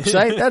on our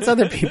website. That's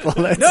other people.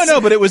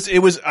 No, but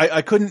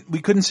we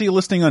couldn't see a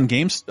listing on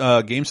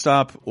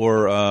GameStop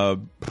or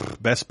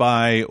Best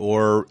Buy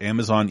or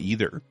Amazon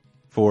either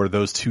for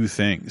those two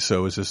things. So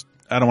it was just,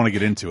 I don't want to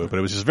get into it, but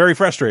it was just very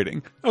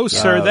frustrating. Oh,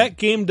 sir, that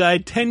game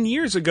died 10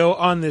 years ago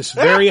on this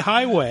very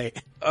highway.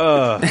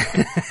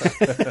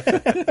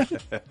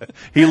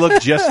 He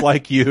looked just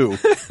like you.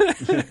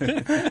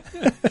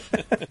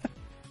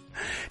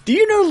 Do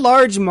you know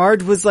Large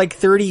Marge was like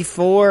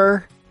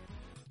 34?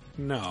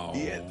 No.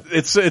 Yeah,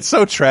 it's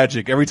so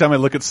tragic. Every time I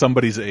look at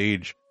somebody's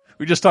age,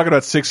 we're just talking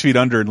about 6 feet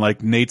under, and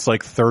like Nate's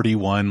like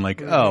 31.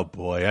 Like, oh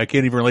boy, I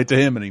can't even relate to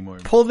him anymore.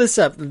 Pull this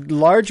up.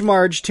 Large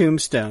Marge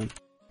tombstone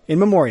in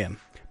memoriam.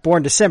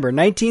 Born December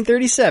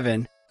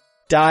 1937,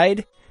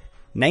 died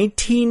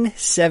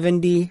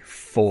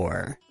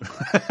 1974.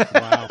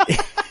 Wow.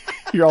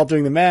 You're all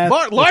doing the math.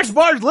 Large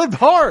Marge lived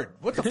hard.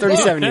 What the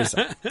 37 years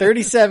old.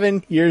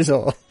 37 years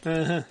old.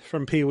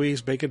 From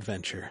Pee-wee's Big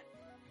Adventure.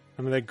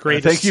 I mean, the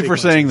greatest Thank you for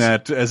sequences. saying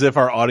that, as if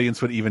our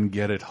audience would even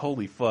get it.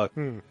 Holy fuck.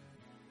 Don't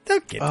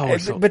get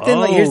it. So but then,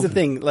 like, here's the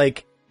thing.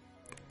 Like,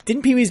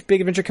 didn't Pee-wee's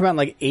Big Adventure come out in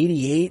like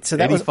 88? So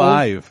that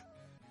 85.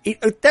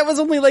 That was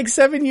only like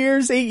 8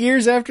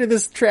 years after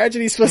this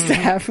tragedy's supposed to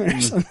happen or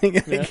something.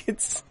 Like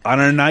it's on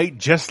a night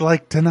just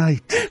like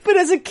tonight. But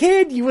as a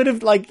kid, you would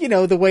have like,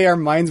 the way our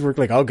minds work,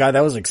 like, oh god,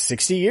 that was like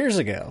 60 years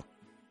ago.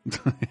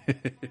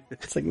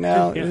 It's like,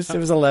 no, it was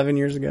 11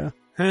 years ago.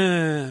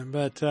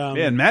 But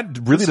man,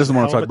 Matt really doesn't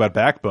want to talk about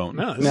Backbone.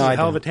 No, this is a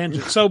hell of a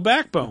tangent. So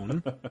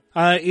Backbone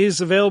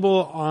is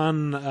available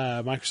on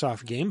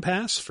Microsoft Game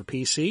Pass for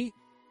PC,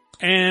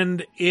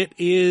 and it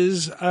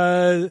is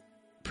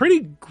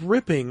pretty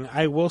gripping.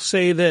 I will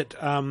say that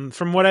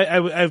from what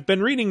I've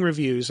been reading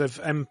reviews,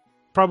 I'm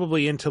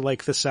probably into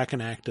like the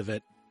second act of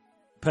it,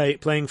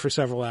 playing for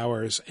several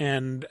hours,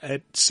 and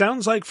it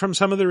sounds like from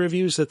some of the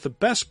reviews that the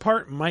best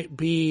part might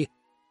be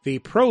the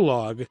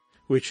prologue,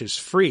 which is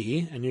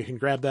free, and you can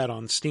grab that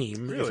on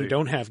Steam if you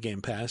don't have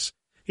Game Pass.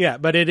 Yeah,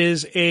 but it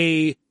is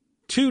a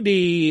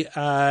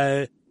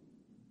 2D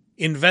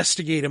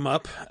investigate 'em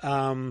up.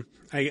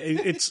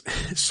 It's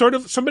sort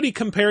of, somebody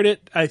compared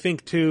it, I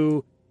think,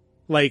 to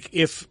like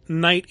if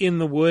Night in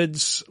the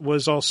Woods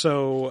was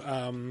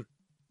also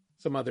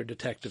some other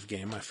detective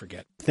game, I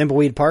forget.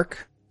 Thimbleweed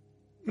Park?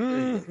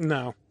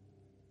 No.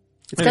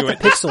 It's got the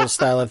pixel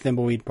style of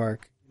Thimbleweed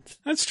Park.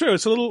 That's true.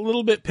 It's a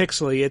little bit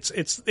pixely.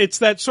 It's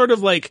that sort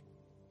of like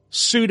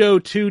pseudo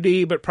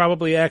 2D, but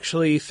probably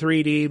actually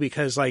 3D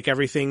because like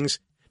everything's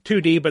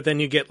 2D, but then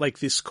you get like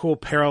this cool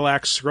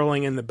parallax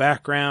scrolling in the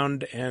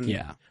background and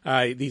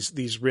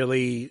these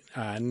really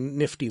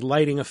nifty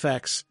lighting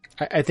effects.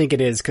 I think it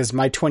is because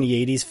my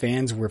 2080s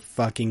fans were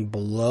fucking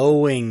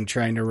blowing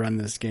trying to run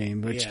this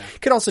game, which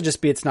could also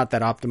just be it's not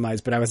that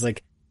optimized, but I was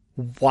like,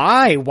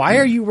 why? Why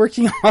are you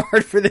working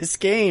hard for this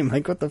game?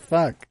 Like, what the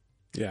fuck?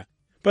 Yeah.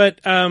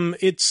 But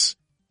it's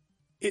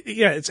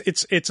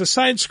a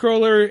side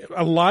scroller.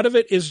 A lot of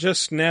it is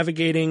just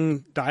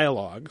navigating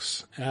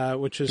dialogues,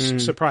 which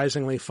is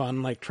surprisingly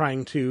fun, like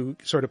trying to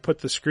sort of put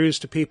the screws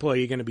to people. Are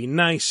you going to be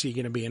nice? Are you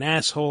going to be an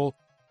asshole?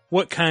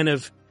 What kind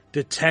of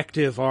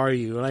detective are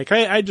you? Like,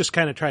 I just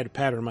kind of try to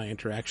pattern my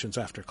interactions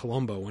after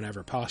Columbo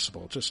whenever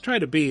possible. Just try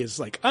to be as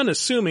like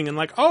unassuming and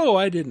like, oh,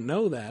 I didn't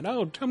know that.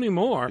 Oh, tell me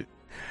more.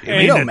 You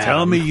mean to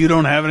tell me you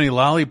don't have any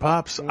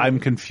lollipops? I'm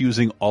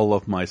confusing all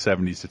of my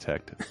 70s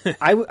detectives.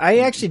 I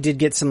actually did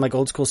get some like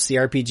old school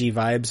CRPG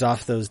vibes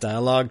off those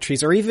dialogue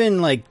trees, or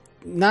even like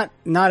not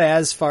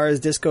as far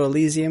as Disco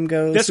Elysium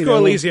goes. Disco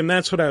Elysium,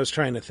 that's what I was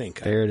trying to think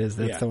of. There it is,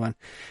 that's the one.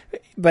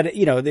 But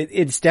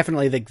it's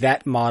definitely like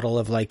that model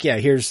of like, you're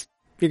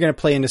going to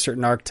play into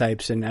certain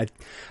archetypes, and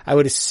I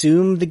would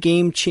assume the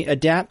game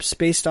adapts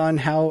based on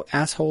how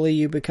assholey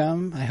you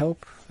become, I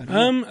hope.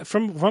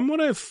 From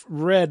what I've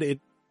read, it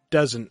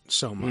doesn't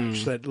so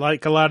much. That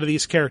like a lot of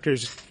these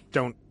characters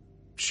don't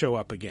show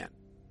up again.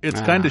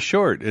 It's kind of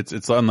short.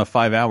 It's on the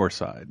 5-hour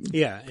side.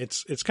 Yeah,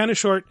 it's kind of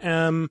short.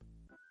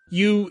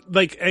 You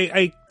like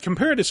I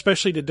compare it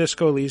especially to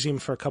Disco Elysium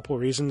for a couple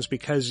of reasons,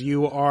 because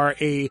you are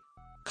a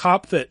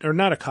cop or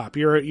not a cop.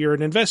 You're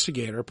an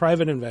investigator, a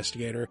private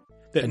investigator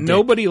that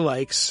nobody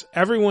likes,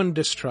 everyone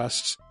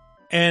distrusts,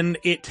 and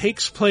it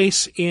takes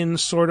place in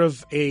sort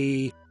of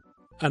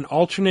an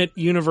alternate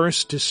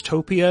universe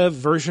dystopia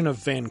version of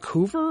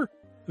Vancouver,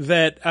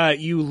 that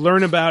you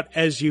learn about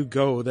as you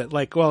go. That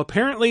like, well,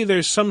 apparently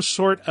there's some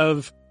sort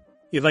of,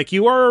 like,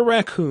 you are a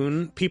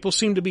raccoon. People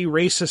seem to be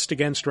racist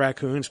against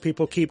raccoons.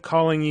 People keep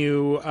calling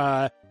you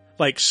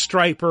like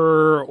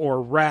Striper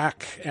or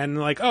Rack, and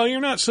like, oh,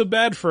 you're not so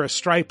bad for a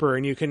Striper,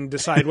 and you can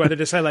decide whether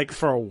to say like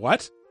for a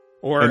what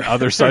or and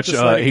other such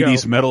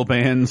 80s metal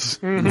bands.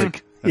 Mm-hmm.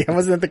 Like, yeah,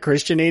 wasn't it the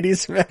Christian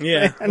 80s metal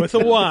yeah, band? with a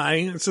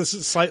Y. It's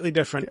just slightly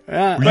different.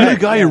 Were you the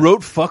guy who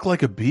wrote "Fuck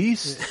Like a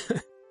Beast"?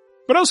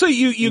 But also,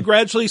 you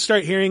gradually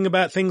start hearing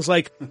about things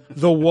like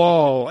the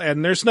Wall,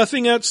 and there's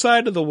nothing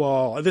outside of the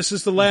Wall. This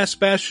is the last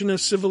bastion of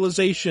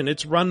civilization.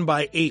 It's run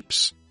by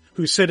apes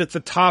who sit at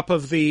the top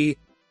of the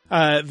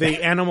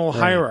animal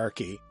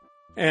hierarchy,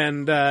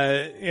 and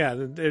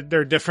there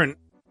are different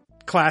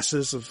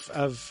classes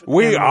of.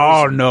 We animals.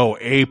 all know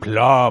ape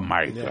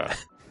lawmaker.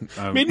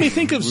 Yeah. Made me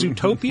think of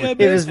Zootopia.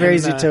 It was very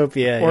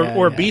Zootopia,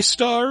 or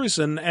Beastars,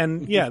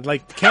 and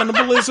like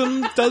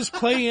cannibalism does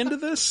play into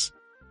this.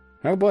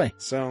 Oh boy!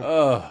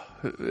 So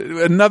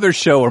another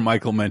show where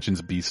Michael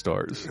mentions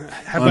Beastars.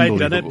 Have I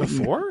done it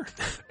before?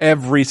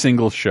 Every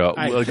single show.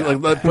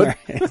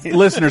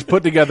 Listeners,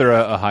 put together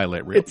a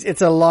highlight reel.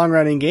 It's a long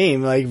running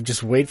game. Like,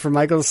 just wait for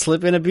Michael to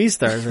slip in a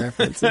Beastars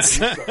reference.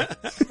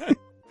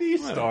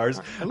 Beastars.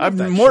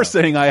 I'm more show.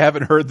 saying I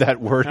haven't heard that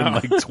word in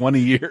like 20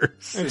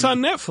 years. It's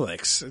on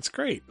Netflix. It's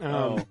great.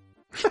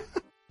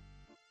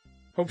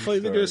 Hopefully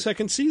they do a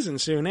second season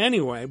soon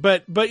anyway.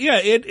 But yeah,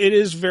 it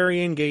is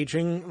very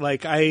engaging.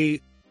 Like,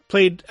 I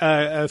played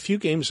a few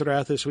games that are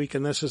out this week,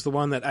 and this is the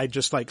one that I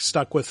just like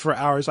stuck with for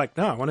hours. Like,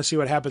 no, I want to see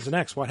what happens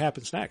next. What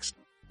happens next?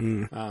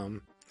 And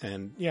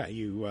yeah,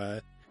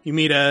 you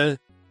meet an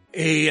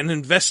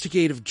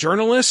investigative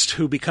journalist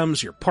who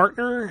becomes your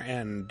partner,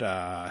 and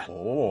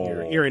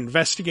you're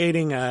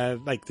investigating.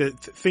 Like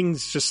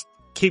things just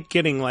keep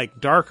getting like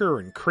darker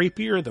and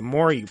creepier the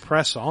more you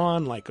press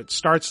on. Like, it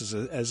starts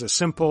as a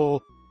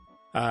simple,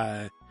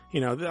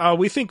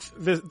 we think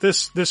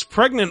this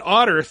pregnant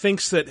otter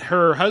thinks that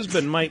her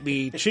husband might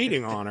be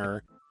cheating on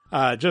her.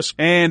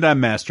 And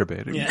I'm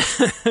masturbating. Yeah,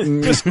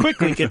 just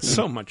quickly gets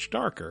so much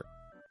darker.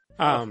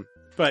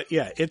 But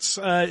yeah, it's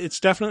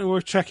definitely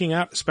worth checking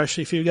out,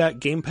 especially if you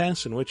got Game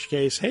Pass, in which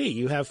case, hey,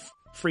 you have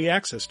free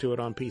access to it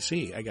on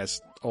PC, I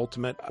guess.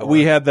 Ultimate.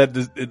 We had that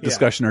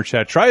discussion in our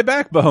chat. Try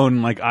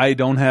Backbone. Like, I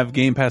don't have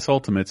Game Pass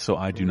Ultimate, so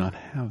I do not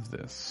have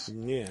this.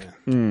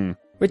 Yeah.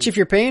 Which, if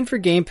you're paying for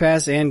Game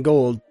Pass and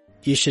Gold,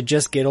 you should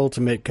just get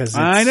Ultimate, because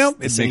I know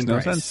it makes no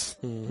sense.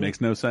 Makes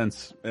no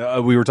sense.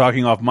 We were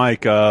talking off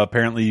mic.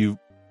 Apparently, you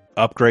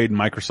upgrade, and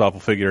Microsoft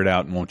will figure it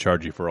out and won't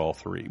charge you for all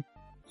three.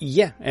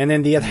 Yeah, and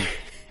then the other.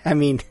 I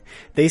mean,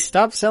 they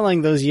stopped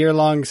selling those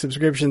year-long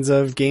subscriptions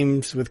of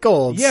games with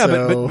Gold. Yeah,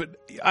 so... but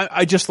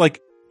I just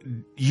like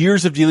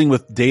years of dealing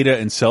with data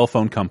and cell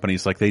phone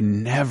companies. Like, they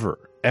never,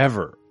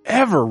 ever,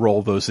 ever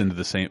roll those into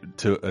the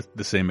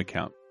same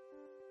account.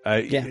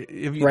 Have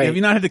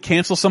you not had to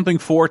cancel something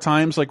 4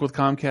 times, like with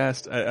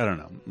Comcast? I don't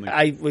know.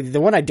 Like,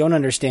 the one I don't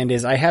understand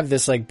is I have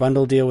this like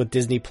bundle deal with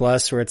Disney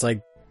Plus where it's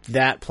like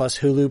that plus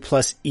Hulu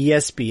plus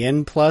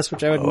ESPN Plus,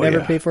 which I would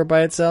never pay for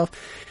by itself.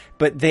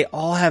 But they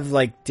all have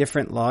like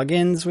different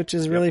logins, which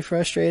is really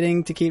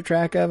frustrating to keep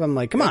track of. I'm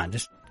like, come on,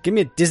 just give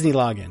me a Disney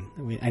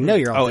login. I know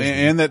you're all Disney.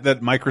 And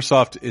that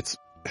Microsoft, it's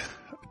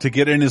to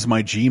get in as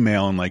my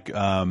Gmail, and like,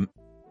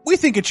 we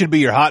think it should be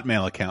your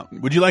Hotmail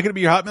account. Would you like it to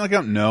be your Hotmail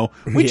account? No.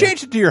 We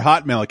changed it to your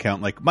Hotmail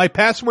account. Like, my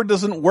password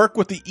doesn't work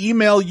with the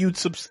email you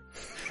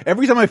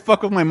every time I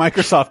fuck with my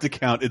Microsoft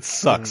account, it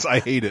sucks. I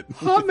hate it.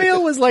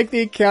 Hotmail was like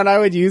the account I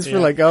would use for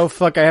like, oh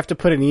fuck, I have to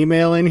put an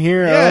email in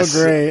here. Yes.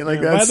 Oh great.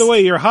 Like, by the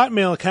way, your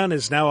Hotmail account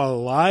is now a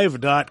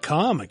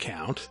live.com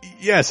account.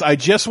 Yes, I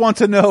just want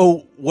to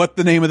know what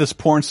the name of this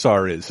porn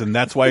star is, and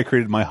that's why I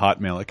created my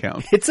Hotmail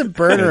account. It's a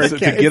burner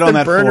account. To get on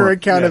that burner forum.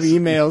 account of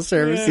email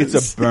services.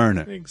 It's a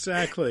burner.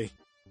 Exactly.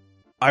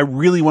 I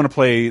really want to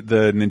play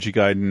the Ninja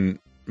Gaiden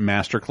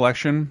Master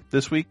Collection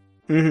this week.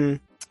 Mm-hmm.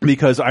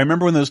 Because I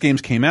remember when those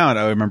games came out,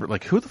 I remember,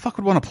 like, who the fuck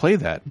would want to play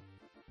that?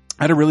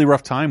 I had a really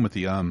rough time with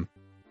the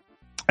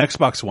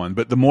Xbox One,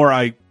 but the more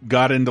I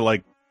got into,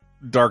 like,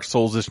 Dark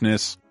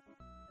Souls-ishness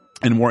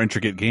and more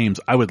intricate games,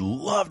 I would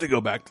love to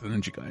go back to the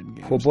Ninja Gaiden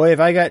games. Well, boy,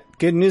 have I got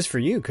good news for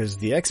you, because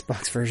the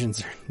Xbox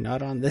versions are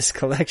not on this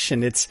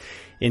collection.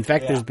 In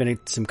fact, there's been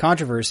some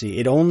controversy.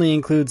 It only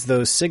includes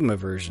those Sigma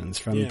versions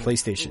from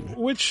PlayStation.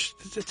 Which,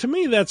 to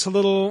me, that's a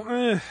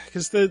little,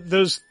 because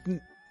those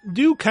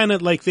do kind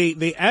of like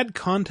they add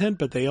content,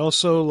 but they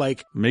also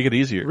like make it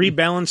easier,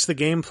 rebalance the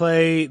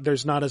gameplay.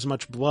 There's not as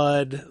much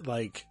blood.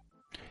 Like,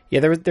 yeah,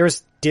 there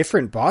was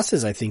different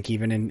bosses. I think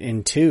even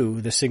in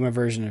 2, the Sigma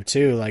version of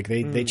 2, like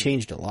they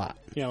changed a lot.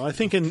 Yeah, well, I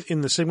think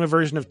in the Sigma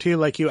version of 2,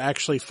 like you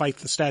actually fight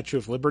the Statue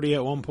of Liberty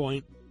at one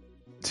point.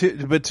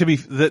 But to be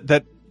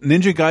that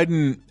Ninja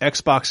Gaiden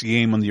Xbox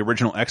game on the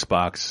original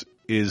Xbox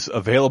is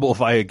available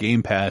via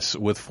Game Pass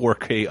with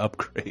 4K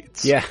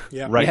upgrades. Yeah,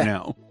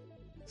 now.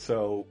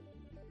 So.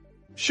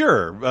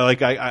 Sure,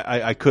 like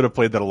I could have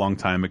played that a long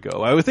time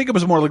ago. I would think I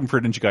was more looking for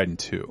Ninja Gaiden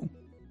 2.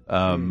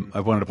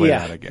 I've wanted to play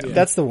that again.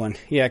 That's the one.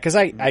 Yeah, because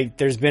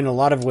there's been a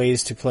lot of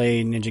ways to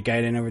play Ninja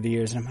Gaiden over the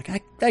years, and I'm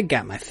like, I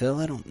got my fill.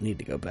 I don't need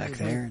to go back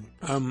there.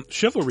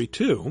 Chivalry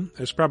 2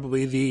 is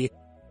probably the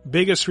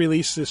biggest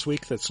release this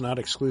week that's not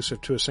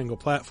exclusive to a single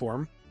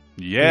platform.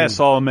 Yes,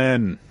 all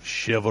men.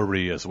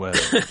 Chivalry as well.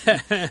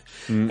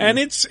 And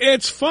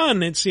it's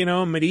fun. It's,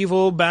 a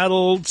medieval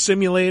battle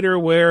simulator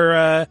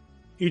where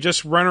you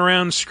just run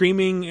around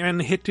screaming and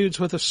hit dudes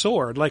with a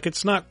sword. Like,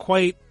 it's not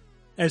quite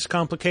as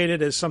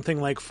complicated as something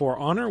like For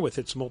Honor with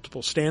its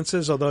multiple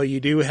stances, although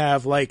you do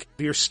have, like,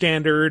 your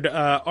standard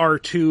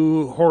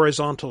R2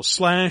 horizontal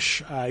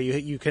slash.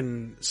 You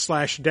can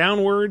slash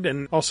downward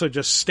and also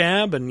just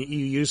stab, and you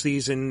use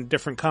these in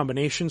different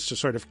combinations to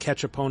sort of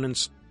catch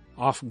opponents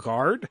off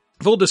guard.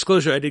 Full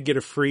disclosure, I did get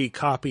a free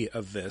copy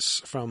of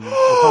this from the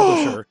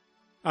publisher.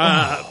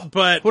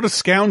 But what a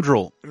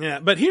scoundrel. Yeah,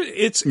 but here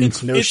it's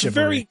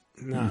very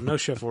no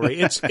chivalry.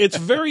 It's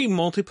very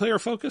multiplayer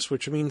focused,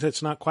 which means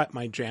it's not quite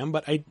my jam,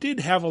 but I did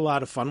have a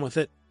lot of fun with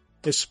it,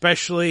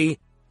 especially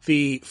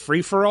the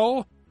free for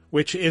all,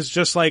 which is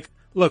just like,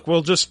 look,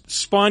 we'll just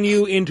spawn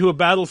you into a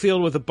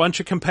battlefield with a bunch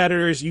of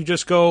competitors. You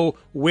just go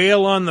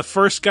wail on the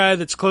first guy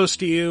that's close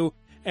to you.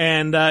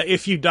 And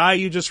if you die,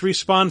 you just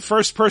respawn.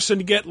 First person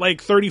to get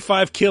like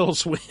 35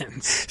 kills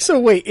wins. So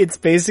wait, it's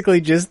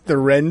basically just the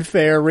Ren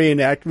Fair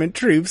reenactment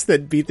troops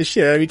that beat the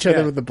shit out of each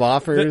other with the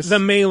boffers. The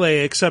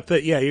melee, except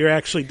that, you're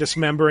actually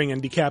dismembering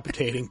and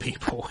decapitating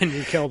people when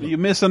you kill them. You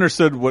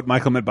misunderstood what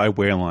Michael meant by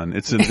wail on.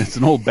 It's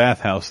an old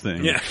bathhouse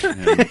thing. Yeah.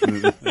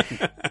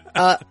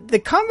 The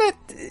combat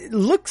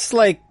looks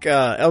like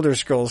Elder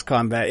Scrolls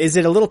combat. Is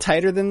it a little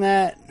tighter than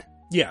that?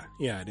 Yeah,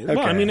 it is. Okay.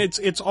 Well, I mean,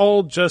 it's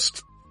all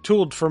just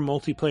tooled for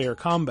multiplayer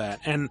combat,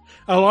 and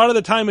a lot of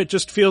the time it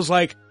just feels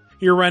like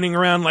you're running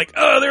around like,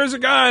 oh, there's a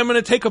guy, I'm going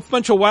to take a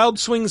bunch of wild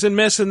swings and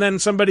miss, and then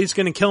somebody's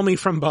going to kill me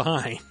from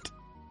behind.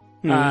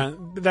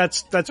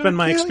 That's been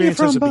my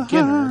experience as a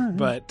beginner,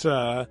 but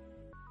no,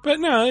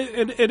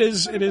 it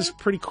is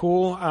pretty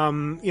cool.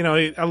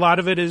 A lot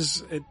of it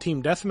is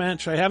team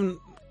deathmatch. I haven't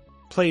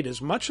played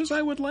as much as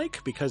I would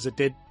like because it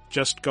did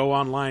just go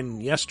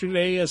online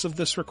yesterday as of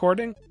this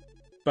recording,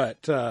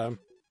 but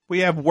we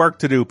have work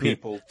to do,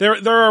 people.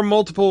 There are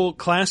multiple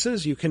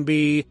classes. You can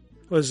be,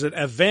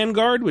 a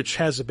vanguard, which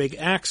has a big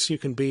axe. You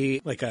can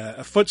be like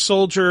a foot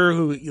soldier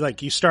who,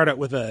 like, you start out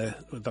with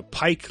a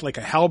pike, like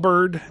a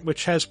halberd,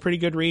 which has pretty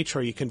good reach,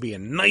 or you can be a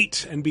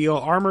knight and be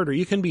all armored, or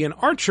you can be an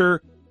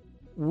archer,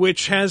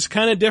 which has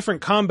kind of different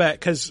combat,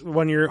 because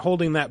when you're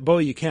holding that bow,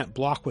 you can't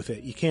block with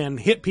it. You can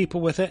hit people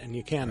with it, and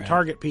you can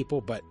target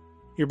people, but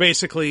you're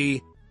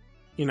basically,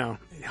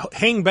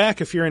 hang back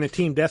if you're in a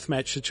team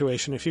deathmatch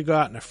situation. If you go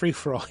out in a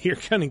free-for-all, you're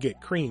going to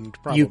get creamed,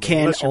 probably. You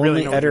can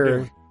only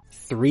utter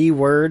 3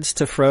 words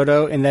to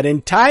Frodo in that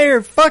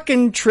entire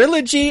fucking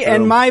trilogy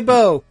and my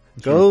bow.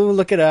 Go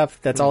look it up.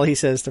 That's all he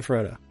says to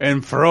Frodo.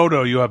 And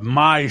Frodo, you have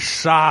my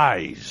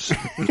size.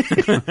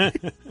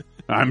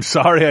 I'm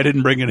sorry I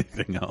didn't bring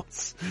anything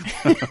else.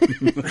 Okay.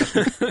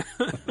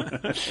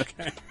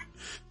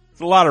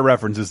 It's a lot of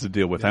references to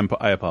deal with.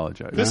 I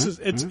apologize.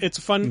 It's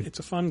a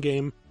fun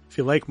game. If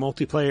you like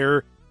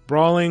multiplayer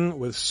brawling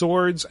with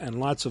swords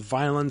and lots of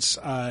violence,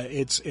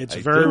 it's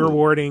very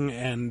rewarding,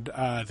 and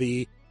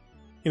the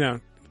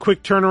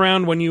quick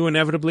turnaround when you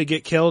inevitably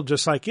get killed,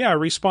 just like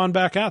respawn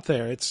back out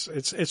there. It's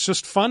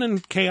just fun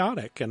and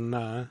chaotic,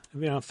 and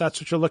if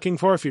that's what you're looking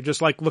for, if you're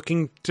just like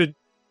looking to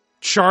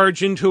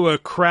charge into a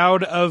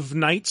crowd of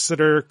knights that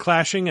are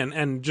clashing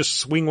and just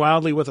swing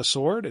wildly with a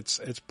sword, it's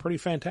pretty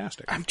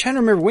fantastic. I'm trying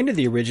to remember, when did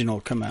the original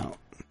come out?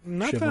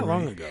 Not that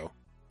long ago.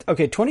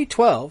 Okay,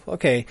 2012.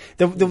 Okay.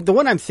 The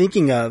one I'm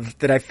thinking of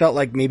that I felt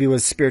like maybe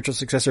was spiritual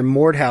successor,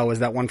 Mordhau, was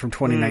that one from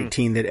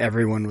 2019 that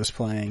everyone was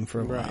playing for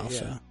a while. Yeah.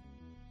 So.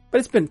 But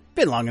it's been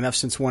long enough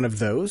since one of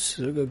those.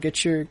 So go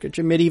get your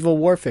medieval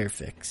warfare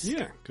fix.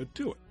 Yeah, go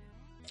do it.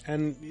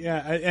 And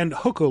and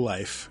Hoko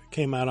Life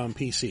came out on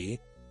PC.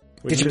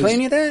 Did you play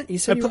any of that? You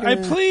said I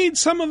played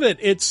some of it.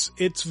 It's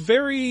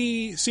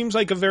seems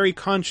like a very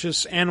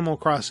conscious Animal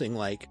Crossing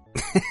like,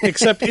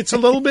 except it's a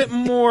little bit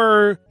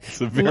more.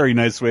 It's a very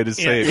nice way to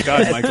say it.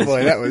 God, Michael.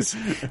 Boy, that was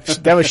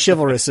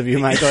chivalrous of you,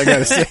 Michael. I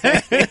gotta say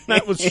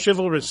that was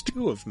chivalrous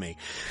too of me.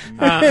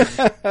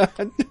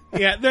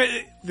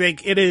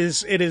 It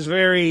is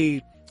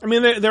very. I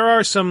mean, there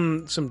are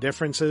some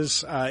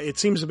differences. It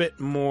seems a bit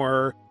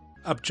more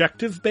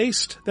objective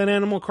based than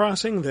Animal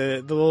Crossing.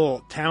 The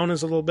little town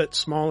is a little bit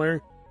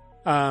smaller.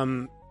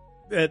 Like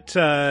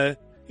the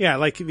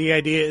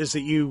idea is that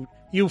you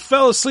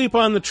fell asleep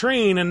on the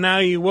train and now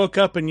you woke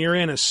up and you're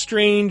in a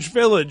strange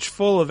village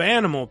full of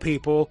animal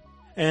people,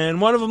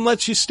 and one of them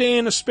lets you stay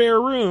in a spare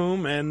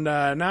room, and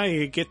now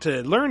you get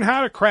to learn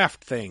how to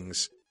craft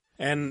things.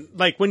 And,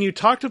 like, when you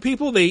talk to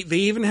people, they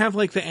even have,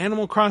 like, the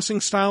Animal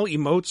Crossing style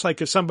emotes.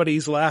 Like, if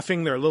somebody's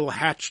laughing, there are little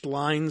hatched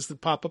lines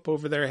that pop up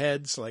over their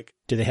heads. Like,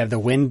 do they have the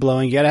wind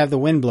blowing? You gotta have the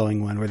wind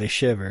blowing one where they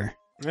shiver.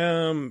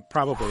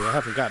 Probably. I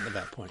haven't gotten to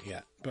that point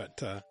yet.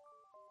 But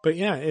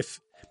yeah,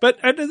 but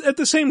at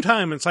the same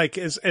time, it's like,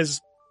 as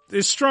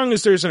strong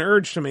as there's an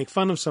urge to make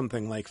fun of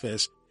something like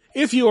this,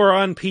 if you are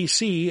on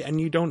PC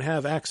and you don't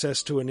have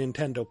access to a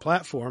Nintendo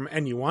platform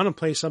and you want to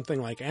play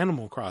something like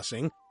Animal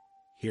Crossing,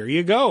 here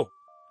you go.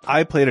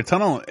 I played a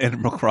ton of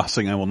Animal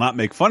Crossing. I will not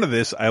make fun of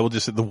this. I will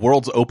just say the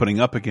world's opening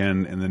up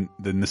again, and then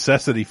the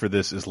necessity for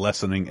this is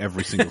lessening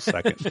every single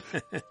second.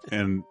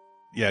 And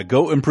yeah,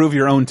 go improve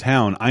your own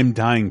town. I'm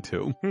dying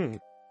to.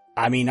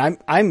 I mean,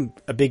 I'm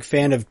a big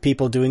fan of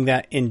people doing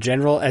that in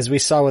general, as we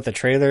saw with the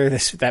trailer,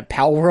 that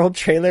Pal World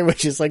trailer,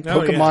 which is like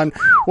Pokemon.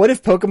 Yeah. What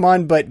if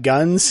Pokemon but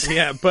guns?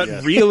 Yeah,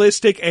 but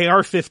realistic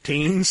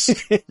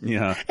AR-15s.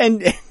 Yeah.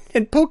 And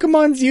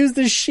Pokemon's use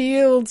the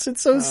shields.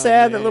 It's so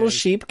sad, that little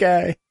sheep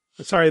guy.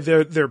 Sorry,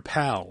 they're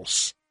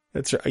pals.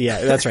 That's right.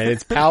 Yeah, that's right.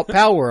 It's Pal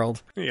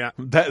World. Yeah.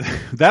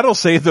 That'll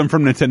save them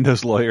from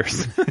Nintendo's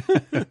lawyers.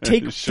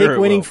 Take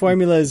winning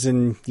formulas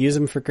and use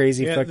them for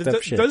crazy fucked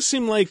up shit. It does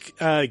seem like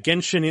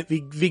Genshin,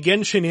 the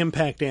Genshin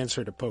Impact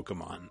answer to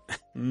Pokemon.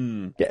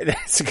 Yeah,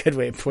 that's a good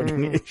way of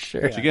putting it.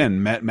 Sure. Which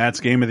again,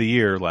 Matt's game of the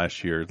year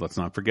last year. Let's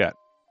not forget.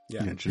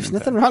 Yeah. There's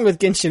nothing wrong with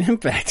Genshin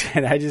Impact.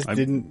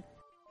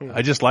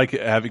 I just like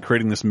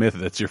creating this myth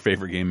that's your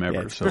favorite game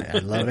ever. Yeah, so I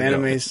love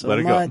anime so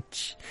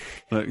much.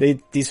 Go.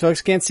 These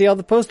folks can't see all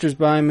the posters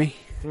behind me.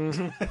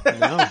 Mm-hmm.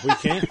 No, we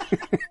can't.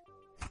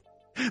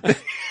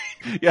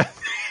 Yeah,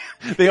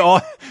 they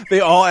all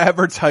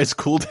advertise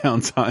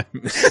cooldown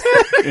times.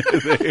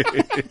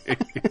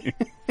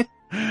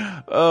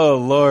 Oh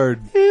Lord.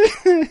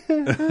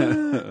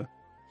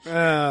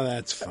 Oh,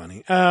 that's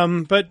funny.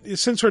 But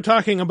since we're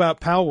talking about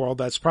Pal World,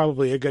 that's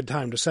probably a good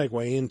time to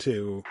segue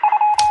into.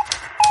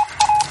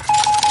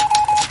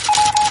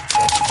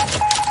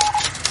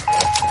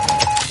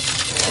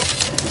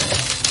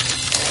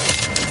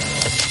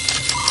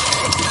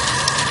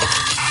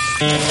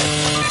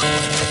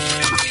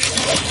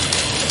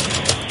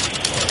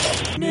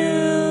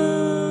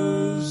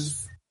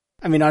 News.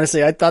 I mean,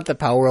 honestly, I thought the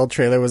Pal World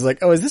trailer was like,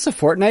 oh, is this a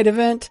Fortnite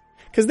event?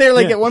 Because they're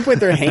like, at one point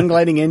they're hang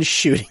gliding in,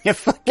 shooting a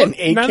fucking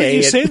AK. Now that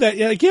you say that,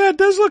 yeah, it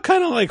does look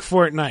kind of like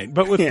Fortnite,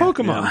 but with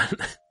Pokemon.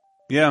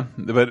 Yeah,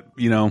 but,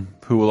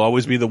 who will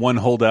always be the one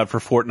holdout for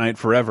Fortnite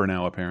forever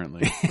now,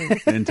 apparently?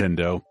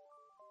 Nintendo.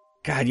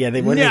 God, yeah,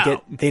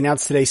 they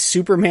announced today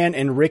Superman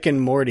and Rick and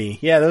Morty.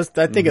 Yeah,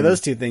 I think of those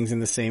two things in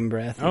the same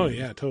breath. Oh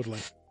yeah, totally.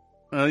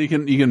 You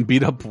can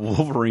beat up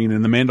Wolverine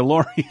in The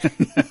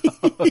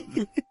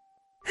Mandalorian.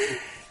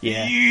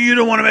 Yeah. You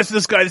don't want to mess with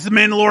this guy. This is the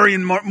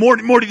Mandalorian.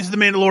 Morty, this is the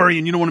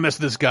Mandalorian. You don't want to mess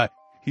with this guy.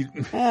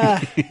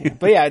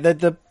 But yeah,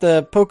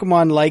 the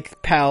Pokemon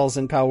like pals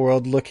in Pal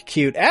World look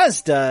cute,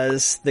 as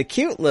does the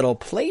cute little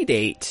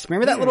Playdate.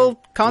 Remember that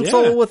little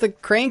console with a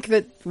crank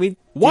that we...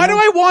 Why do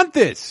I want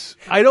this?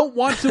 I don't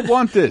want to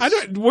want this.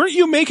 Weren't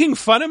you making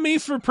fun of me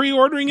for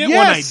pre-ordering it when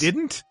I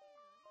didn't?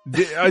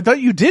 I thought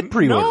you did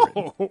pre-order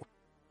it.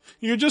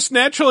 You just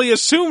naturally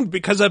assumed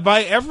because I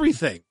buy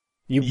everything.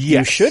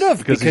 You should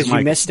have, because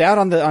you missed out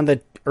on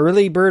the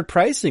early bird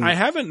pricing. I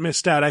haven't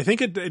missed out. I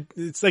think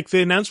it's like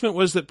the announcement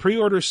was that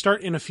pre-orders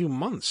start in a few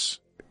months.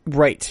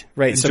 Right.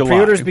 So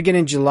pre-orders begin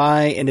in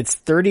July, and it's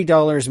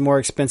 $30 more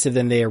expensive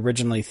than they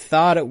originally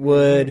thought it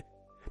would.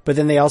 But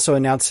then they also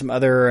announced some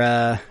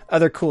other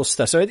cool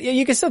stuff. So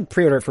you can still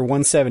pre-order it for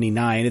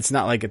 $179. It's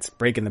not like it's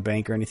breaking the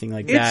bank or anything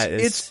like that.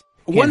 It's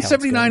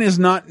 $179 is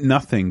not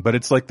nothing, but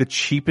it's like the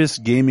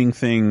cheapest gaming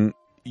thing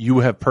you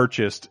have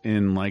purchased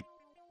in like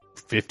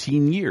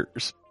 15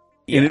 years.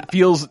 Yeah. And it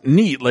feels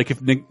neat, like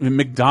if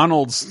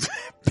McDonald's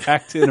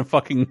packed in a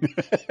fucking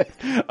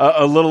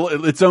a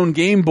little its own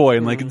Game Boy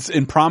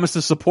and promised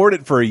to support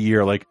it for a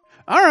year. Like,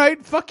 all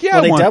right, fuck yeah,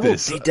 I want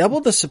this. They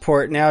doubled the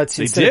support. Now it's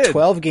instead of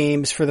 12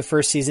 games for the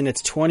first season,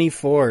 it's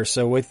 24.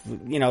 So with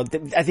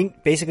I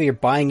think basically you're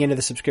buying into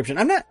the subscription.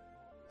 I'm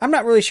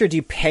not really sure. Do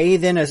you pay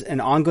then as an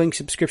ongoing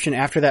subscription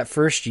after that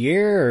first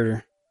year,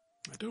 or?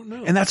 I don't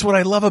know. And that's what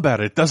I love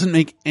about it. It doesn't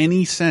make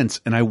any sense,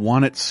 and I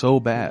want it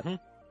so bad.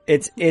 Mm-hmm.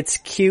 It's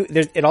cute.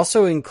 It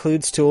also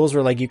includes tools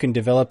where like you can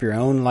develop your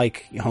own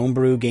like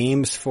homebrew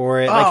games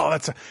for it. I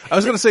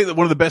was going to say that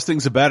one of the best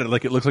things about it,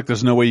 like it looks like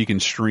there's no way you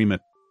can stream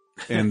it.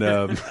 And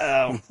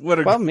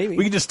maybe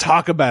we can just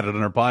talk about it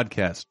on our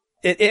podcast.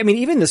 I mean,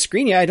 even the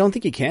screen, I don't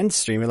think you can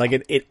stream it. Like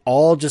it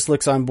all just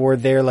looks on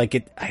board there.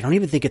 Like I don't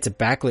even think it's a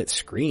backlit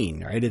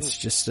screen, right? It's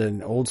just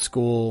an old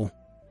school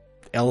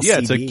LCD. Yeah,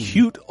 it's a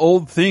cute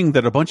old thing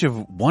that a bunch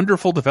of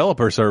wonderful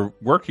developers are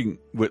working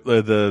with.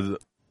 The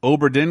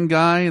Oberdin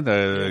guy,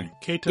 the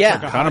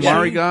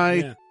Kanamari guy.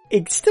 Yeah.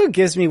 It still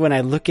gives me, when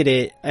I look at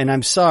it, and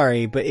I'm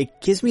sorry, but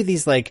it gives me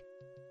these like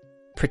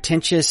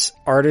pretentious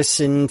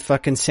artisan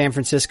fucking San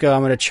Francisco,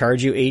 I'm going to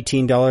charge you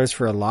 $18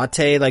 for a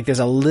latte. Like there's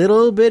a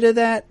little bit of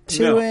that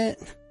to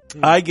it.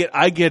 I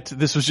get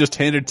this was just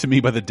handed to me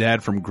by the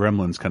dad from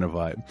Gremlins kind of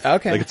vibe.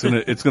 Okay. Like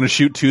it's gonna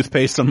shoot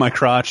toothpaste on my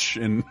crotch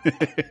and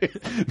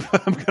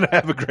I'm gonna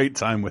have a great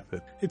time with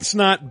it. It's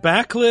not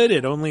backlit,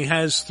 it only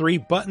has 3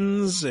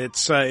 buttons. It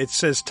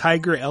says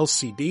Tiger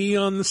LCD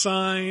on the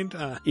side.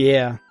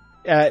 Yeah.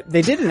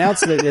 They did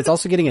announce that it's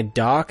also getting a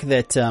dock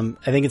that I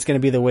think it's going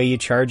to be the way you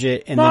charge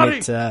it, and then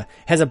it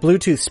has a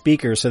Bluetooth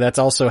speaker, so that's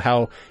also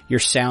how your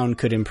sound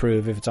could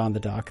improve if it's on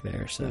the dock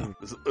there. So,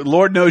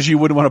 Lord knows you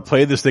wouldn't want to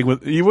play this thing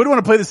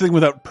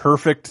without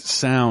perfect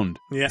sound.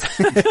 Yeah,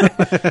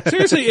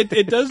 seriously,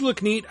 it does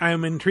look neat.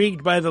 I'm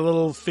intrigued by the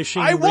little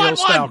fishing reel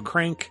style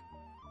crank.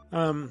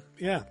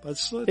 Yeah,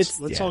 let's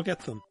all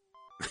get them.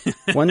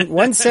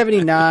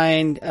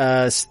 179.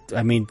 I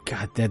mean,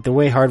 God, the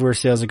way hardware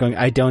sales are going,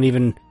 I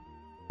don't.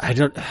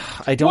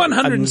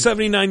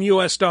 $179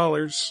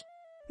 US.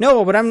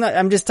 No, but I'm not.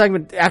 I'm just talking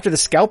about after the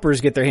scalpers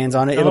get their hands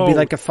on it, it'll be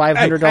like a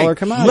 $500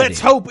 commodity.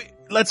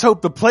 Let's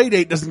hope the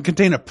Playdate doesn't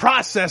contain a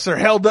processor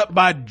held up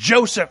by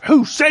Joseph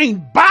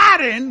Hussein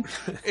Biden,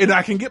 and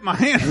I can get my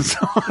hands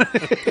on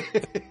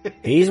it.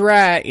 He's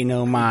right,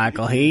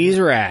 Michael. He's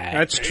right.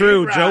 That's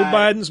true. Joe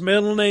Biden's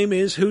middle name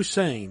is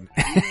Hussein.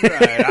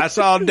 Right. I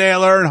saw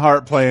Dale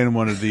Earnhardt playing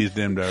one of these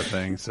Dimdar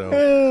things, so.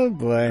 Oh,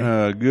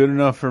 boy. Good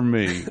enough for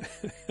me.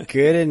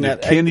 Good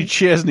enough. Kenny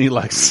Chesney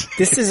likes.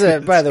 This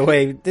is by the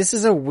way, this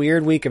is a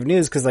weird week of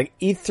news because like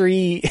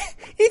E3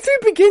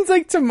 begins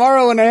like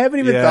tomorrow and I haven't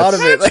even thought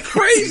of it. That's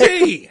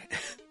crazy.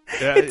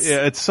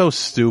 It's so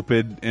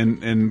stupid.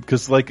 And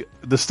cause like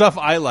the stuff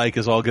I like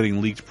is all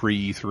getting leaked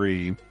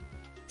pre-E3.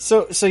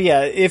 So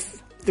yeah,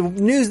 if the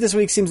news this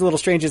week seems a little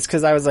strange, it's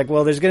because I was like,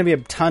 well, there's going to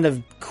be a ton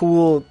of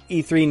cool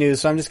E3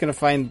 news, so I'm just going to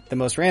find the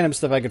most random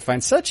stuff I could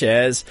find, such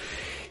as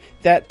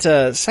that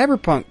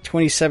Cyberpunk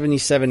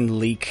 2077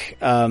 leak.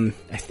 I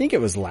think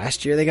it was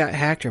last year they got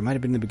hacked, or it might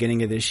have been the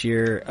beginning of this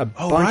year.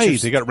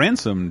 They got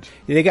ransomed.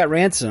 They got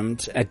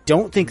ransomed. I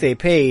don't think they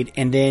paid,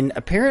 and then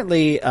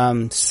apparently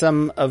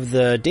some of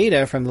the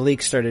data from the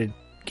leak started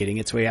getting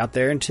its way out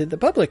there into the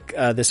public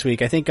this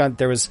week. I think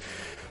there was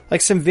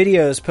like some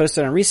videos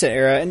posted on Reset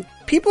Era, and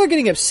people are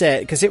getting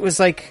upset because it was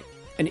like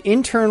an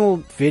internal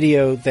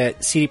video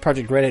that CD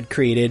Projekt Red had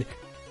created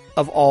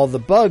of all the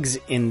bugs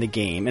in the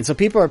game. And so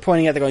people are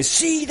pointing out, they're going,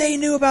 see, they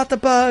knew about the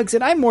bugs.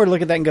 And I'm more to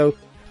look at that and go,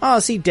 oh,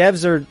 see,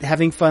 devs are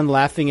having fun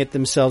laughing at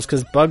themselves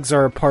because bugs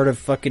are a part of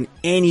fucking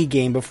any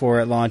game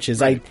before it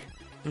launches. Right.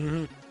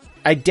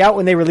 I doubt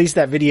when they released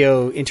that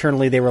video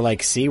internally, they were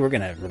like, see, we're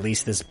going to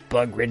release this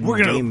bug-ridden game.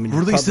 We're going to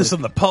release this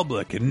on the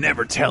public and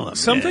never tell them.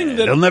 Something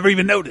that they'll never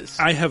even notice.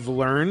 I have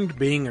learned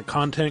being a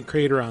content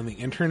creator on the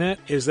internet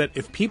is that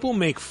if people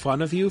make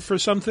fun of you for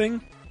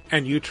something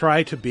and you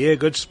try to be a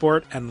good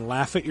sport and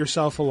laugh at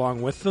yourself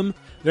along with them,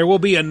 there will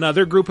be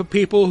another group of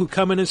people who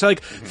come in and say,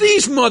 like,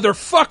 these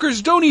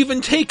motherfuckers don't even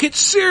take it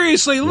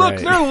seriously. Look,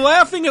 they're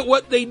laughing at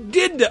what they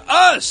did to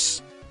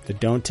us. The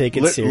don't take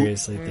it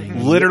seriously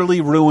thing.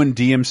 Literally ruined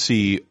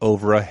DMC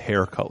over a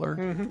hair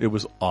color. It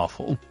was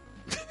awful.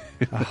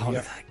 Oh,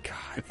 my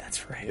God,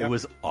 that's right. It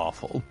was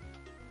awful.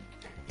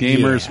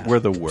 Gamers were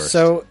the worst.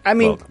 So, I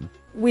mean,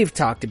 we've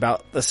talked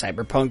about the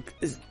Cyberpunk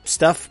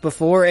stuff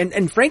before,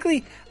 and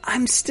frankly,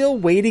 I'm still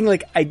waiting.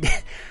 Like,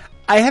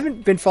 I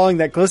haven't been following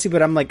that closely,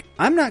 but I'm like,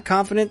 I'm not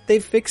confident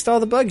they've fixed all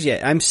the bugs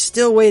yet. I'm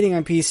still waiting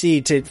on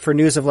PC for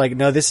news of like,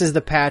 no, this is the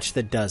patch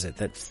that does it,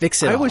 that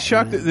fix it. I was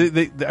shocked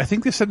that I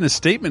think they said in a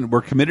statement,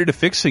 we're committed to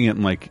fixing it.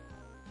 And like,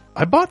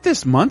 I bought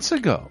this months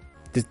ago.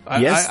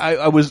 Yes,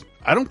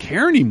 I don't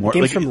care anymore.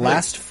 Games from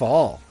last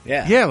fall.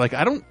 Yeah. Like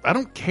I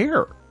don't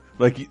care.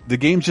 Like the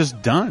game's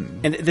just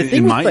done. And the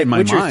thing with like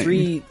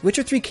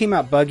Witcher 3 came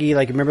out buggy.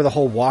 Like remember the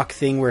whole walk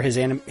thing where his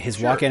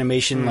walk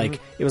animation,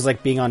 like it was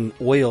like being on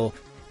oil.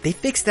 They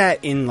fixed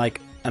that in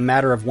like a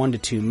matter of 1 to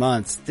 2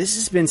 months. This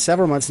has been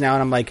several months now,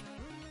 and I'm like,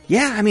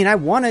 yeah, I mean, I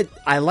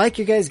like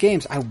your guys'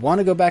 games. I want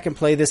to go back and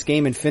play this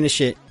game and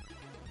finish it,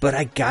 but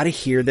I gotta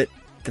hear that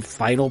the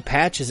final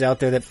patch is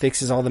out there that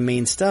fixes all the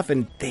main stuff,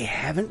 and they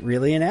haven't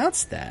really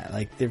announced that.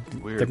 Like,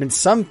 there've been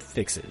some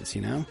fixes,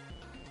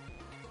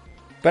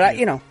 But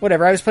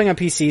whatever. I was playing on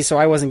PC, so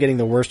I wasn't getting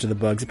the worst of the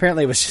bugs.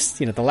 Apparently, it was just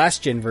the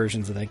last gen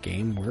versions of that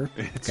game were.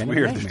 It's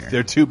weird.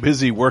 They're too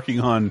busy working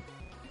on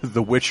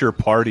The Witcher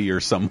Party or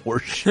some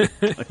horseshit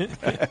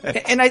like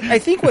that. And I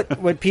think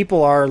what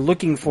people are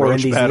looking for Roach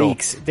in these Battle.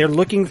 leaks, they're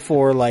looking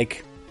for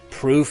like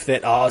proof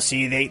that the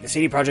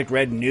CD Projekt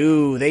Red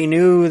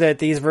knew that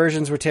these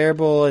versions were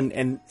terrible,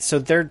 and so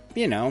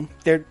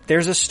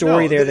there's a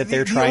story there that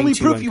they're trying to. The only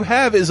proof you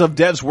have is of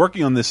devs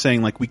working on this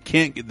saying like we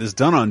can't get this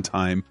done on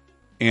time,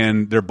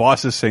 and their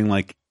boss is saying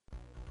like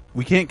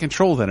we can't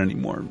control that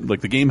anymore.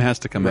 Like the game has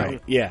to come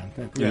out. Yeah.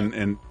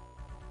 And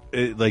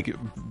it, like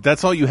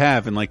that's all you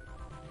have, and like.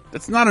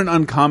 That's not an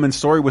uncommon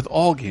story with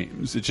all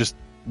games. It's just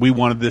we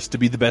wanted this to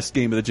be the best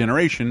game of the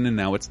generation, and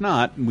now it's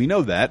not, and we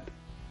know that.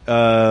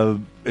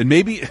 And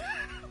maybe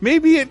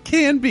it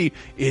can be.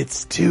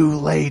 It's too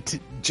late.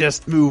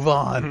 Just move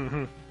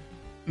on.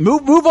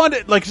 Move on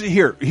to like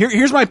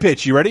here's my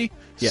pitch. You ready?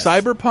 Yes.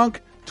 Cyberpunk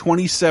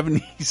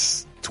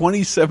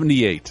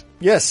 2078.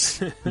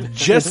 Yes.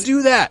 Just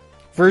do that.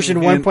 Version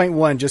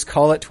 1.1. Just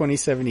call it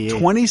 2078.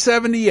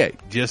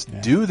 2078.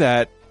 Just do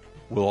that.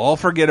 We'll all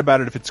forget about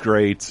it if it's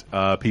great.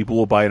 People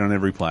will buy it on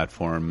every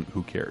platform.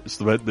 Who cares?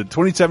 But the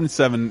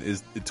 2077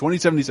 is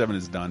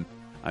done.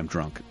 I'm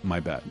drunk. My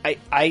bad.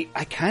 I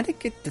kind of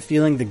get the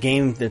feeling the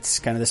game that's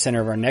kind of the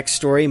center of our next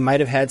story might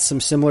have had some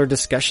similar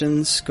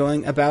discussions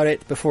going about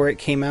it before it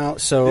came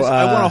out. So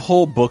I want a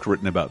whole book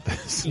written about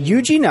this.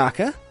 Yuji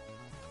Naka,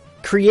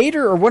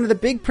 creator or one of the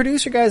big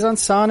producer guys on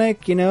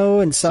Sonic, and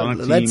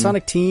led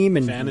Sonic Team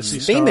and Phantasy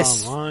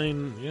famous Star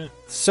Online. Yeah.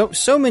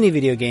 So many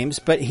video games,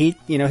 but he,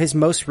 his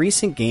most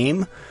recent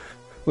game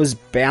was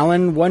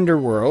Balan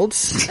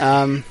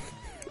Wonderworlds.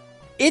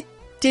 It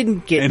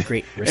didn't get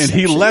great reception. And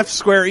he left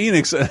Square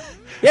Enix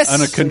yes. on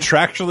a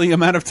contractually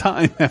amount of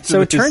time after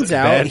So it turns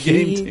out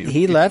he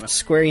he left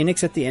Square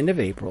Enix at the end of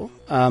April,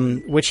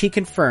 which he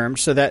confirmed.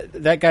 So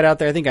that got out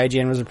there. I think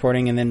IGN was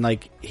reporting, and then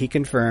he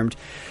confirmed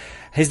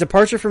his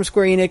departure from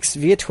Square Enix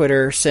via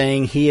Twitter,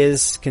 saying he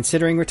is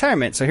considering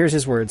retirement. So here's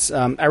his words.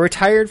 I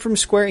retired from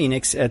Square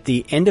Enix at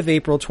the end of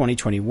April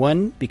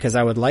 2021 because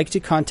I would like to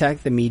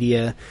contact the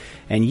media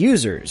and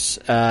users.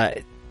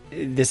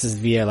 This is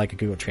via a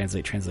Google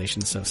Translate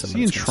translation. So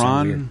in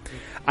Tron?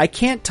 I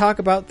can't talk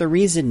about the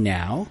reason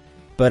now,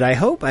 but I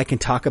hope I can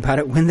talk about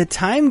it when the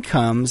time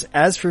comes.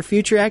 As for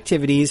future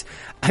activities,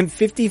 I'm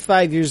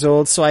 55 years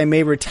old, so I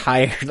may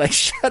retire.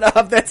 Shut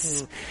up.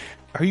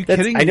 Are you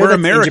kidding? I know we're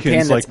Americans.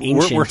 Americans. That's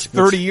ancient, we're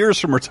 30 years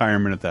from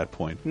retirement at that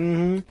point.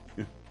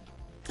 Mm-hmm.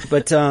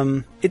 But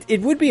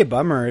it would be a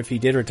bummer if he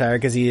did retire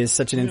because he is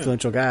such an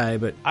influential guy.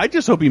 But I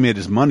just hope he made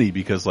his money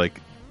because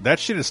that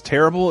shit is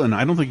terrible, and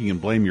I don't think you can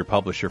blame your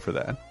publisher for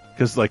that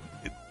because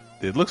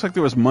it looks like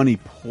there was money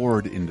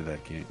poured into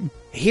that game.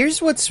 Here's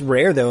what's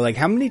rare though: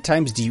 how many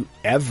times do you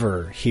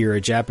ever hear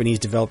a Japanese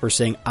developer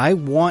saying, "I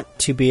want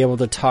to be able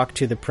to talk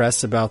to the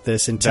press about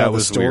this and tell the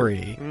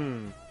story"?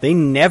 They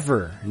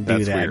never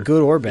do that, weird.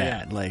 Good or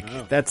bad.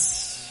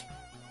 That's.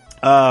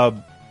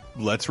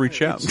 Let's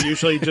reach out. It's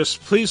usually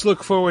just, please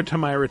look forward to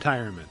my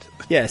retirement.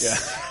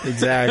 Yes,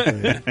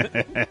 exactly.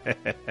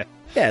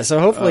 Yeah, so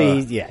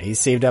hopefully, he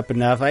saved up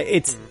enough.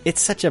 It's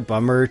such a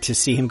bummer to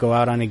see him go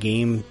out on a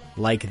game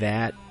like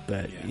that,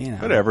 but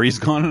whatever. He's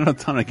gone on a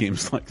ton of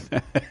games like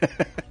that.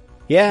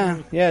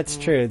 Yeah, it's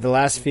true. The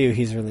last few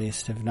he's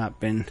released have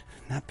not been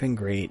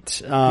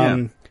great.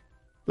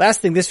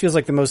 Last thing, this feels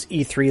like the most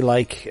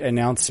E3-like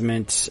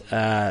announcement.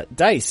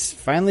 DICE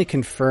finally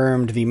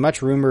confirmed the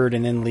much-rumored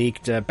and then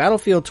leaked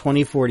Battlefield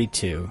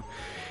 2042.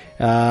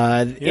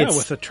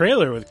 With a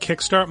trailer with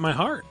Kickstart My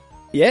Heart.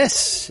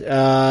 Yes,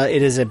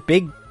 it is a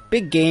big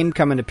game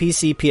coming to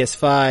PC,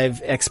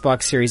 PS5,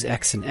 Xbox Series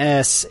X and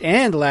S,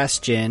 and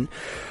last gen.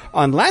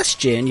 On last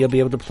gen, you'll be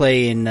able to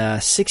play in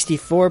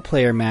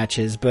 64-player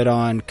matches, but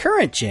on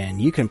current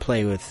gen, you can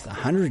play with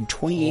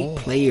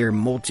 128-player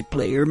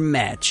multiplayer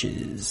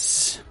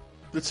matches.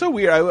 It's so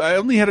weird. I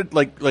only had it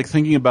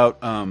thinking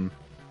about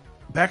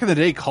back in the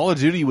day. Call of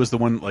Duty was the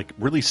one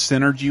really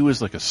centered you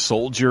as a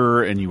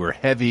soldier, and you were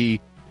heavy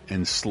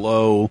and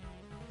slow.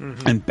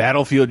 Mm-hmm. And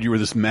Battlefield, you were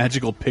this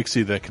magical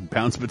pixie that could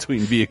bounce between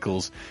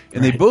vehicles,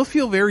 and they both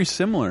feel very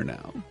similar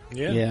now.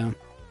 Yeah.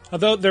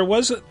 Although there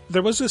was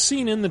a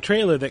scene in the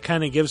trailer that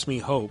kind of gives me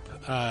hope,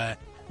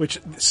 which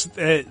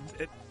they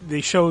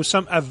show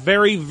a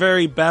very,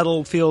 very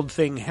Battlefield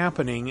thing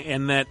happening,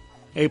 in that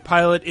a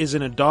pilot is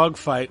in a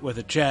dogfight with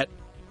a jet,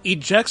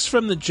 ejects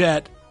from the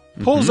jet,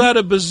 pulls out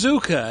a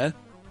bazooka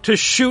to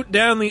shoot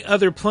down the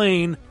other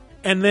plane,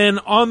 and then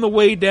on the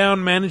way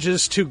down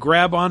manages to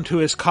grab onto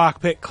his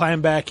cockpit,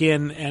 climb back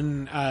in,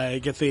 and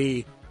get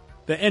the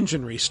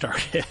engine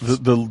restarted.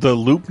 The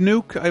loop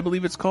nuke, I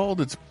believe it's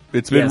called.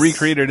 It's been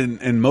recreated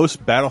in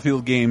most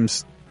Battlefield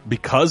games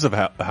because of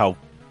how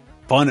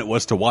fun it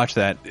was to watch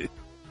that.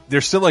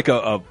 There's still a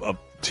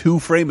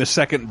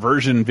 2-frame-a-second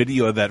version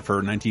video of that for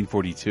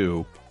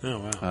 1942.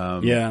 Oh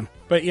wow! Yeah,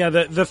 but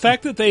the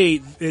fact that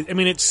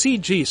it's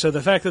CG, so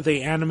the fact that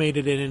they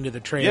animated it into the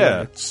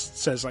trailer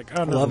says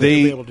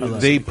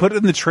they put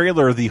in the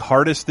trailer the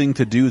hardest thing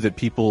to do that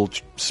people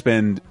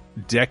spend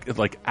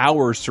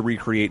hours to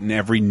recreate in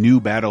every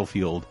new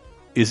Battlefield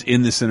is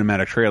in the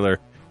cinematic trailer.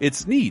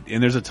 It's neat,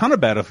 and there's a ton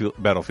of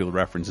Battlefield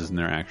references in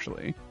there.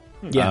 Actually,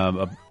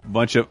 a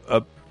bunch of.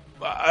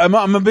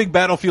 I'm a big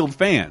Battlefield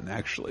fan.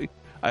 Actually,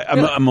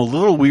 I'm a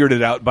little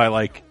weirded out by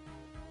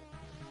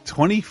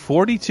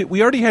 2042.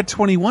 We already had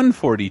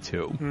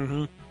 2142.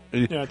 Mm-hmm.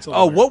 Yeah,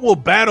 what will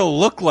battle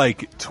look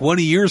like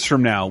 20 years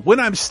from now when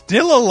I'm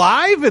still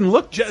alive and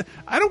look?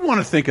 I don't want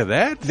to think of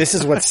that. This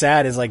is what's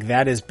sad is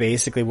that is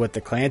basically what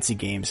the Clancy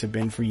games have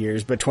been for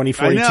years, but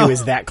 2042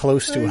 is that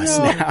close to us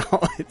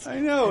now. I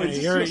know.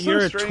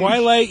 Your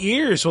twilight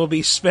years will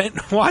be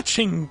spent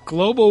watching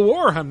global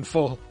war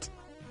unfold.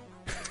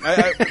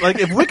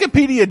 If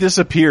Wikipedia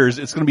disappears,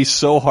 it's going to be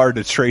so hard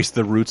to trace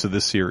the roots of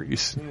this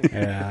series.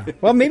 Yeah.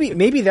 Well,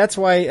 maybe that's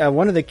why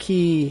one of the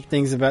key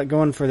things about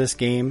going for this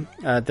game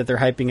that they're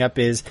hyping up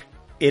is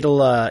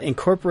it'll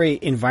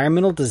incorporate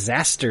environmental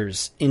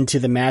disasters into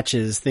the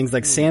matches, things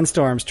like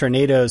sandstorms,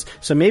 tornadoes.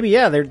 So maybe,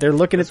 they're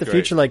looking at the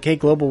future hey,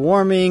 global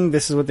warming,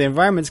 this is what the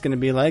environment's going to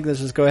be like. Let's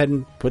just go ahead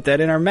and put that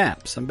in our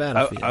maps on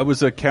Battlefield. I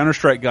was a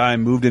Counter-Strike guy,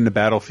 moved into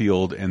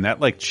Battlefield, and that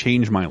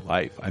changed my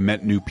life. I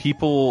met new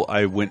people,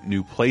 I went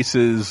new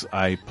places,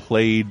 I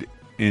played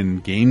in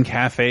game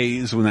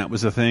cafes when that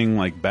was a thing.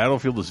 Like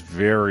Battlefield is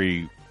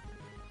very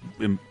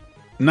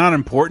not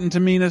important to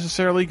me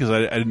necessarily because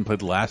I didn't play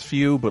the last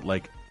few, but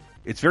like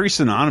it's very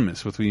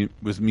synonymous with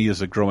me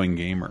as a growing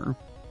gamer,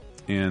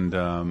 and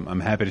I'm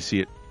happy to see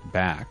it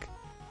back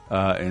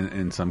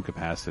in some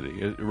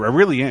capacity. I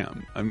really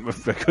am. I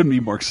couldn't be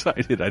more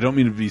excited. I don't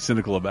mean to be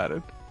cynical about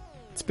it.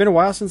 It's been a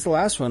while since the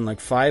last one. Like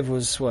 5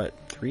 was what,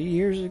 3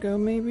 years ago?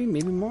 Maybe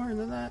more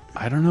than that.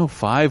 I don't know.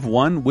 5,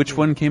 1. Which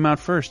one came out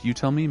first? You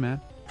tell me,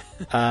 Matt.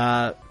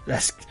 I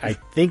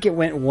think it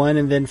went 1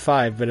 and then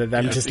 5, but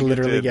I'm just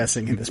literally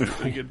guessing at this point. I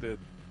think it did.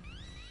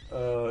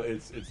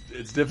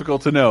 It's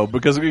difficult to know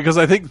because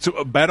I think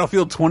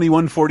Battlefield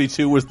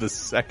 2142 was the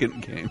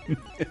second game.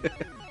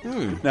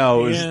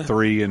 No, it was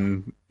 3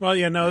 and. Well,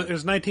 yeah, no, it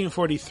was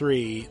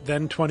 1943,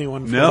 then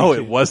 2142. No,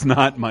 it was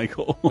not,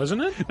 Michael.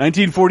 Wasn't it?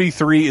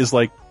 1943 is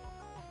like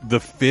the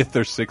 5th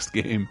or 6th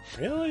game.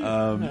 Really?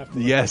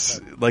 Yes,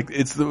 like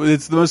it's the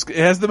most. It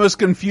has the most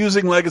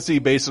confusing legacy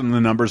based on the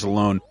numbers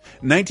alone.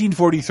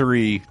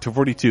 1943 to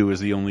 42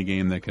 is the only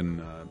game that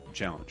can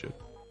challenge it.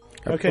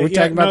 Okay, are we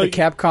talking about the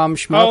Capcom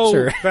shmups?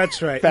 Or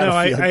that's right. No,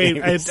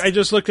 I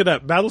just looked it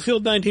up.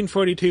 Battlefield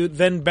 1942,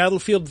 then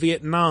Battlefield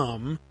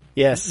Vietnam.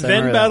 Yes.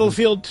 Then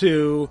Battlefield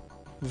 2,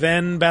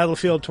 then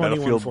Battlefield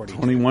 2142.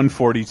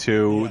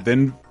 2142,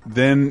 then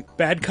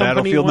Bad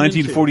Company Battlefield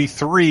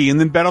 1943, and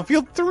then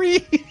Battlefield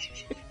 3,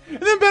 and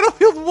then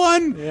Battlefield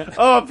 1. Yeah.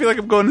 Oh, I feel like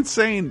I'm going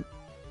insane.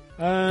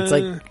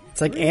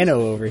 It's like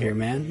Anno over here,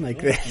 man. Like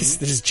this,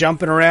 just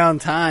jumping around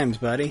times,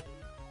 buddy.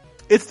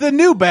 It's the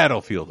new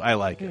Battlefield. I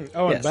like it.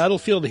 Oh, and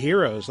Battlefield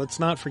Heroes. Let's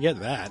not forget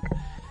that.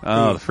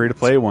 Oh, the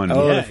free-to-play one.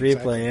 Oh, Yeah, the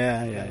free-to-play,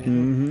 yeah.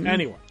 Mm-hmm.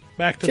 Anyway,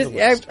 back to the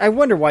list. I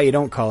wonder why you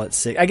don't call it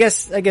 6. I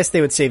guess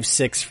they would save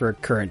 6 for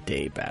current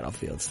day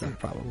Battlefield stuff,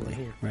 probably.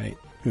 Right?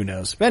 Who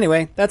knows? But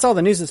anyway, that's all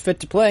the news that's fit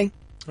to play.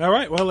 All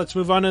right, well, let's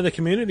move on to the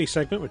community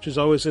segment, which is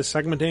always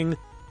segmenting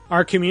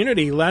our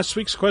community. Last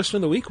week's question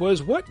of the week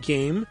was, what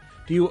game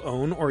do you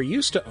own or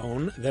used to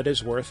own that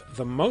is worth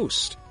the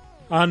most?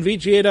 On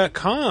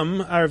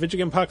VGA.com, or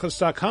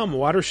VideoGameApocalypse.com,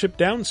 Watership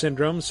Down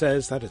Syndrome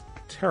says, that is a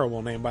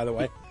terrible name, by the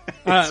way,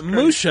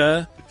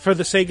 Musha for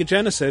the Sega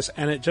Genesis,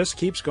 and it just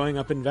keeps going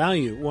up in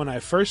value. When I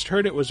first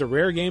heard it was a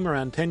rare game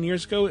around 10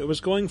 years ago, it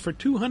was going for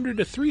 $200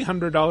 to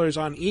 $300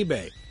 on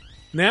eBay.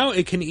 Now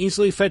it can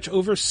easily fetch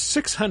over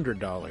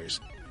 $600.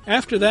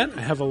 After that,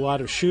 I have a lot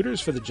of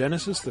shooters for the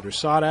Genesis that are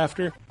sought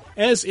after,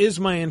 as is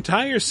my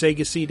entire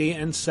Sega CD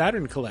and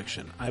Saturn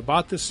collection. I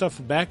bought this stuff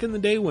back in the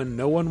day when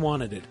no one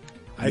wanted it.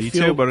 Me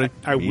too, buddy.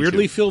 I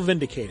weirdly feel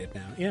vindicated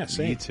now. Yeah,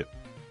 same. Me too.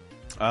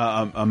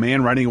 A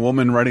man riding a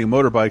woman riding a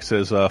motorbike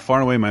says, far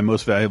and away my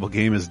most valuable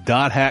game is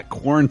Dot Hack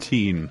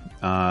Quarantine,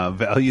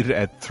 valued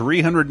at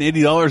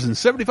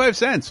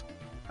 $380.75.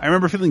 I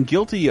remember feeling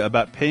guilty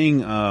about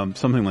paying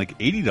something like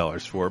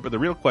 $80 for it, but the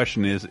real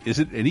question is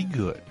it any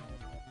good?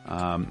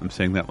 I'm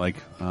saying that like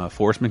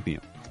Forrest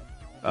McNeil.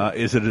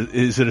 Is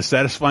it a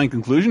satisfying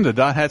conclusion to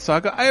Dot Hack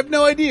Saga? I have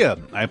no idea.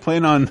 I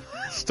plan on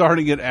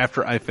starting it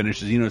after I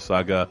finish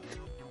Xenosaga,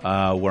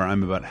 where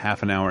I'm about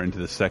half an hour into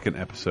the second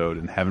episode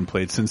and haven't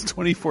played since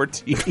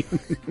 2014.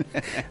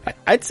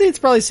 I'd say it's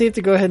probably safe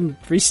to go ahead and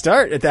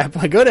restart at that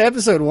point. Go to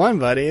episode 1,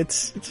 buddy.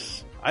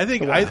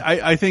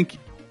 I think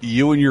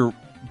you and your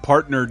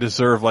partner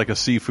deserve like a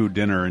seafood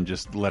dinner and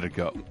just let it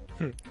go.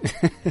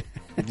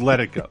 Let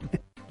it go.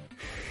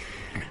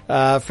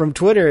 From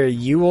Twitter,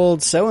 you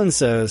old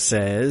so-and-so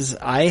says,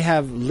 I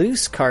have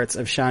loose carts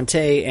of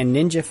Shantae and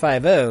Ninja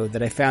 5.0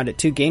 that I found at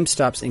 2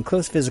 GameStops in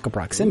close physical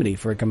proximity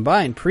for a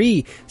combined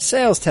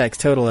pre-sales tax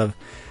total of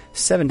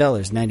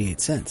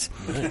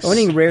 $7.98. Nice.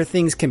 Owning rare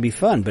things can be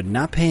fun, but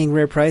not paying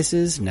rare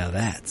prices? No,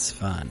 that's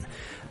fun.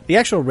 The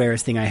actual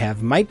rarest thing I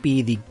have might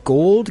be the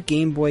gold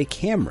Game Boy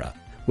camera,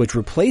 which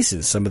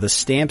replaces some of the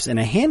stamps and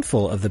a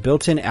handful of the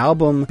built-in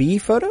Album B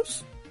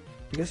photos?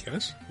 Yes, yeah.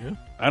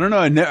 I don't know.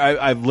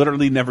 I've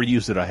literally never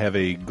used it. I have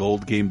a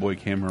gold Game Boy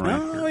camera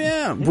right here. Oh,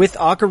 yeah. With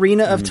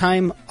Ocarina of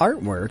Time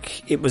artwork,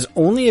 it was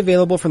only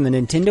available from the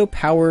Nintendo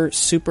Power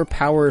Super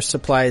Power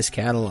Supplies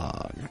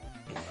catalog.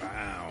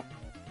 Wow.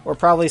 Or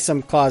probably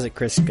some closet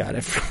Chris got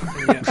it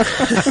from.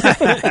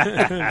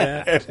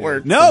 It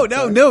worked. No.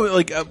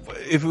 Like,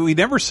 if we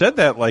never said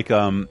that, like,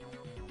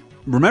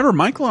 remember,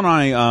 Michael and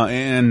I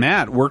and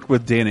Matt worked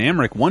with Dan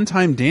Amrich. One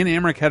time, Dan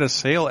Amrich had a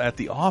sale at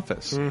the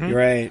office. Mm-hmm.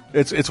 Right.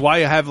 It's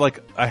why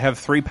I have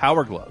 3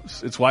 Power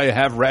Gloves. It's why I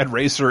have Rad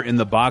Racer in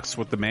the box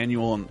with the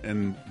manual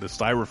and the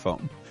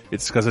styrofoam.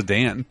 It's because of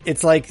Dan.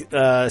 It's like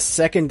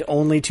second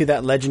only to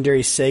that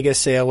legendary Sega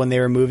sale when they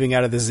were moving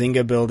out of the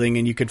Zynga building,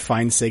 and you could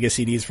find Sega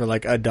CDs for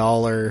like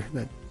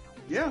 $1.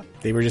 Yeah,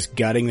 they were just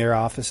gutting their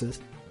offices.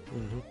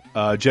 Mm-hmm.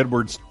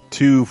 Jedwards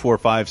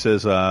 245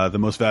 says the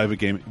most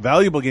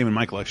valuable game in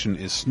my collection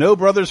is Snow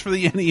Brothers for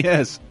the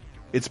NES.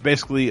 It's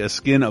basically a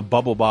skin of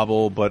Bubble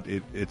Bobble, but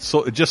it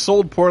just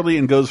sold poorly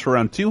and goes for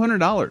around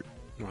 $200.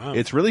 Wow.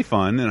 It's really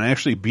fun, and I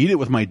actually beat it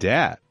with my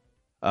dad.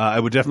 I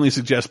would definitely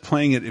suggest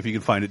playing it if you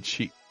can find it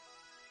cheap.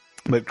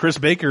 But Chris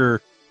Baker,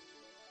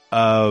 he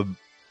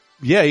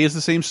has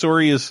the same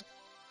story as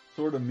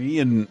sort of me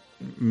and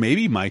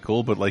maybe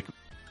Michael, but like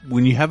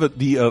when you have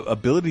the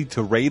ability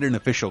to raid an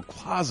official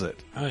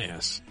closet. Oh,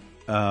 yes.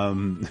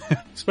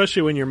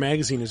 Especially when your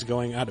magazine is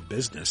going out of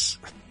business.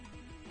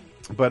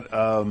 But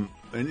and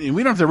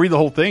we don't have to read the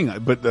whole thing,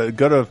 but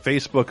go to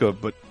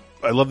Facebook. But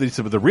I love that he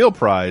said, but the real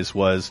prize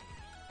was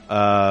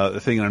the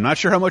thing, and I'm not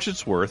sure how much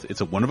it's worth. It's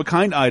a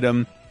one-of-a-kind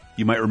item.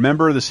 You might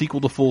remember the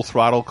sequel to Full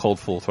Throttle called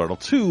Full Throttle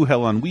 2,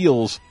 Hell on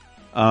Wheels,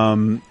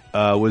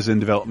 was in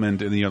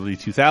development in the early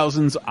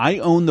 2000s. I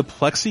own the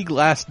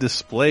plexiglass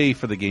display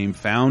for the game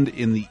found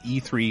in the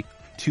E3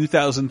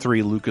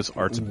 2003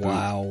 LucasArts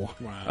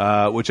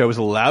booth, which I was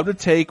allowed to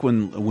take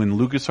when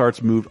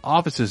LucasArts moved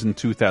offices in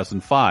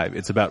 2005.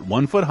 It's about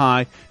 1 foot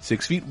high,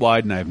 6 feet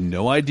wide, and I have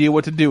no idea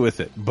what to do with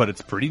it, but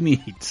it's pretty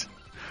neat.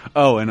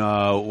 Oh, and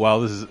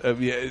while this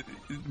is,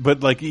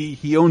 but like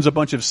he owns a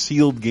bunch of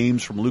sealed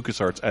games from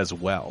LucasArts as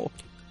well.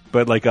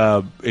 But like,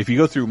 if you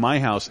go through my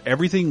house,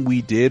 everything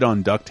we did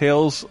on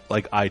DuckTales,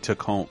 like I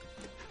took home.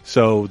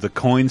 So the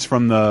coins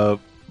from the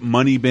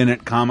money bin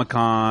at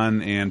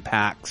Comic-Con and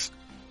PAX,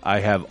 I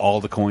have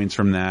all the coins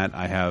from that.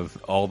 I have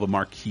all the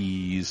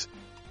marquees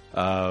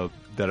that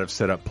have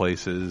set up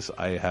places.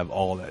 I have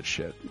all that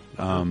shit.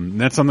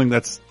 That's something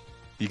that's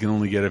you can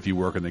only get if you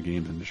work in the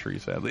games industry,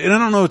 sadly. And I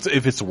don't know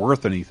if it's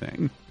worth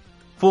anything.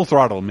 Full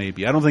Throttle,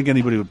 maybe. I don't think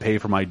anybody would pay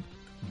for my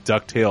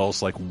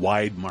DuckTales like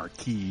wide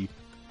marquee.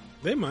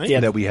 They might.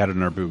 That we had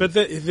in our booth. But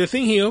the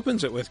thing he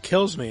opens it with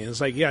kills me.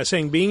 It's like,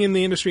 saying being in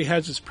the industry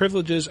has its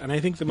privileges, and I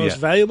think the most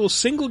valuable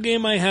single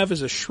game I have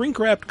is a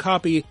shrink-wrapped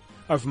copy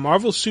of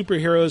Marvel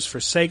Superheroes for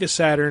Sega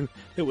Saturn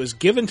that was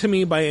given to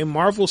me by a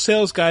Marvel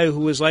sales guy who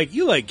was like,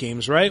 you like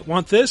games, right?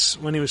 Want this?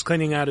 When he was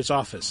cleaning out his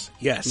office.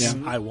 Yes,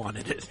 I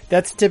wanted it.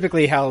 That's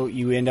typically how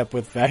you end up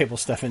with valuable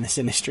stuff in this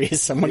industry,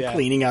 is someone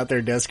cleaning out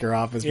their desk or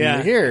office.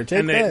 Being, here,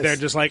 take this. And they're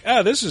just like,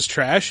 oh, this is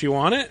trash. You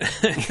want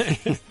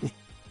it?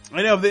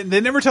 I know.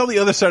 They never tell the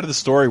other side of the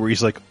story where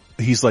he's like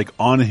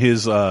on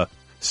his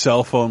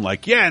cell phone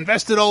like,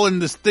 invest it all in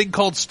this thing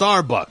called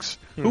Starbucks.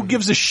 Who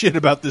gives a shit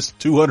about this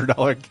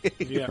 $200 game?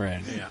 Yeah.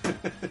 Right.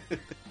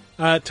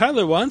 Yeah.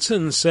 Tyler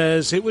Watson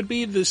says it would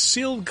be the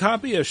sealed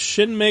copy of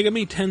Shin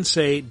Megami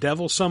Tensei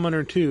Devil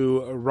Summoner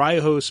 2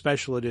 Raiho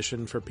Special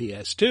Edition for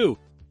PS2.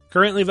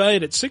 Currently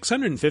valued at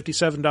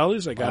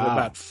 $657. I got it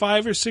about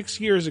 5 or 6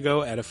 years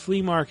ago at a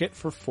flea market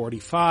for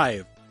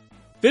 $45.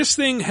 This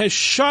thing has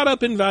shot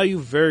up in value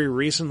very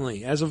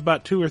recently. As of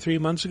about 2 or 3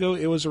 months ago,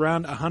 it was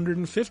around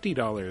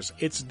 $150.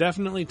 It's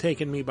definitely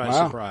taken me by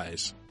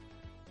surprise.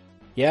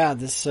 Yeah,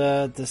 this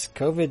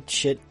COVID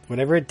shit,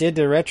 whatever it did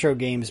to retro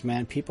games,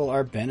 man, people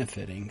are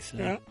benefiting. So.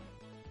 Yeah.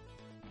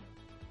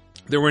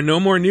 There were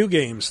no more new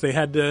games. They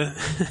had to,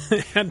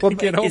 get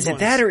old Is it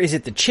that, or is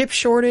it the chip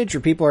shortage, or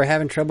people are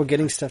having trouble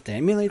getting stuff to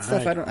emulate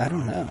stuff? I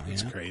don't know.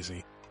 It's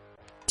crazy.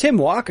 Tim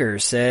Walker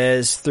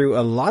says, through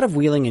a lot of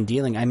wheeling and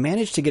dealing, I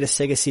managed to get a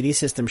Sega CD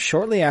system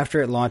shortly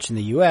after it launched in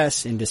the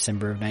US in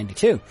December of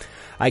 '92.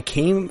 I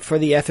came for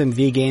the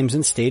FMV games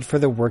and stayed for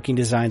the Working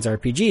Designs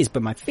RPGs,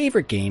 but my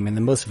favorite game and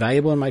the most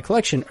valuable in my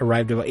collection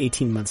arrived about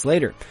 18 months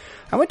later.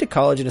 I went to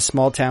college in a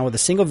small town with a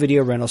single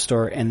video rental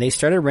store, and they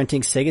started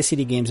renting Sega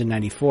CD games in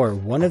 '94.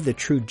 One of the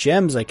true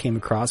gems I came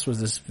across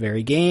was this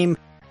very game,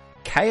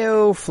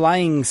 Keio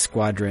Flying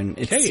Squadron.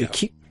 It's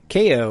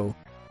Keio.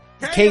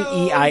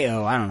 Keio, I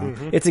don't know.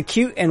 Mm-hmm. It's a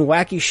cute and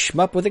wacky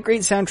shmup with a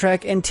great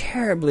soundtrack and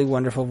terribly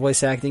wonderful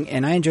voice acting,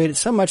 and I enjoyed it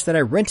so much that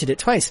I rented it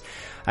twice.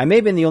 I may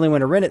have been the only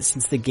one to rent it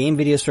since the game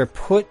video store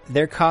put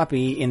their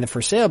copy in the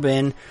for sale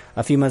bin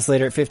a few months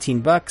later at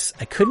 $15.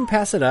 I couldn't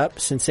pass it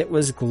up since it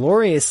was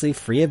gloriously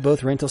free of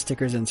both rental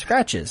stickers and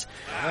scratches.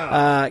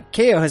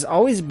 Keio has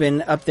always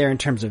been up there in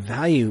terms of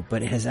value,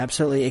 but it has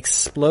absolutely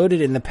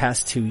exploded in the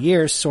past 2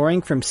 years,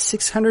 soaring from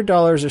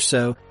 $600 or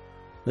so,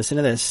 listen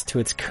to this, to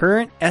its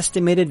current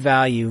estimated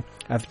value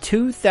of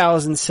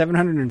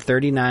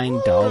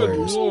 $2,739.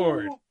 Good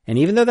Lord. And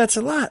even though that's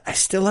a lot, I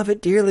still love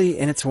it dearly,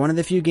 and it's one of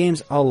the few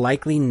games I'll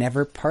likely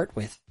never part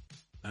with.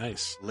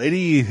 Nice.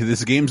 Lady,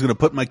 this game's going to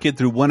put my kid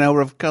through 1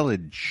 hour of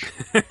college.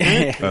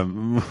 Yeah.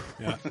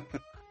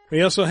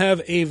 We also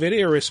have a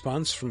video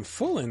response from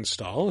Full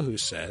Install, who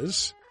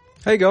says...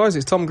 Hey guys,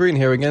 it's Tom Green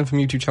here again from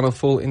YouTube channel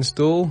Full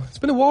Install. It's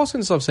been a while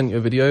since I've sent you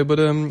a video, but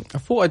I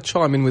thought I'd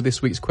chime in with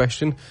this week's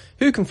question.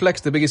 Who can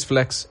flex the biggest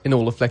flex in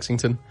all of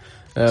Flexington?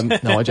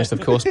 No, I jest, of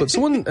course. But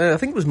someone, I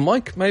think it was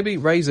Mike, maybe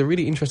raised a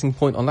really interesting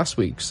point on last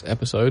week's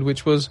episode,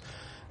 which was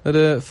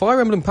that Fire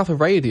Emblem Path of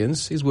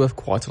Radiance is worth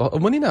quite a lot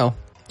of money now.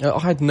 I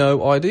had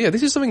no idea.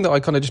 This is something that I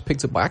kind of just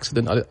picked up by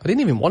accident. I didn't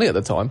even want it at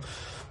the time.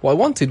 What I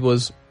wanted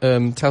was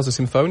Tales of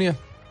Symphonia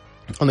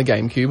on the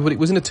GameCube, but it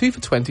was in a 2 for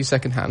 $20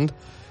 second hand.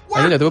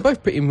 And, they were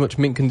both pretty much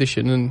mint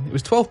condition, and it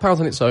was £12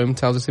 on its own,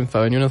 Tales of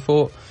Symphonia, and I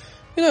thought,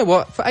 you know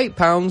what, for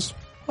 £8,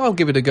 I'll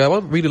give it a go. I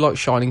really like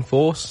Shining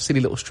Force,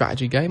 silly little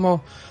strategy game,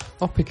 I'll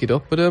pick it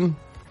up. But,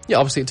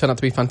 obviously it turned out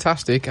to be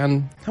fantastic,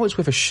 and now it's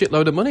worth a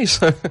shitload of money,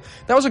 so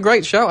that was a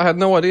great shout. I had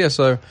no idea,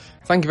 so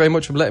thank you very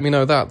much for letting me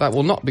know that. That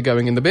will not be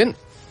going in the bin.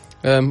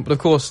 But of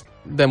course,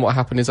 then what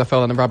happened is I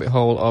fell down a rabbit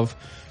hole of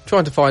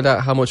trying to find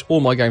out how much all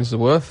my games are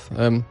worth.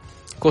 Of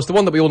course, the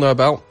one that we all know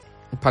about,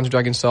 Panzer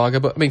Dragoon Saga,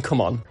 but I mean,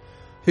 come on.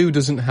 Who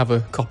doesn't have a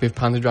copy of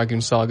Panzer Dragoon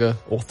Saga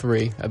or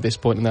 3 at this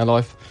point in their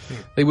life?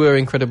 They were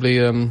incredibly,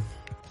 they're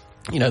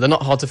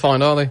not hard to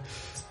find, are they?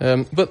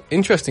 But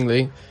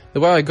interestingly, the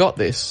way I got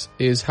this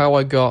is how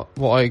I got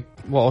what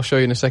I'll show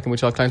you in a second,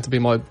 which I claim to be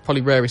my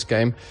probably rarest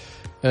game.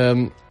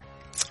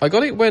 I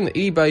got it when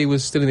eBay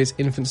was still in its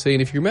infancy,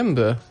 and if you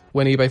remember,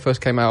 when eBay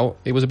first came out,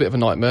 it was a bit of a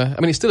nightmare.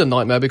 I mean, it's still a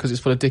nightmare because it's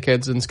full of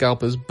dickheads and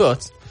scalpers,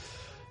 but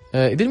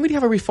it didn't really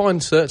have a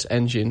refined search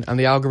engine, and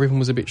the algorithm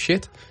was a bit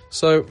shit.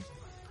 So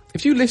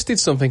if you listed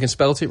something and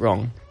spelt it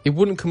wrong, it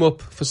wouldn't come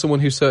up for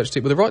someone who searched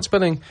it with the right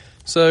spelling.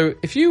 So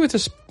if you were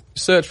to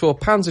search for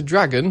Panzer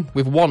Dragon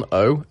with 1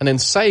 O and then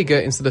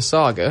Sega instead of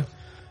Saga,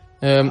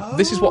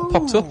 this is what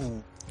popped up.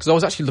 Because I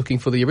was actually looking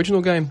for the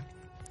original game.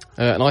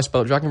 And I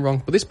spelled Dragon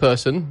wrong. But this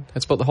person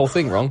had spelled the whole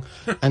thing wrong.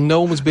 And no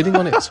one was bidding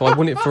on it. So I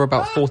won it for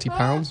about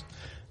 £40.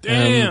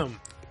 Damn!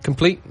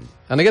 Complete.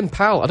 And again,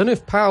 PAL. I don't know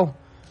if PAL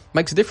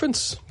makes a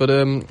difference. But,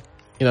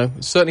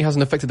 it certainly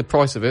hasn't affected the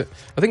price of it.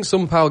 I think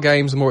some PAL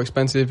games are more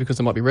expensive because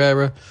they might be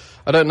rarer.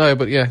 I don't know,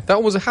 but yeah,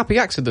 that was a happy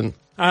accident.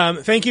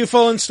 Thank you,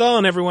 Full Install,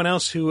 and everyone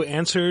else who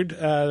answered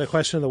the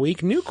question of the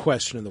week. New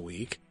question of the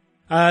week,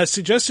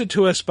 suggested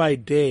to us by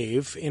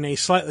Dave in a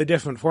slightly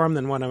different form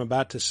than what I'm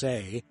about to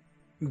say.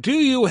 Do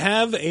you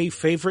have a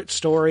favorite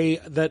story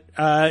that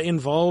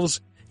involves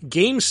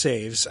game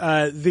saves?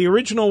 The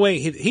original way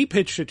he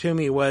pitched it to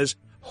me was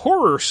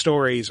horror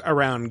stories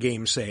around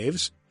game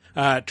saves.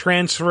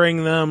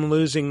 Transferring them,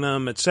 losing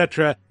them,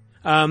 etc.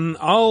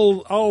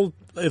 I'll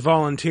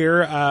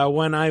volunteer.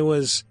 When I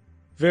was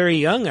very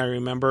young, I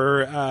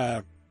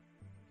remember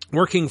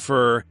working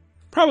for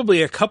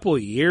probably a couple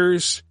of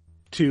years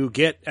to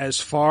get as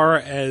far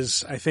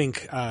as, I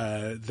think,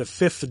 the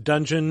 5th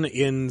dungeon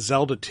in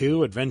Zelda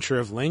 2, Adventure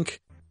of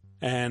Link.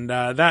 And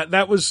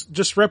that was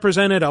just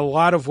represented a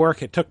lot of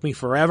work. It took me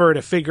forever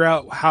to figure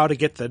out how to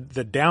get the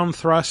down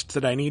thrust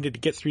that I needed to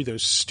get through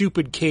those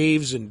stupid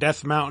caves in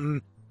Death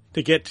Mountain,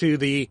 to get to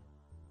the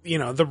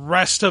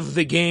rest of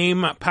the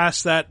game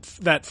past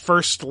that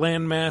first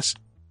landmass.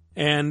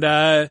 And,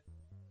 I'd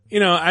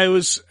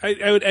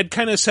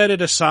kind of set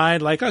it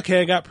aside, like,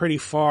 okay, I got pretty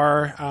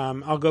far.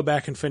 I'll go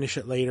back and finish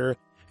it later.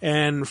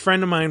 And a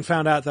friend of mine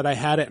found out that I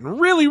had it and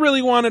really,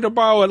 really wanted to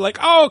borrow it. Like,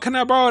 oh, can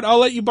I borrow it? I'll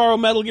let you borrow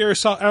Metal Gear.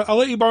 I'll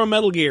let you borrow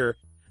Metal Gear.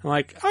 I'm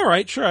like, all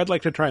right, sure. I'd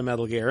like to try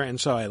Metal Gear.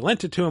 And so I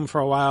lent it to him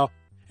for a while.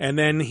 And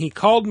then he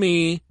called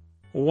me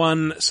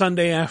one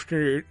Sunday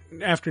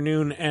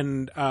afternoon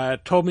and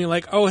told me,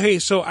 like, oh, hey,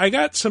 so I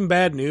got some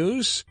bad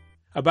news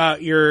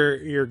about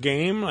your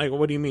game. Like,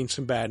 what do you mean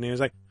some bad news?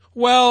 Like,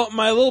 well,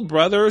 my little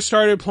brother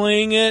started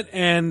playing it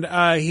and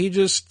he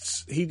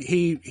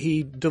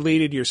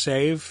deleted your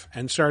save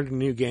and started a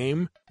new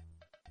game.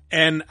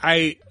 And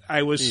I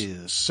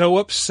was so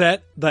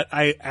upset that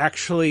I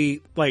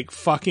actually, like,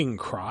 fucking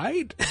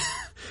cried.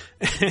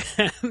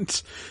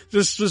 And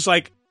just was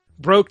like,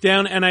 broke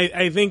down. And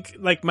I think,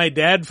 like, my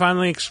dad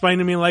finally explained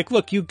to me, like,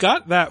 look, you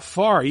got that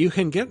far. You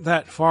can get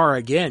that far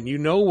again. You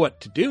know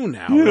what to do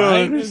now, you right?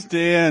 don't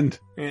understand.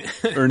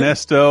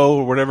 Ernesto,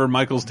 or whatever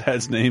Michael's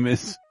dad's name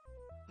is.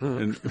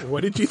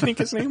 What did you think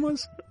his name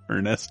was?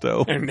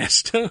 Ernesto.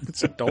 Ernesto?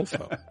 It's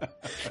Adolfo.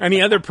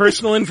 Any other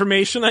personal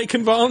information I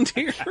can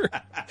volunteer?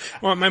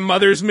 Want my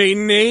mother's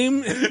maiden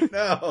name?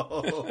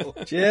 No.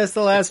 Just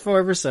the last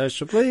 4 for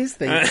social, please.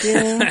 Thank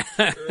you.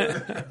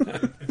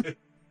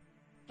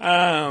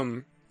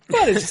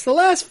 What is just the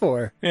last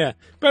 4? Yeah.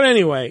 But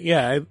anyway,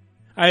 yeah,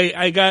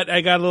 I got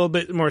a little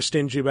bit more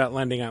stingy about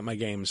lending out my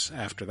games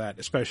after that,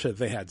 especially if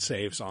they had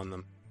saves on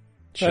them.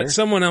 Sure. Let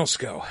someone else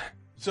go.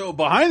 So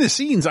behind the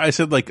scenes, I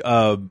said, like,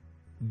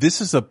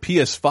 this is a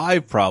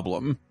PS5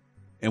 problem,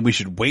 and we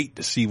should wait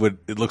to see what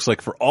it looks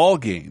like for all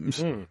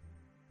games.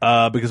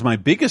 Because my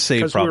biggest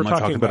save problem, we were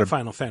talking about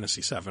Final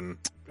Fantasy VII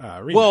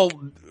remake. Well,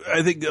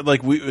 I think,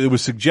 like, it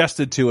was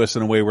suggested to us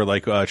in a way where,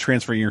 like,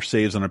 transferring your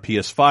saves on a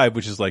PS5,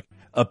 which is, like,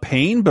 a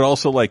pain, but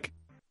also, like,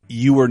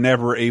 you were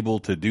never able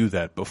to do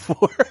that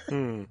before.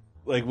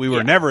 Like, we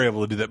were never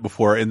able to do that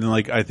before. And then,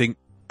 like, I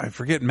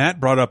forget, Matt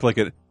brought up, like,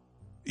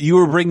 you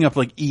were bringing up,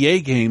 like, EA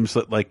games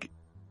that, like,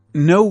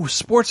 no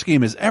sports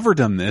game has ever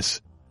done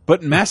this,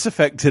 but Mass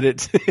Effect did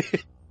it.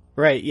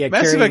 Right, yeah,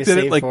 Mass carrying Effect a did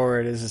save it, like,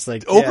 forward is just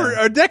like, over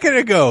a decade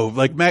ago.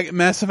 Like,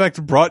 Mass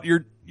Effect brought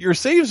your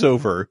saves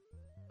over.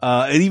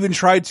 It even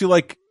tried to,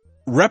 like,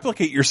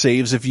 replicate your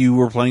saves if you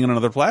were playing on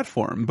another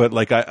platform. But,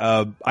 like,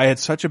 I had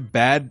such a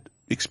bad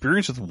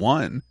experience with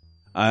 1.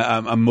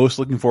 I'm most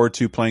looking forward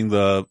to playing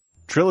the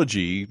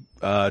trilogy,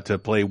 to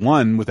play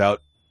 1 without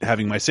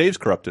having my saves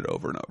corrupted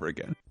over and over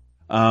again.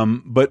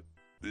 But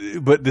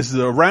this is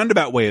a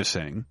roundabout way of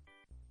saying,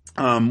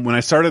 when I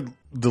started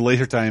the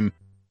Laser Time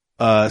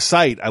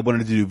site, I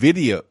wanted to do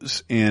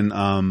videos,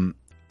 and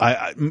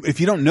if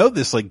you don't know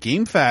this, like,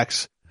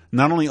 GameFAQs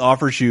not only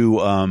offers you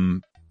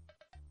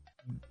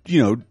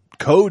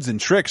codes and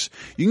tricks,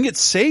 you can get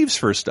saves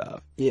for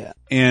stuff. Yeah.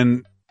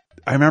 And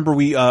I remember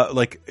we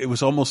it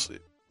was almost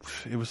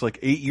it was like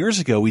 8 years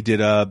ago, we did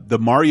the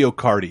Mario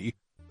Karty,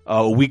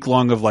 a week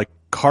long of like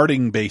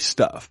karting based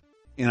stuff.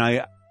 And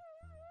I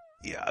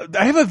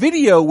have a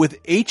video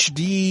with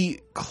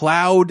HD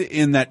Cloud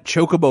in that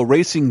Chocobo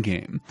racing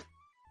game.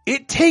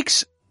 It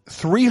takes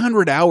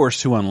 300 hours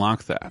to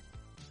unlock that.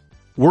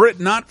 Were it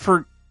not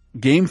for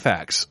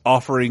GameFAQs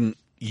offering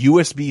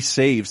USB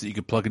saves that you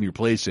could plug in your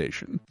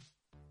PlayStation,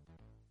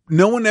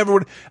 no one ever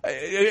would.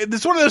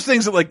 It's one of those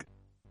things that, like,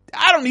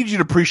 I don't need you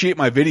to appreciate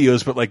my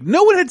videos, but like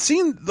no one had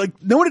seen that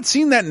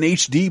in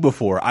HD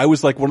before. I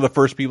was like one of the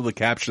first people to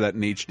capture that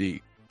in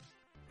HD.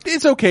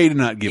 It's okay to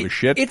not give a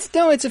shit. It's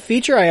a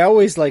feature I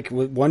always like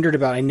wondered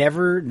about. I've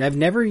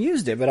never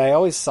used it, but I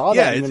always saw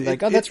that and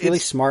like, oh, that's really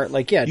smart.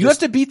 Like, yeah, you have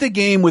to beat the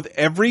game with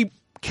every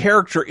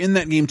character in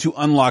that game to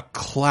unlock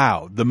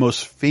Cloud, the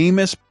most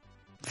famous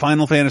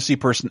Final Fantasy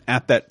person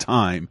at that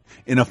time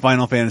in a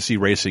Final Fantasy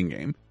racing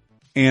game.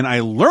 And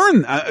I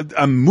learned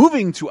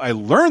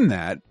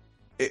that.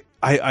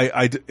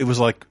 It was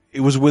like, it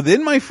was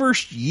within my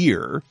first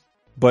year,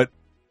 but,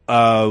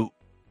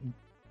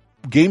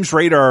 Games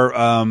Radar,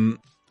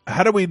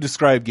 how do we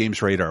describe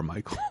Games Radar,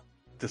 Michael,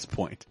 at this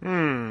point?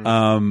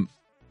 The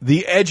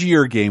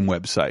edgier game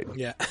website.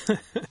 Yeah.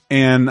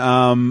 And,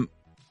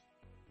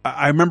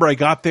 I remember I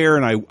got there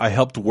and I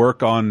helped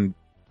work on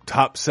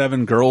top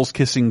 7 girls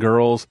kissing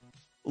girls.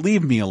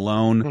 Leave me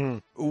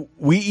alone.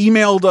 We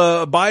emailed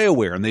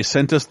BioWare and they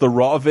sent us the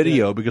raw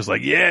video because,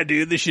 like, yeah,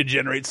 dude, this should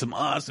generate some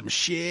awesome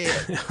shit.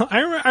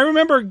 I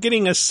remember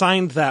getting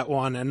assigned that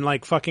one and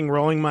like fucking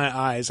rolling my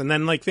eyes and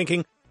then like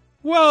thinking,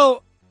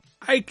 well,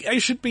 I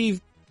should be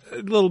a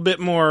little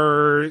bit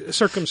more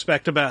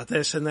circumspect about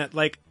this, and that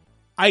like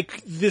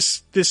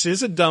this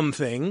is a dumb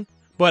thing,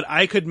 but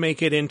I could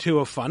make it into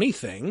a funny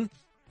thing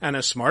and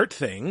a smart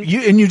thing.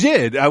 You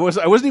did. I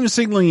wasn't even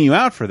signaling you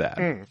out for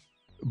that.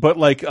 But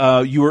like,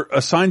 you were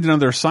assigned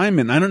another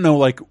assignment. And I don't know,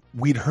 like,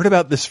 we'd heard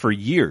about this for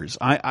years.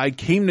 I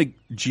came to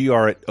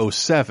GR at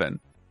 07.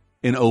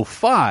 In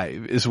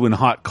 05 is when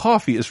Hot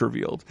Coffee is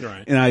revealed.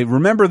 Right. And I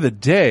remember the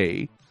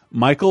day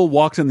Michael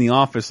walked in the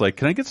office like,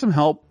 can I get some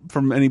help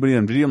from anybody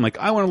on video? I'm like,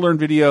 I want to learn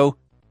video.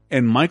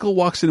 And Michael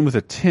walks in with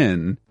a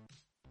tin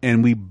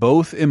and we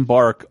both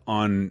embark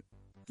on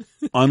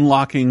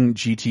unlocking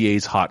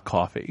GTA's Hot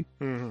Coffee.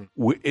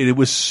 It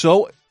was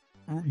so...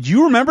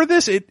 You remember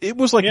this? It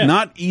was like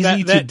not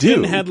easy to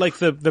do. That had like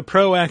the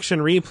Pro Action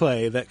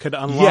Replay that could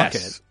unlock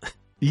it.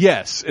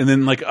 Yes, and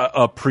then like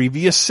a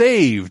previous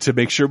save to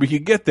make sure we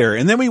could get there.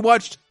 And then we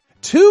watched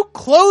 2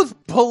 clothed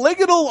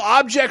polygonal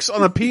objects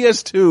on a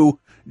PS2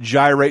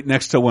 gyrate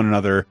next to one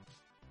another,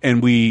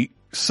 and we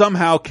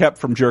somehow kept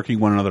from jerking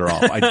one another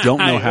off. I don't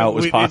know how it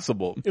was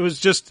possible.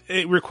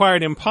 It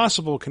required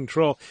impossible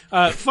control.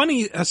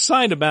 Funny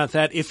aside about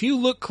that, if you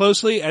look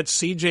closely at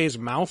CJ's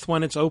mouth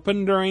when it's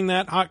open during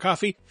that Hot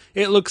Coffee,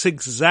 it looks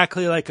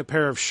exactly like a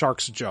pair of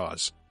shark's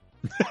jaws.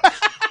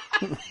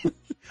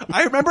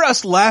 I remember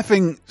us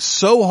laughing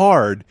so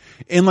hard,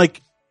 and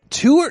like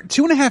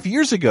 2.5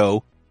 years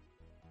ago,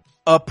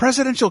 a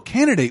presidential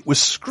candidate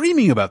was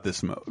screaming about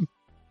this mode.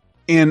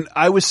 And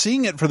I was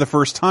seeing it for the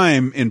first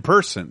time in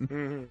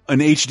person, in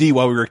HD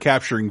while we were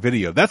capturing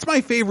video. That's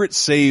my favorite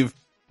save.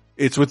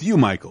 It's with you,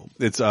 Michael.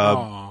 It's,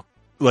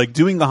 like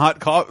doing the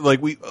hot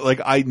coffee,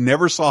 I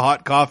never saw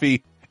Hot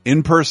Coffee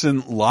in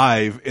person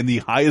live in the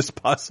highest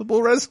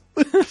possible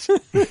resolution.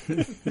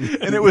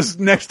 And it was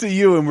next to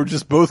you and we're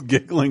just both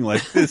giggling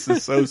like, this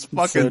is so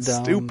fucking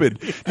stupid.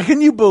 Can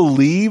you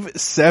believe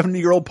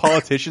 70-year-old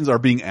politicians are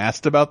being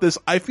asked about this?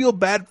 I feel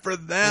bad for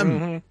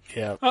them.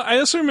 Yeah. I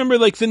also remember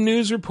like the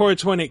news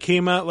reports when it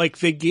came out, like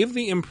they give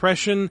the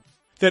impression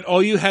that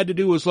all you had to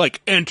do was like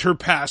enter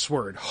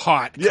password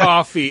hot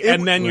coffee,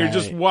 and then you're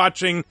just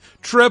watching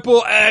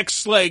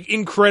XXX like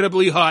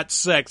incredibly hot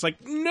sex.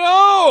 Like,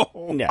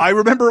 no! I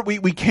remember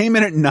we came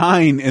in at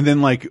 9 and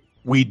then like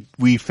we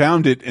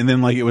found it and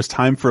then like it was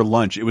time for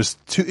lunch.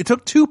 It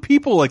took 2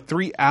 people like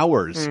 3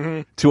 hours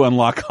to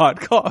unlock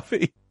Hot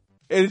Coffee.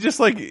 And it's just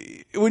like,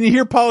 when you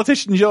hear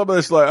politicians yell about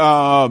this,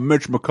 like,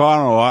 Mitch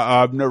McConnell,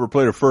 I've never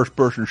played a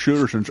first-person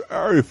shooter since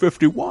Area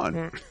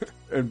 51.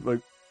 And like,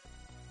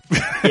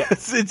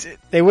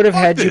 they would have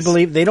had you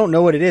believe, they don't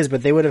know what it is,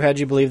 but they would have had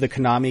you believe the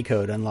Konami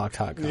code unlocked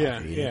Hot Coffee. Yeah,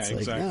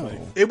 exactly. Like,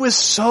 no. It was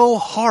so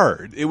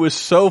hard. It was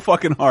so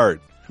fucking hard.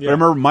 Yeah. I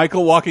remember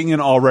Michael walking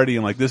in already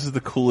and like, this is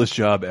the coolest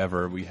job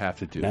ever. We have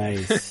to do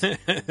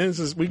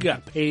it. We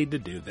got paid to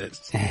do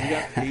this.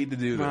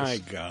 My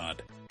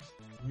God.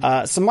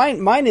 So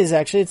mine is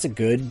actually, it's a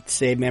good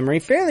save memory,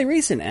 fairly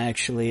recent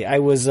actually. I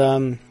was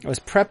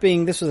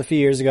prepping, this was a few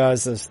years ago, I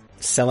was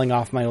selling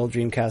off my old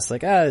Dreamcast,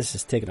 like, this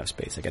is taking up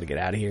space, I gotta get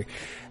out of here.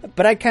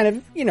 But I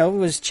kind of,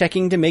 was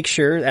checking to make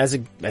sure, as a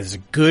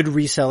good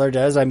reseller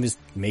does, I was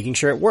making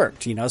sure it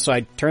worked, so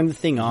I turned the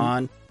thing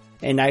on,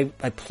 and I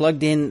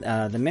plugged in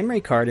the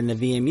memory card in the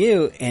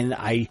VMU, and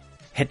I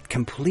had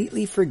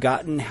completely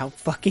forgotten how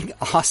fucking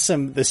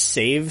awesome the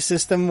save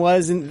system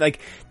was. And like,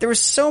 there was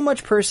so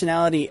much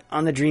personality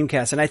on the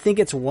Dreamcast. And I think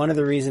it's one of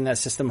the reasons that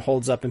system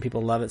holds up and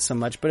people love it so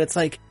much. But it's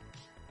like,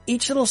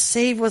 each little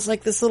save was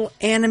like this little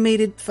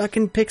animated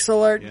fucking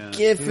pixel art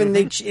GIF, and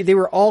they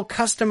were all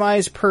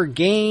customized per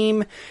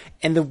game.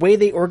 And the way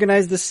they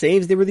organized the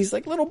saves, they were these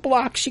like little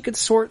blocks you could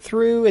sort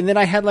through. And then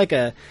I had like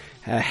a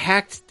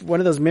hacked one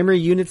of those memory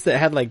units that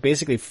had like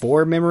basically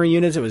 4 memory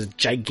units. It was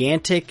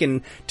gigantic,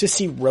 and to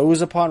see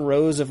rows upon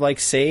rows of like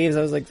saves,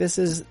 I was like, this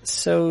is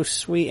so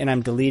sweet. And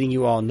I'm deleting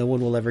you all. No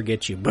one will ever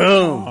get you.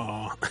 Boom.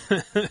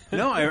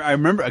 No, I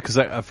remember because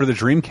for the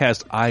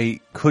Dreamcast, I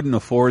couldn't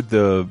afford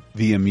the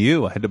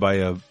VMU. I had to buy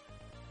a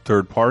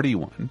third-party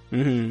one,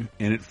 and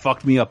it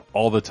fucked me up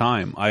all the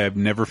time. I have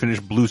never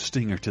finished Blue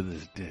Stinger to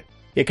this day.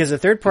 Yeah, because the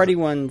third-party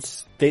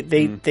ones,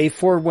 they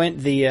forewent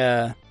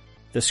the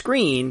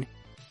screen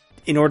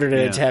in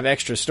order to have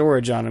extra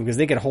storage on them, because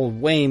they could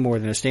hold way more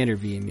than a standard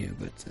VMU,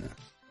 but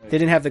they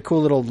didn't have the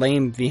cool little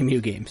lame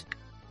VMU games.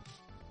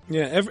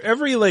 Yeah,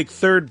 every like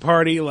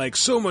third-party, like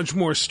so much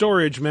more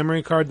storage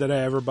memory card that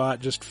I ever bought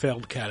just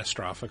failed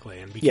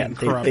catastrophically and became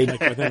corrupt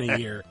like within a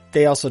year.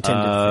 They also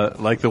tend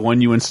to like the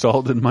one you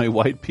installed in my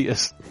white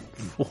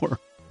PS4.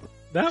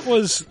 That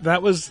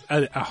was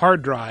a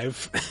hard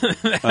drive.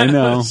 I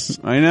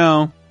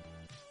know.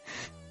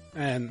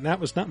 And that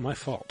was not my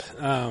fault.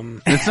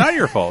 It's not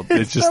your fault.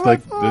 It's just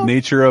like the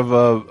nature of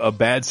a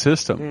bad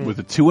system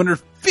with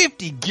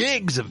 250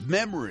 gigs of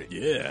memory.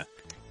 Yeah.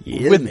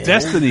 With man.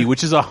 Destiny,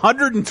 which is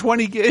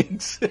 120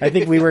 gigs. I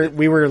think we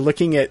were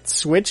looking at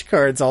Switch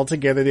cards all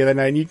together the other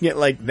night, and you can get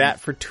like that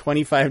for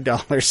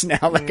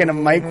 $25 now, like in a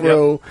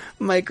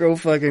micro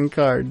fucking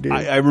card, dude.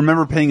 I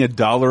remember paying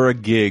 $1 a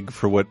gig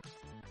for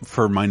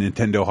my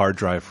Nintendo hard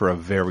drive for a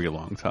very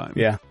long time.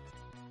 Yeah.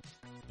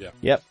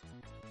 Yep.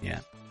 Yeah.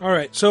 All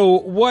right. So,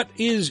 what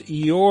is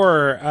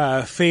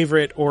your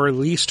favorite or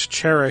least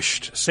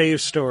cherished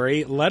save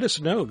story? Let us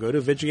know. Go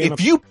to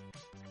Vidjagame.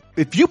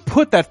 If you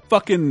put that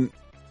fucking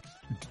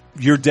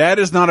your dad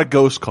is not a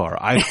ghost car.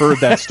 I've heard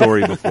that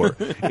story before.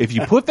 If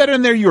you put that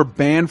in there, you're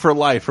banned for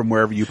life from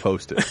wherever you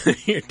post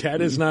it. Your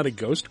dad is not a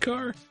ghost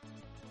car?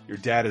 Your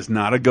dad is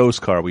not a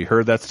ghost car. We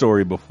heard that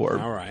story before.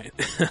 All right.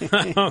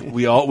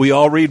 we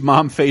all read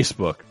Mom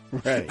Facebook.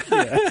 Right.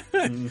 Yeah.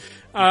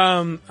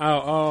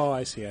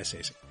 I see.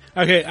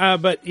 Okay,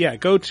 but yeah,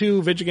 go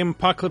to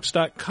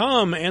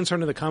VidjagameApocalypse.com, answer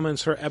into the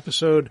comments for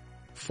episode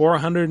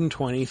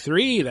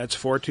 423. That's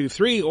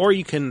 423. Or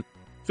you can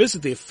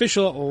visit the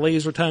official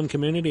Laser Time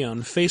community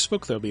on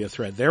Facebook. There'll be a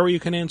thread there where you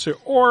can answer,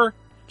 or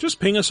just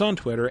ping us on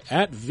Twitter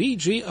at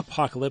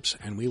VGApocalypse,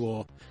 and we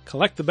will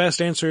collect the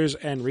best answers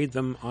and read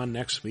them on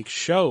next week's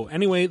show.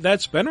 Anyway,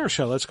 that's been our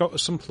show. Let's go with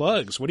some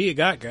plugs. What do you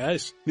got,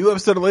 guys? New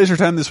episode of Laser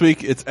Time this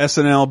week. It's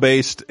SNL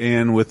based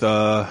and with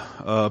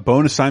a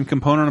bonus time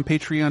component on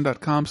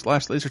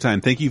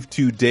patreon.com/lasertime. Thank you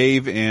to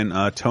Dave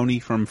and Tony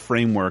from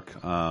Framework.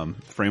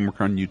 Framework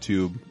on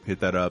YouTube. Hit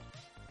that up.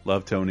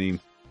 Love Tony.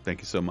 Thank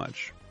you so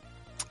much.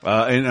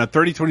 And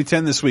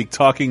 30-2010 this week,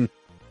 talking,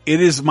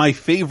 it is my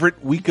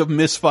favorite week of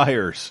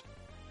misfires.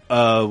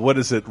 What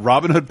is it?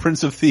 Robin Hood,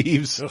 Prince of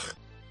Thieves,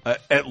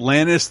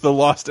 Atlantis, The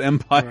Lost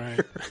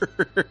Empire,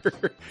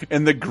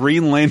 and The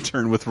Green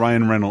Lantern with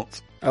Ryan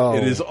Reynolds. Oh.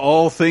 It is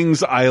all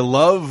things I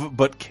love,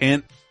 but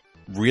can't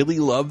really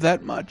love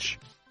that much.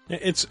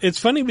 It's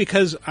funny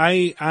because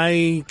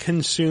I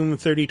consume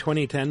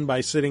 30-2010 by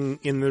sitting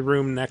in the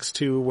room next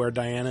to where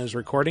Diana is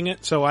recording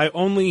it, so I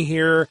only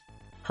hear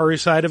her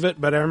side of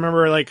it, but I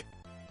remember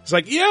it's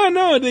like, yeah,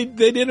 no, they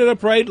did it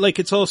up right, like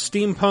it's all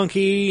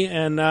steampunky,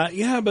 and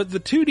yeah, but the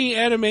 2D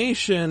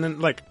animation,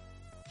 and like,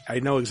 I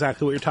know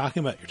exactly what you're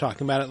talking about. You're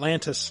talking about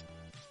Atlantis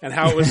and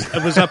how it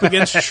was up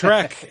against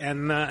Shrek,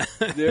 and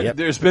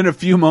there's been a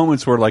few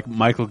moments where like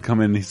Michael come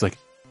in and he's like,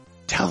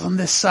 tell them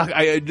this sucks.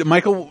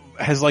 Michael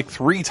has like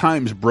 3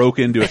 times broke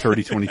into a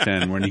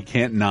 30-2010 when he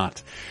can't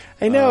not.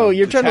 I know,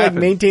 you're trying to like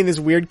maintain this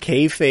weird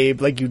kayfabe,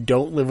 like you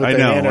don't live with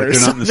Diana. Like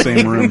they're not in the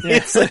same room.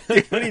 It's like,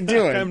 what are you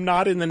doing? I'm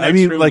not in the next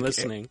room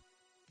listening.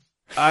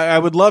 I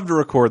would love to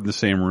record in the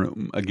same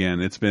room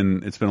again. It's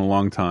been a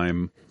long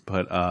time,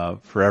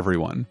 but for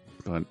everyone.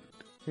 But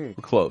we're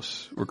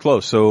close. We're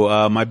close.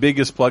 So my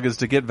biggest plug is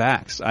to get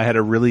vaxxed. I had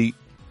a really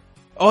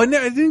I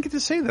didn't get to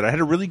say that. I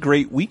had a really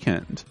great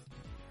weekend.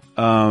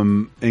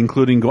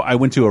 Including I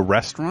went to a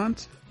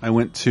restaurant, I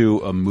went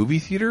to a movie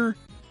theater,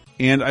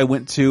 and I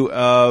went to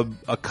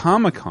a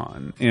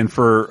Comic-Con. And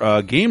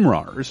for Game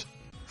Raws,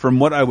 from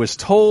what I was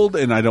told,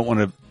 and I don't want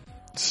to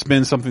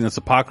spin something that's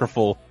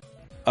apocryphal,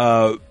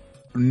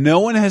 no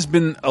one has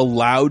been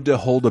allowed to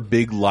hold a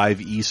big live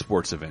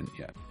esports event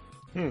yet.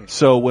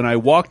 So when I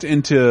walked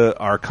into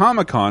our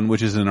Comic-Con,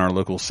 which is in our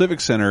local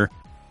civic center,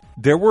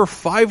 there were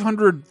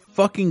 500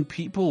 fucking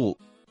people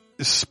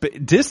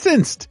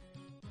distanced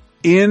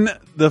in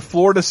the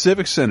Florida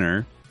Civic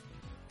Center.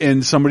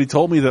 And somebody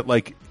told me that,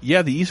 like,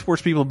 yeah, the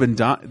esports people have been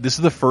this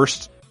is the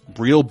first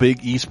real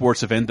big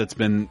esports event that's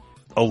been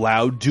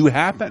allowed to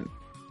happen.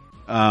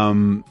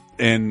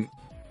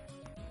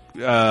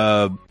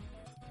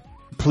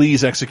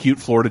 Please execute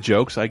Florida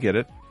jokes. I get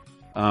it.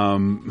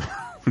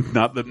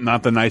 Not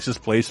the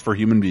nicest place for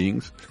human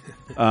beings.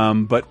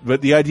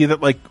 But the idea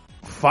that like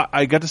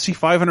I got to see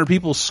 500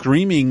 people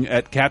screaming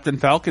at Captain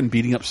Falcon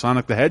beating up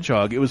Sonic the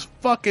Hedgehog. It was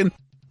fucking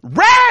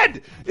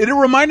rad! It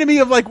reminded me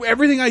of like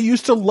everything I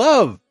used to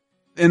love.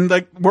 And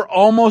like, we're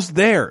almost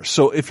there.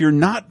 So if you're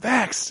not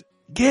vaxxed,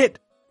 get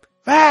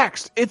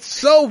vaxxed. It's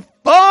so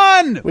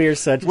fun! We are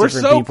such We're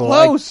different so people.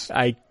 close.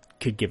 I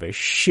could give a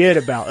shit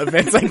about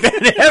events like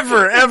that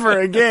ever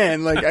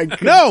again. Like I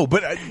could, No,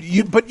 but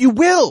you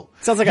will.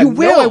 sounds like you I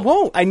will. No, I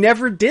won't. I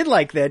never did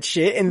like that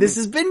shit, and this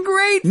has been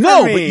great. For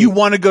No, me. but you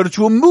want to go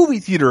to a movie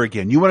theater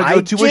again. You want to go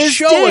I to just a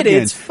show did.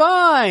 again. It's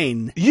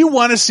fine. You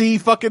want to see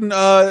fucking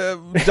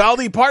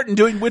Dolly Parton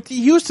doing Whitney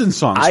Houston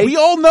songs. I- We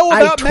all know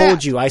I about told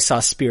Matt. you I saw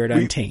Spirit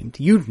Untamed.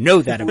 You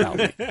know that about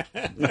me.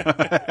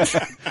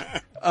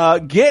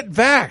 Get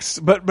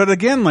vaxxed. But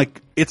again,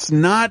 like,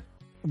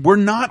 we're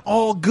not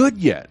all good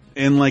yet.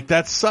 And like,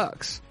 that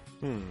sucks.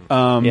 Yeah.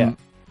 Some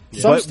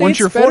But once states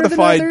you're better than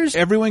fortified, others.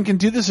 everyone can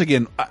do this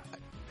again.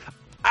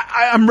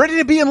 I'm ready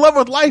to be in love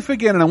with life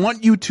again, and I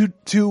want you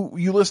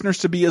you listeners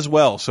to be as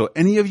well. So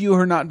any of you who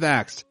are not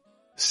vaxxed,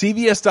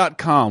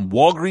 CVS.com,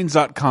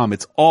 Walgreens.com,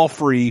 it's all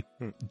free.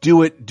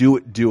 Do it.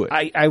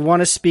 I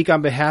want to speak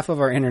on behalf of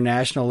our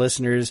international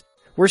listeners.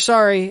 We're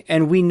sorry,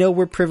 and we know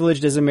we're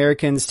privileged as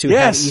Americans to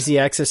have Yes. easy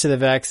access to the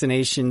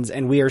vaccinations,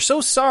 and we are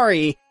so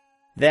sorry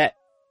that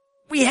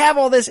we have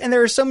all this, and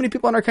there are so many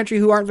people in our country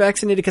who aren't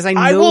vaccinated because I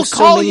know I will so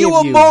call many you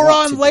of a you want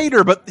moron to.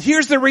 later, but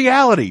here's the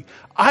reality.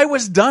 I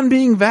was done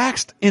being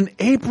vaxxed in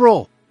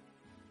April.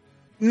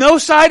 No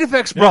side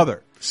effects,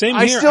 brother. Same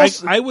I here.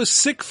 still- I was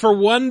sick for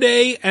one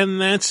day,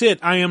 and that's it.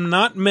 I am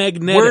not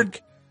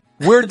magnetic.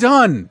 We're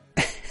done.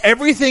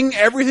 Everything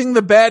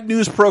the bad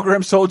news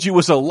programs told you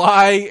was a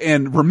lie,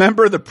 and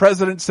remember the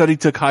president said he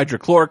took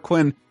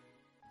hydrochloroquine,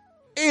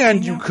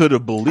 and you could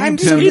have believed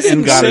him He and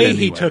didn't got it say anyway.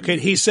 he took it.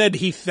 He said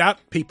he thought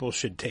people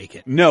should take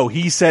it. No,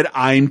 he said,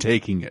 I'm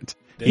taking it.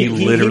 He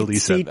literally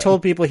said He that.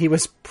 told people he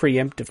was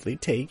preemptively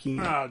taking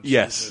it. Oh,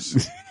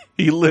 Yes.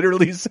 He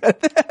literally said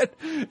that.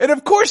 And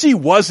of course he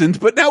wasn't,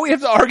 but now we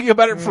have to argue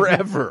about it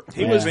forever.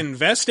 He was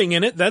investing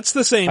in it. That's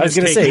the same I was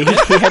as going to say,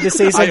 taking he had to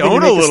say something I own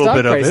to a make the little stock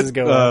bit of prices it.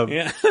 go up.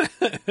 Yeah.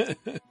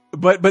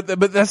 But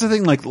that's the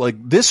thing, like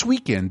this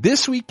weekend,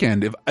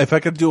 if I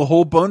could do a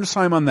whole bonus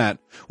time on that,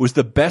 was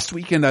the best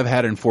weekend I've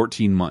had in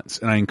 14 months.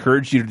 And I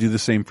encourage you to do the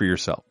same for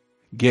yourself.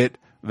 Get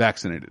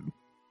vaccinated.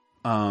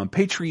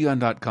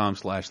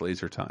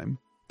 Patreon.com/lasertime.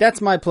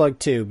 That's my plug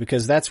too,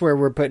 because that's where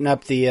we're putting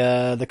up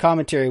the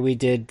commentary we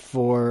did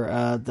for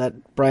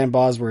that Brian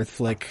Bosworth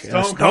flick,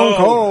 Stone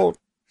Cold.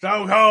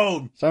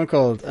 Stone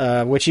Cold,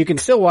 which you can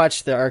still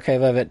watch the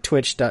archive of at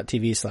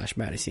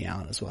twitch.tv/Matty C.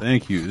 Allen as well.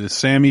 Thank you,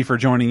 Sammy, for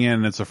joining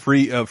in. It's a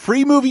free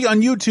movie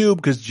on YouTube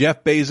because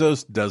Jeff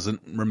Bezos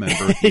doesn't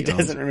remember. He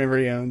doesn't remember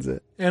he owns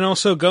it. And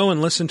also go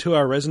and listen to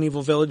our Resident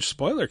Evil Village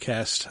spoiler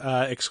cast,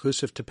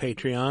 exclusive to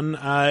Patreon.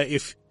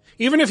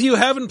 Even if you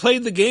haven't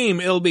played the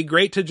game, it'll be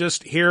great to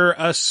just hear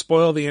us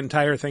spoil the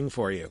entire thing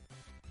for you.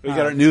 We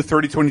got our new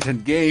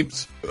 30-20-10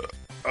 games,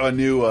 a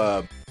new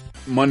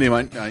Monday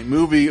night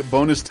movie,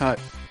 bonus time.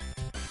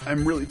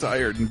 I'm really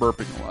tired and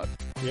burping a lot.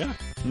 Yeah.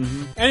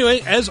 Mm-hmm. Anyway,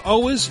 as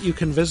always, you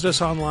can visit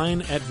us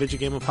online at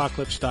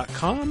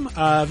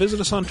VideoGameApocalypse.com. Visit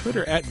us on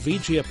Twitter at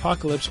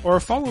VGApocalypse, or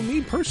follow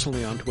me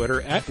personally on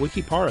Twitter at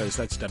Wikiparaz.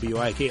 That's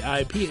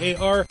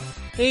WIKIPARAZ.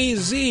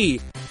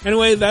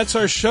 Anyway, that's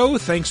our show.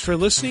 Thanks for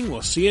listening.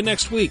 We'll see you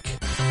next week.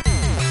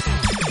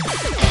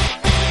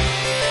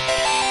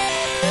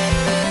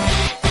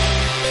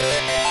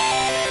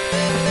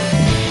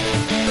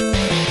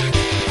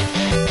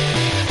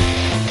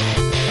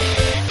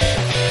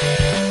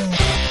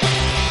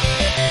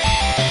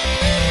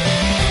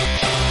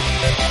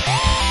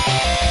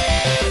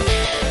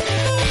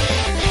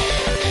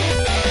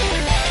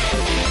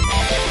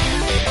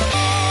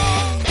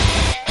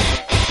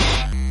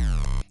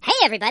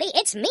 Hey everybody,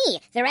 it's me,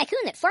 the raccoon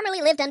that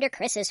formerly lived under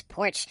Chris's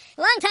porch.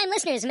 Longtime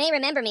listeners may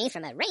remember me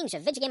from a range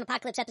of Video Game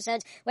Apocalypse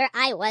episodes where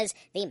I was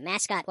the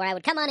mascot, where I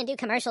would come on and do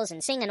commercials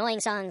and sing annoying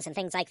songs and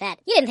things like that.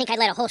 You didn't think I'd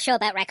let a whole show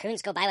about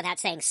raccoons go by without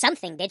saying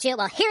something, did you?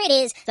 Well, here it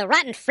is, the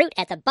rotten fruit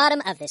at the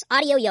bottom of this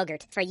audio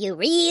yogurt. For you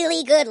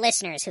really good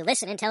listeners who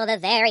listen until the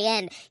very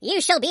end, you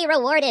shall be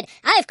rewarded.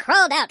 I've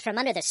crawled out from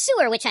under the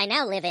sewer which I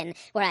now live in,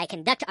 where I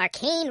conduct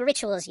arcane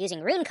rituals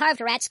using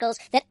rune-carved rat skulls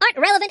that aren't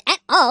relevant at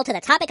all to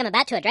the topic I'm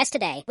about to address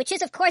today, which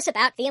is, of course,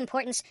 about the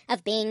importance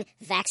of being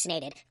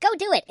vaccinated. Go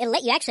do it. It'll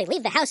let you actually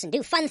leave the house and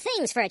do fun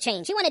things for a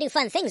change. You want to do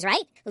fun things,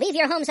 right? Leave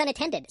your homes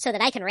unattended so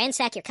that I can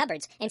ransack your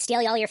cupboards and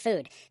steal all your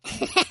food.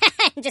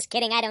 I'm just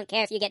kidding. I don't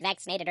care if you get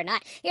vaccinated or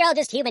not. You're all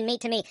just human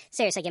meat to me.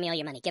 Seriously, give me all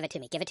your money. Give it to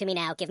me. Give it to me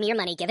now. Give me your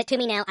money. Give it to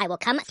me now. I will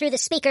come through the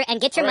speaker and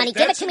get your money.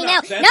 Give it to me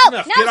now. That's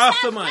enough. No, Get off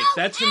stop. the mic. No,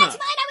 That's that's enough.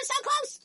 fine. I was so close.